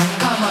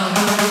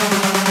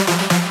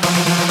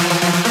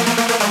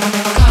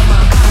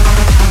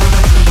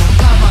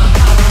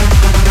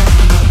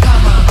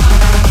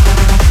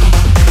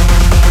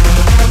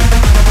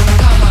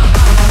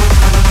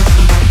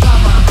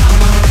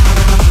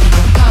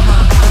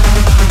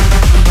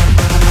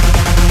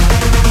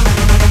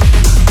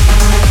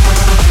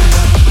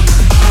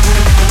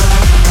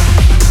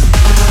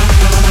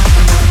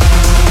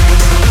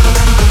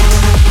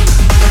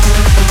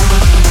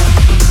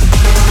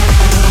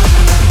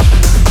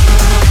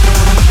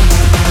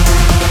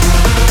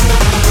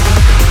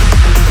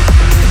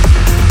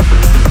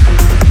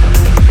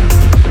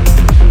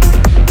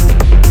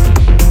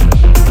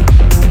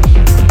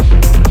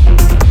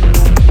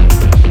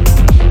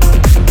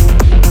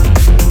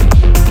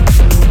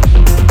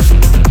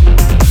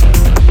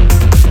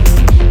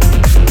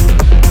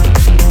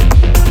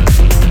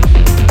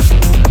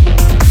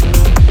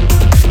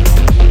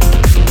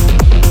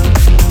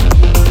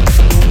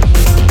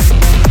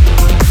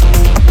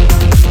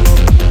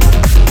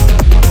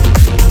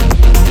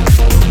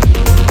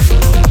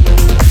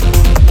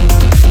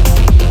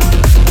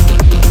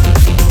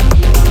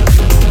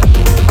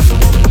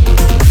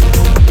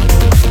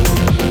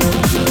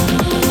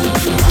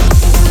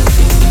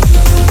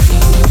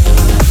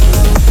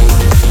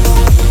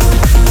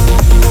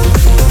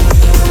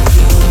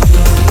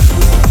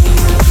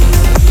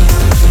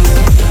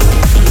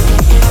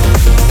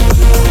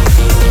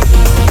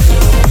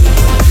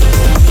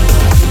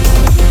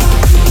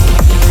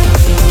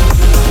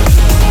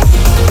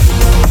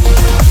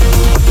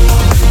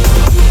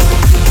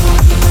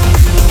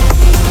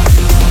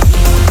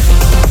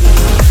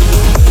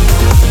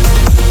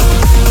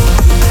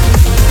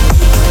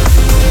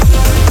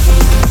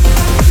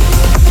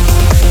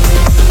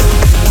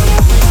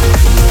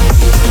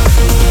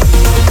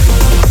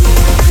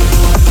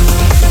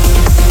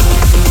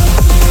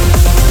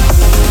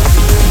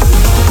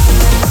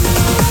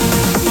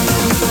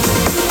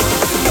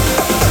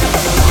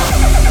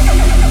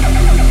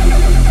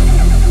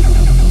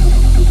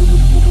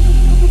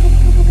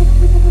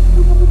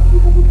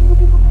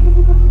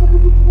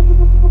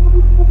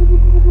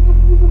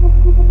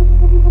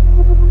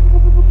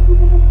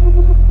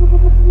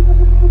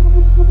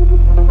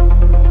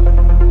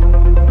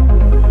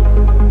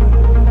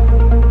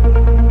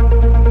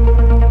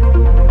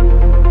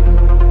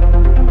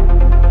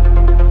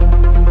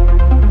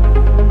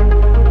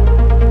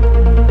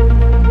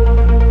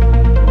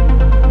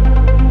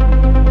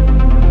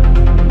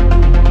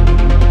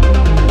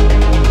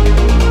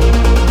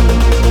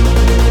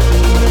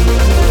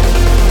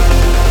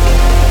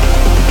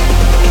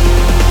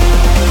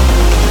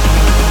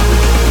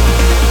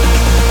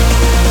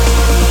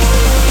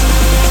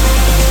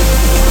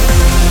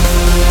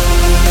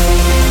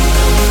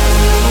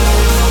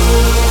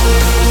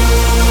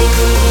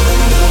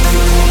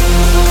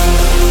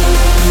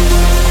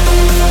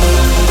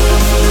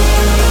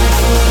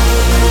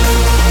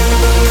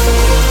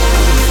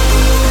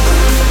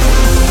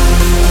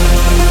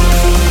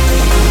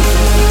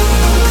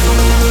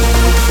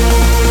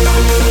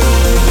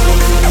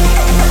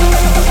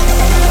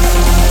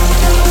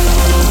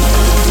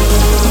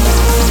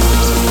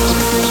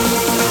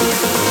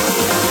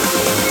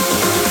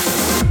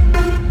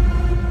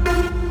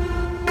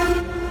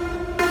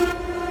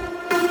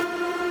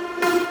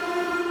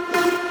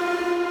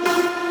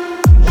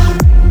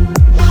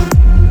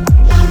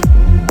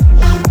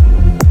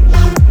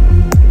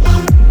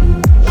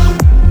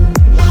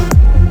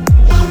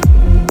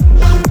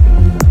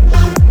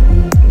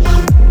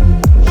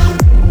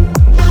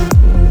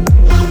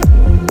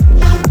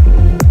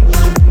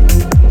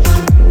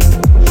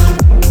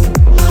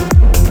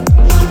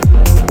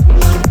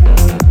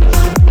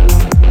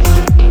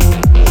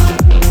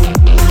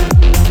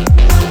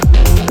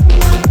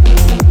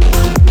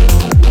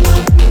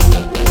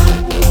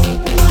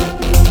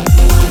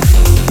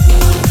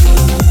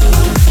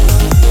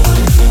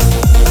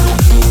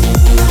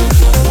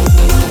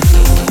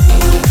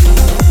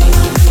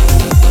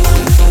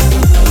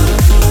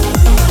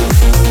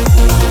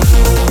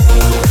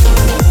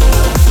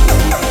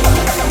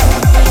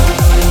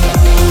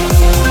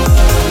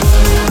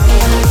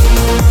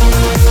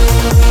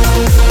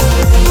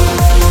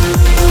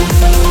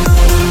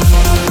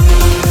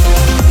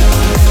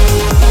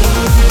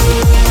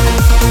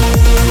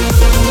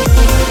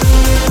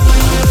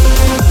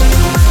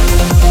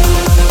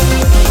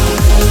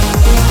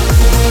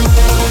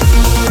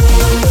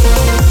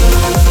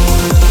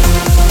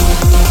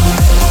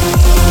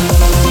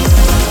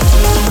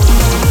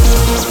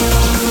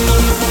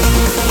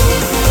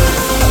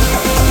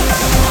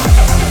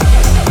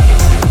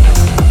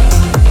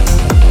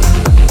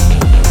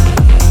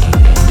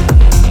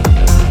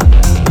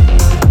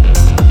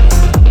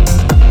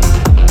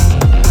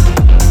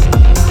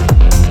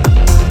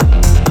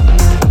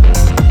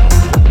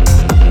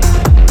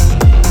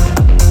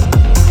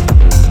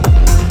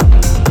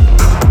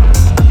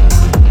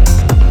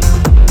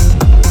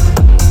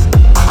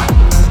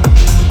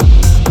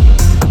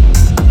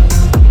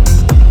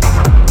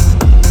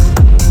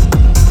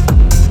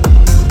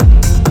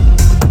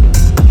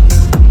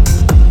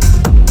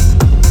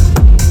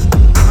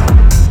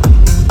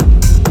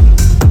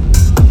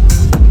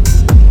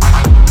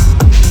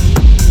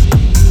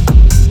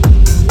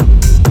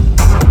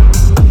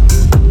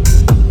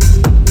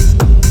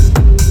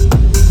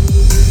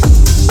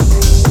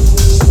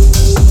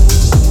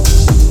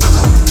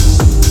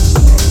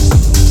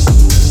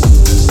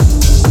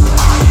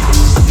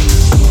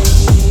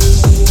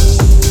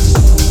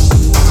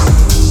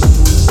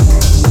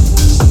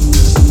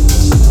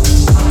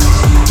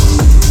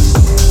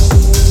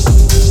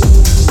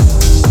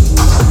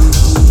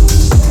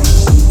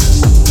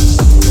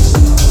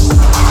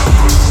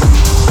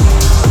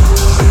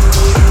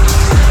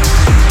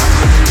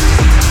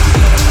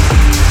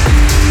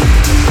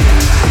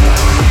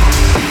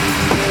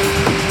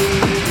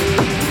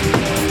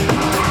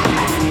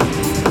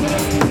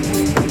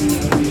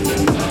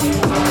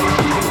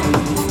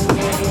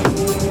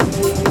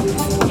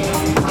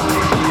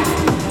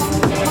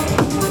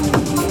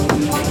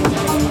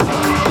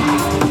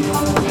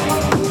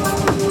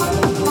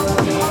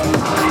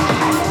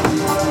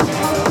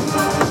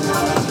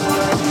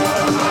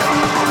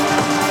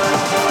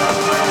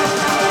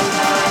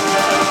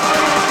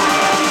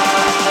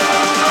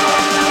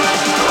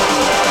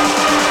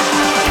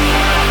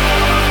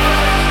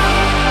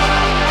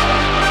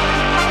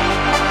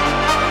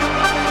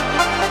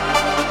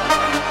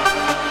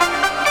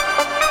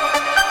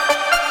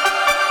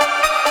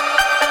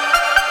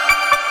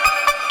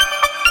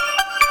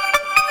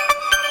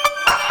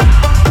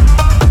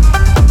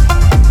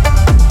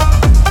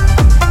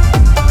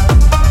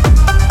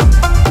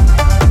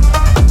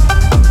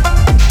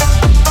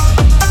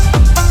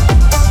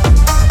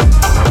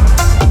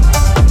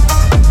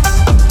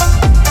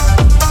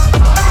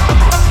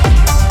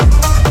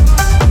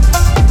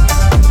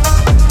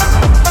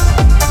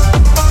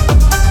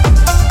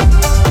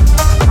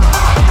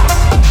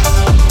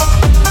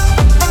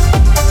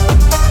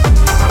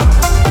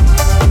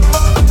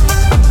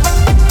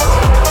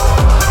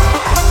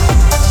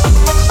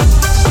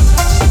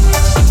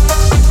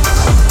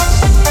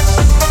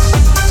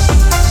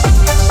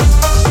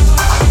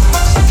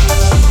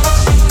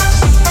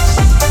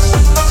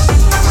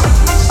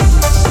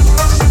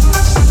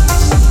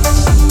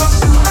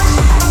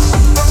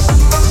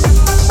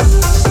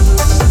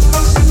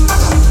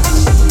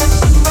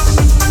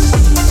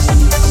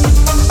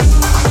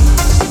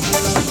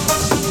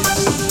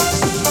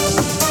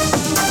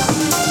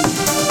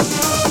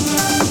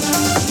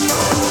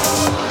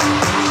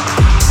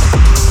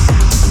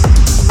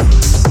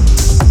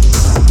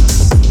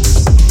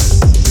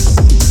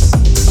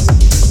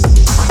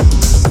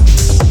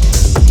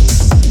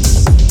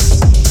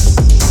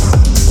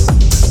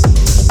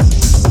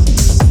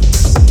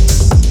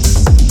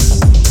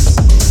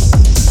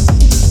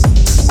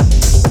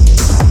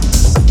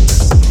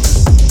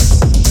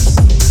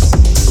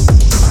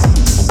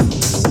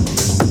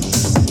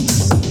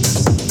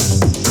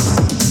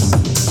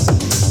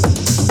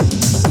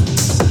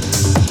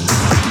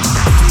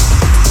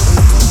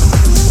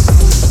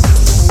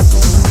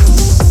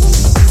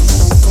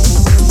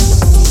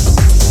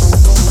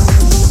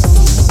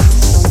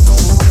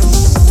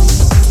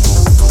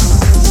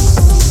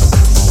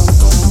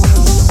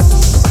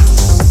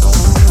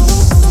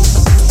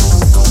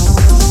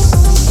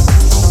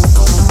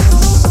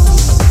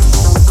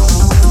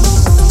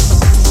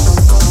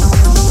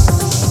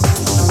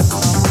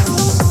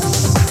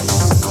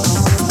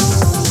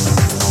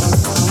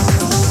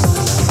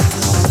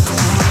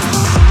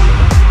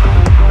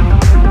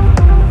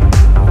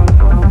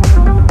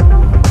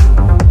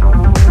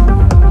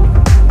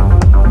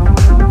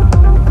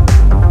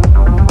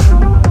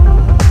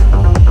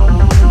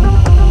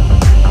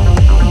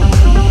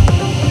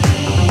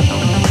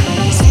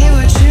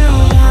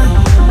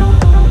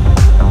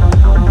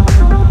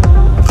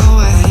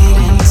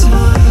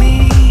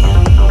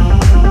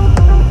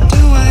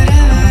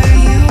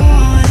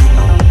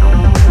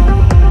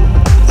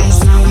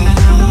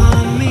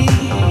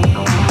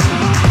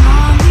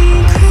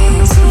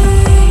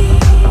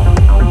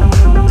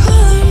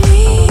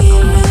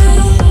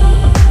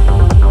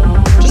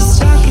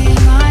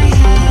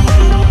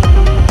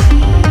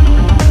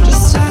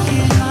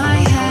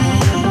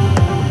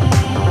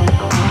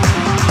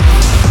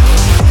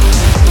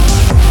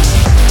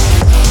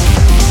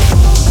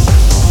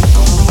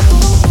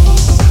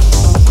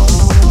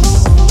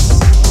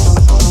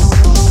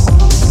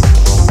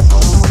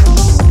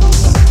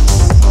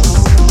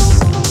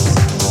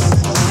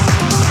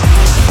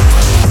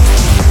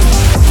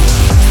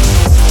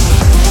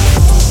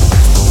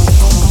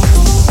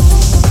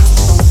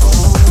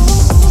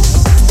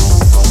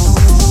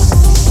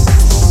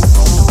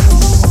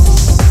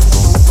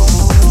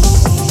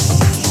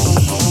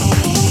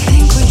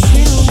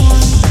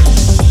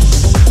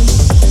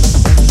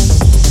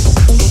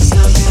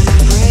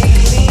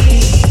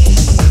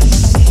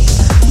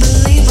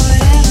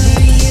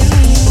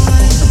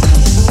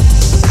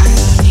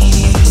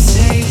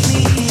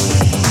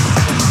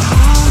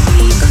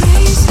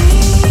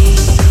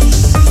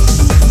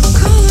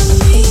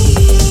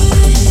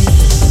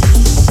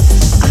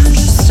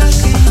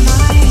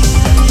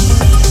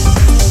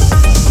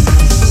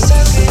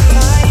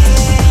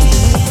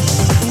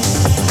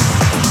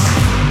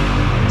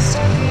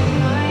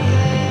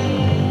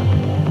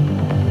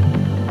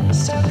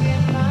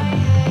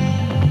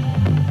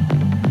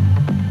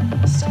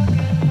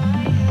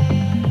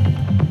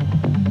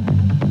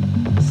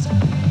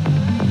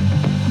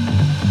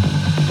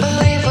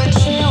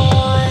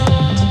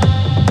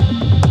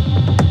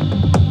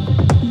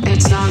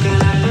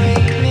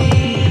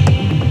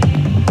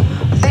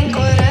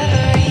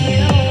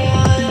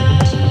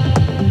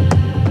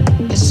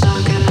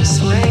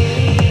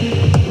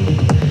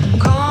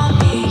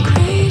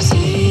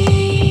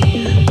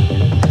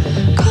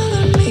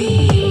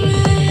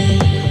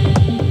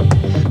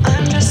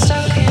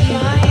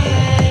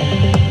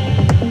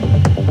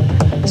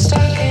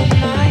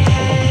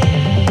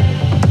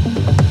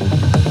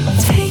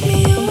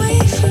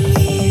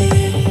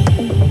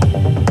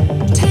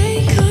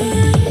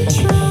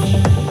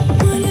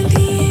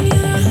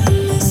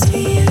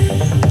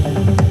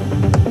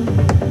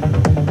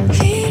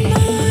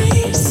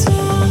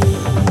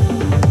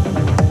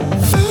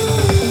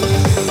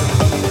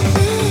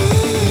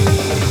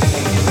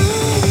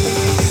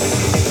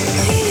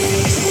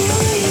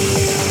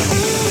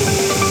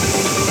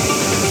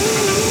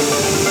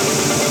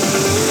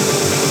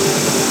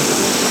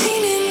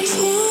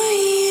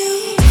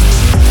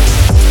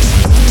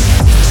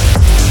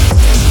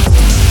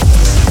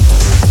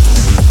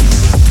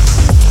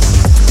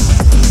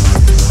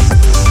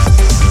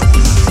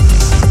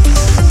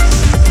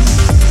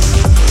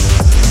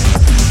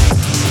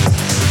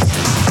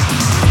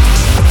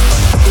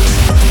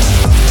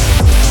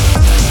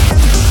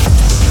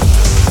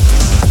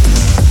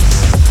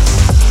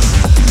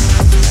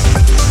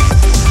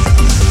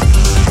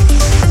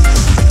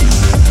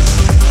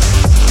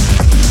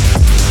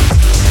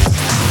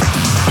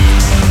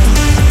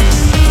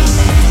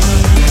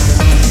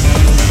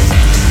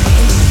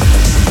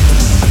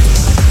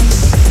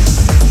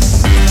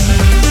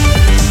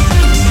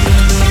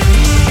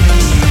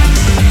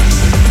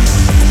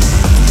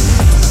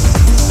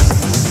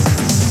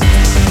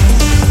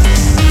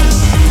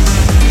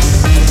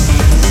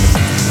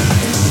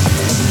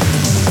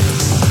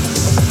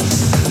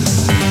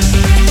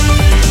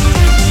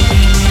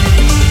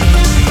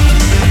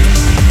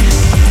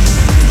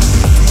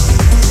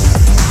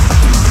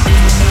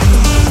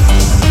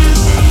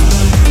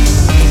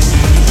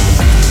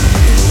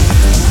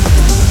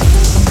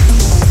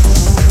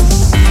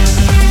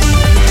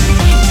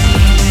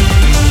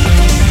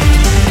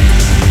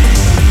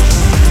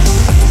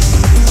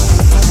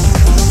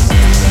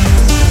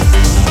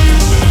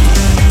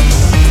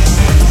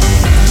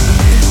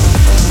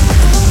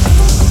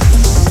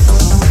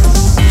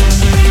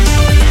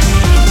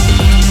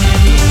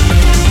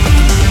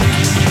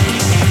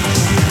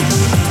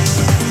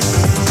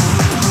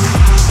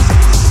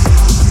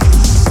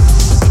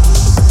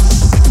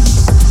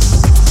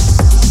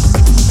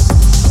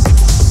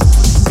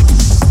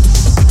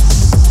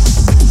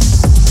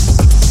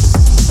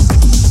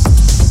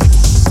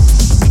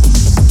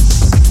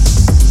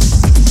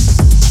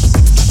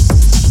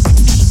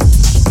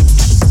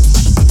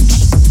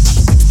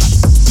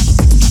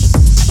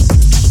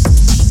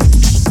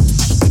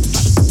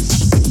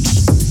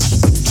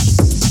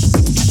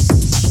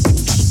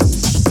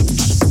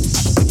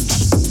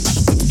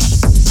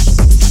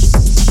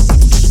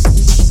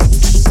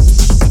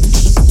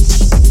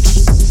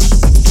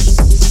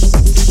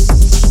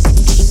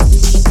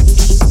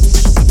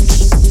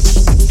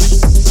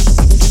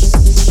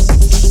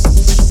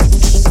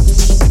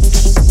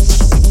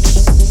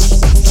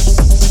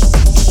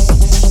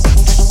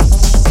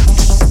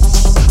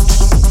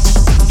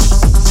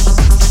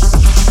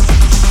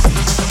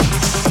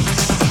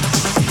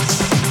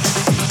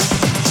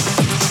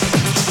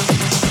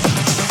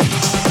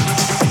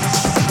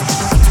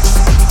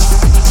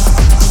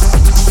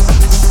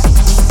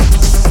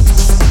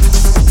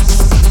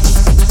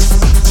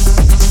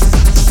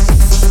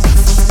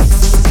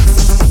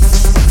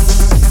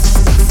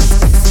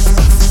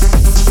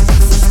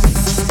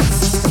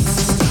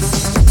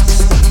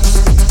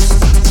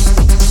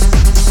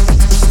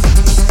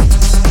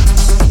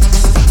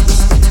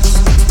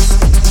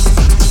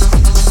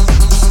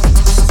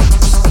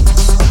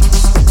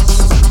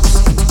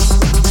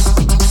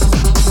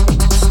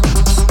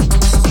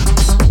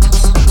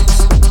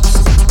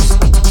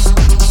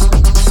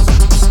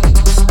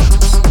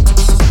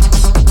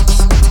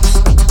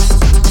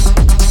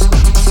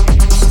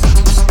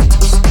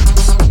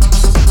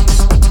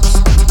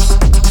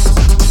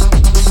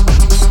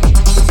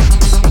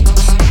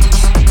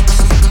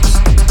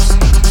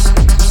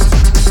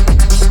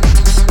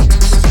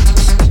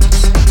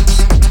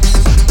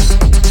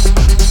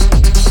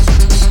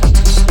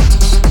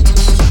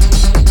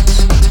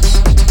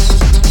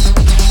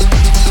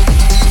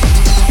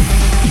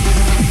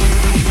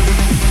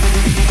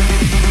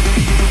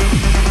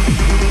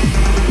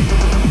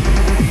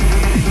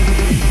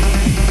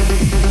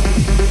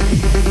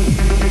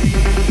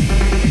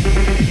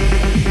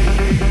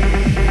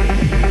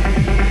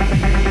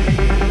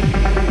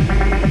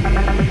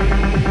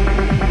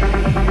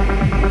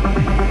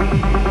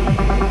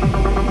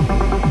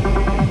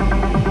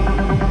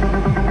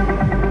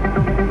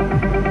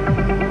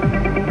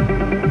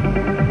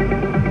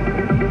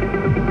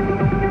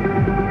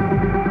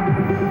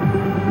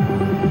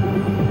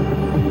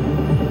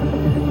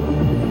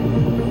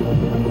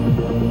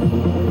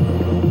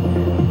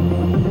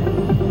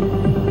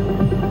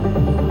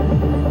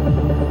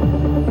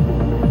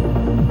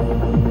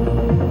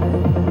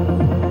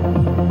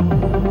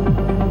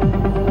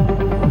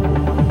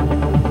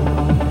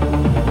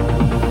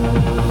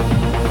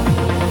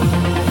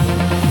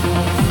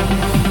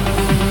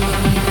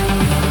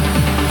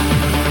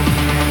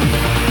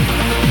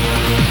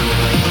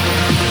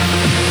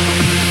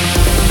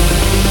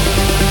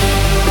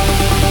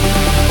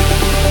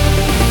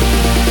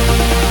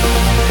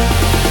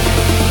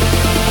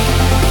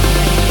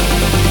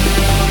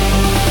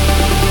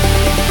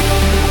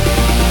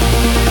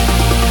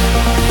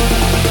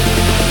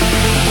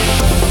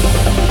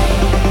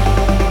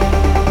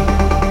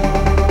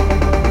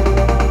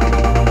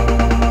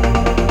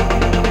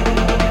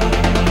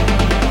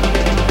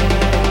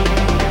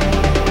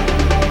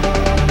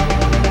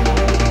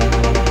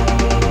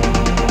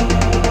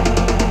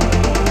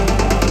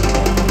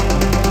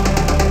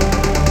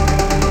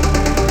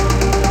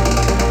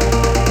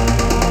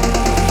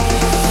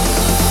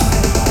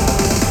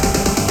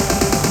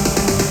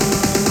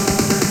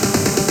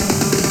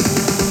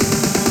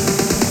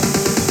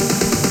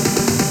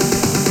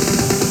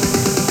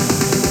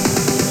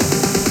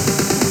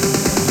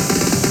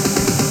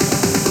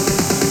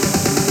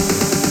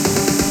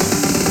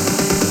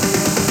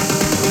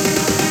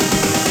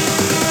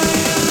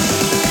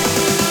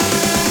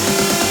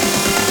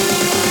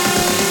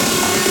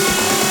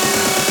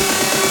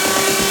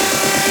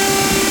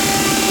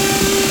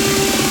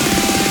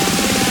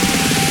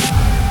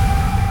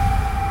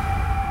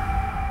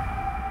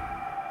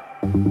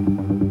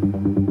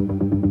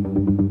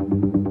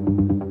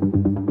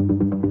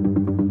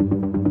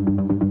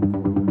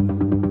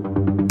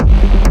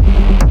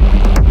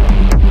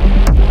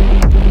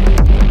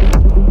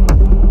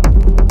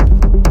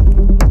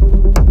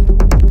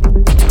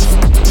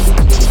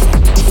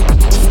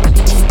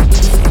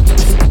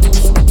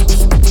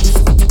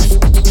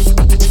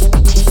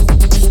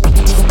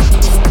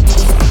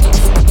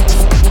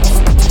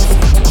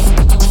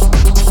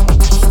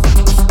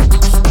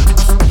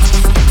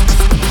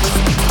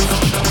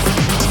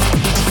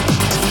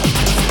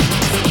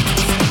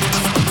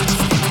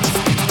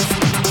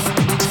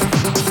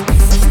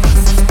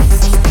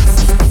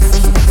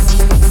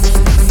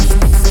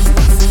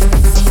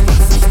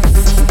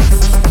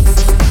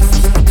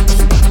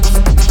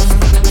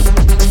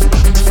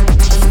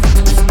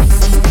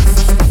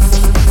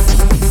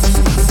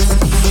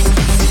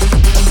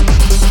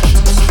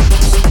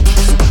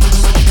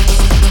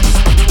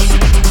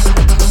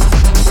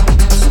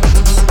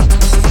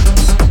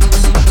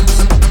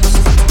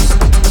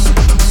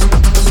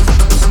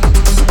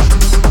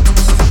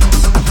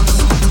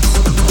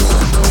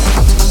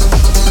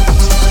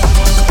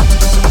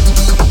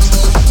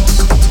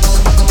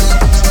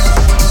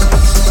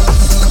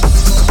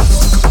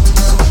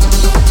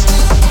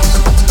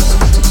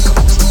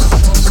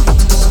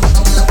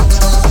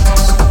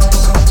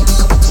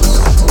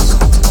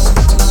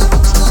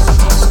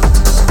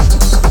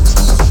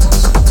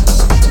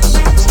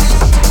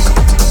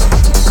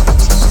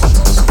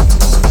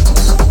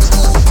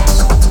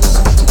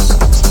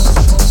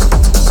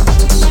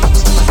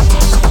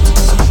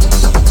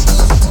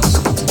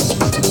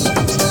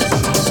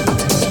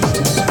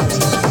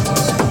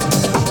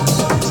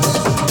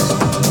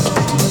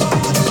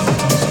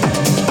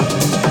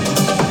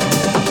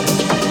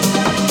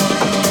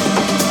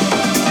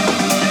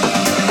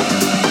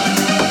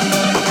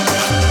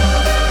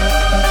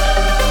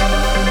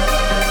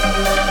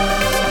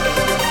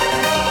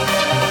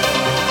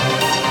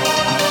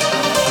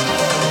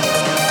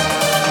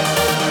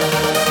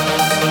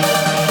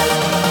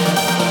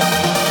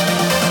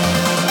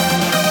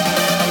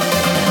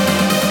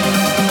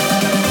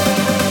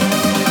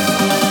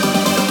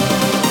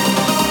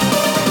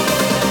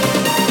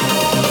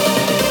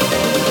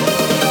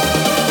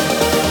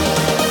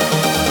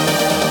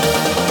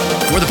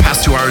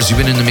 You've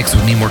been in the mix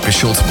with me, Markus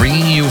Schulz,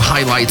 bringing you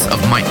highlights of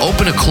my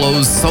Open to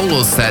Close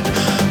solo set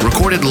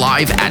recorded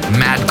live at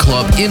Mad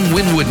Club in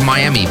Wynwood,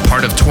 Miami,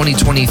 part of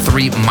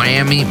 2023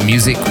 Miami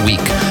Music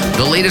Week,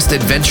 the latest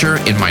adventure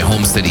in my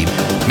home city.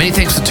 Many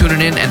thanks for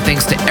tuning in, and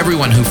thanks to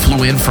everyone who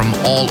flew in from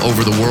all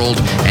over the world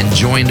and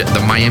joined the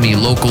Miami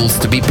locals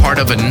to be part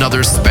of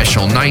another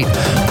special night.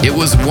 It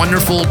was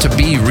wonderful to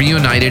be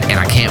reunited, and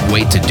I can't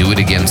wait to do it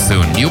again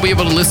soon. You'll be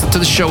able to listen to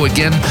the show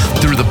again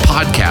through the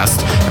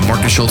podcast at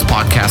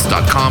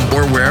MarkusSchulzPodcast.com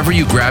or wherever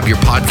you grab your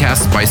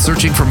podcasts by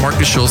searching for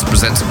Markus Schulz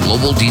Presents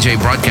Global DJ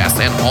Broadcast,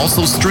 and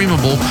also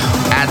streamable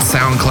at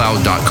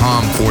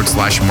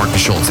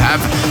SoundCloud.com/Markus Schulz.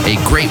 Have a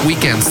great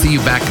weekend. See you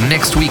back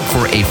next week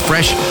for a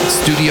fresh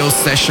studio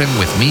session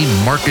with me,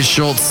 Markus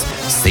Schulz.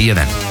 See you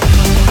then.